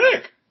it. Then you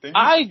sick.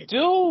 I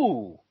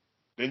do.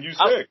 Then you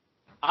sick.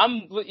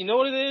 You know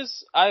what it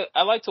is?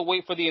 I like to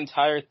wait for the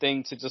entire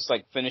thing to just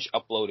like finish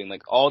uploading,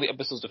 like all the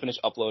episodes to finish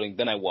uploading,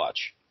 then I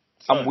watch.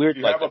 Son, I'm weird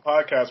you like have a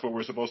podcast where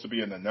we're supposed to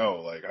be in the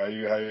know. Like, how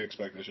you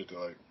expect this shit to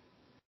like?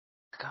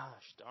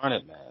 Gosh darn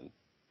it, man.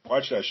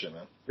 Watch that shit,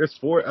 man. There's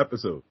 4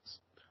 episodes.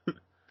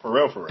 For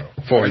real.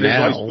 For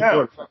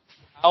now.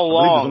 How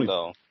long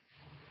though?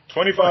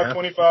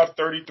 25,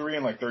 33,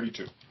 and like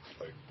 32.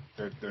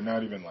 Like they're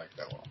not even like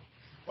that long.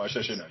 Watch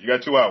that shit now. You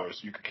got 2 hours.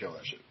 You could kill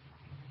that shit.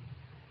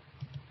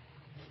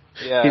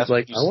 Yeah, he's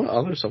like, I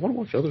want to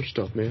watch other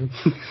stuff, man.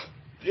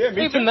 Yeah,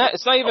 me even too. that.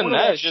 It's not even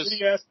that. It's just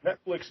shitty ass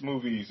Netflix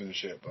movies and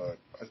shit. But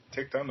I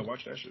take time to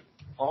watch that shit.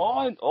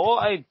 all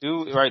I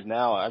do right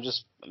now. I'm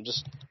just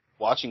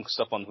watching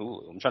stuff on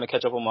Hulu. I'm trying to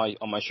catch up on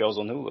my shows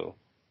on Hulu.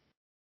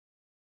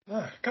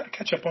 Gotta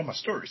catch up on my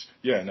stories.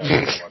 Yeah, no, I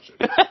don't watch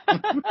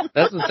it.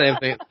 That's the same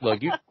thing.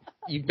 Look,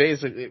 you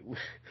basically,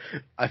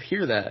 I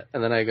hear that,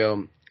 and then I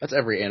go, that's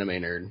every anime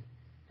nerd.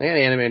 Like,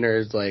 any anime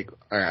nerd is like,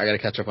 alright, I gotta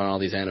catch up on all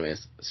these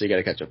animes, so you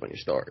gotta catch up on your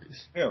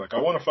stories. Yeah, like,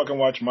 I want to fucking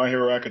watch My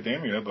Hero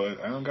Academia,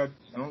 but I don't got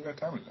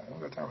time for that. I don't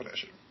got time for that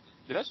shit.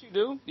 Yes, you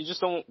do. You just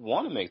don't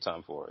want to make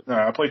time for it.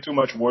 Nah, I play too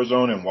much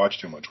Warzone and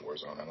watch too much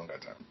Warzone. I don't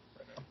got time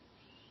right now.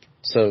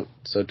 So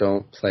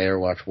don't play or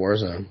watch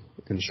Warzone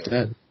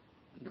instead.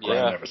 The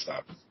grind never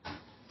stops.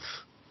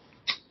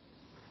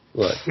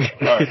 Look.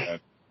 Alright, man.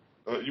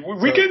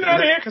 We getting out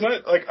of here?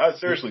 Because I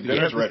seriously,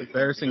 dinner's ready.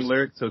 Embarrassing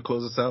lyric to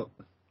close us out.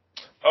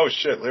 Oh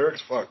shit,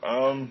 lyrics? Fuck.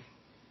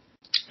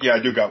 Yeah,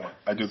 I do got one.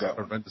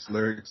 Horrendous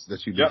lyrics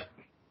that you do. Yep.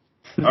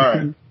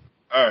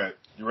 Alright.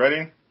 You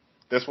ready?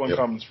 This one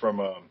comes from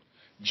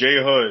Jay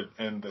Hood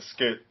in the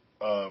skit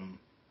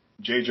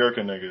Jay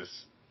Jerkin Niggas.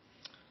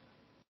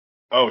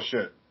 Oh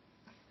shit.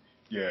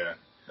 Yeah.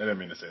 I didn't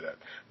mean to say that.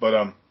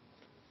 But,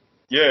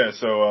 yeah,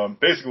 so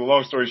basically,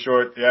 long story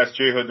short, he asked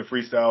J Hood to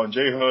freestyle, and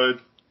J Hood,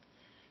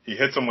 he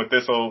hits him with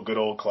this good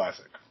old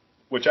classic,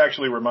 which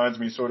actually reminds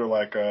me sort of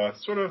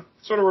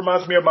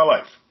reminds me of my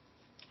life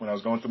when I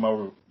was going through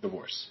my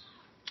divorce.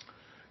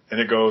 And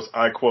it goes,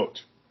 I quote,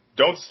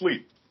 "Don't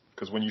sleep,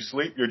 because when you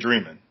sleep, you're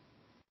dreaming.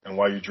 And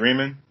while you're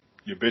dreaming,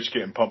 your bitch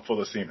getting pumped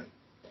full of semen."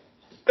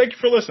 Thank you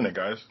for listening,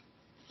 guys.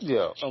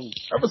 Yeah.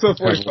 Episode 45.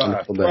 Have a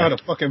wonderful day. We're on a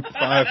fucking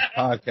 5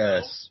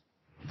 podcasts.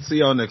 See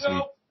y'all next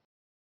week.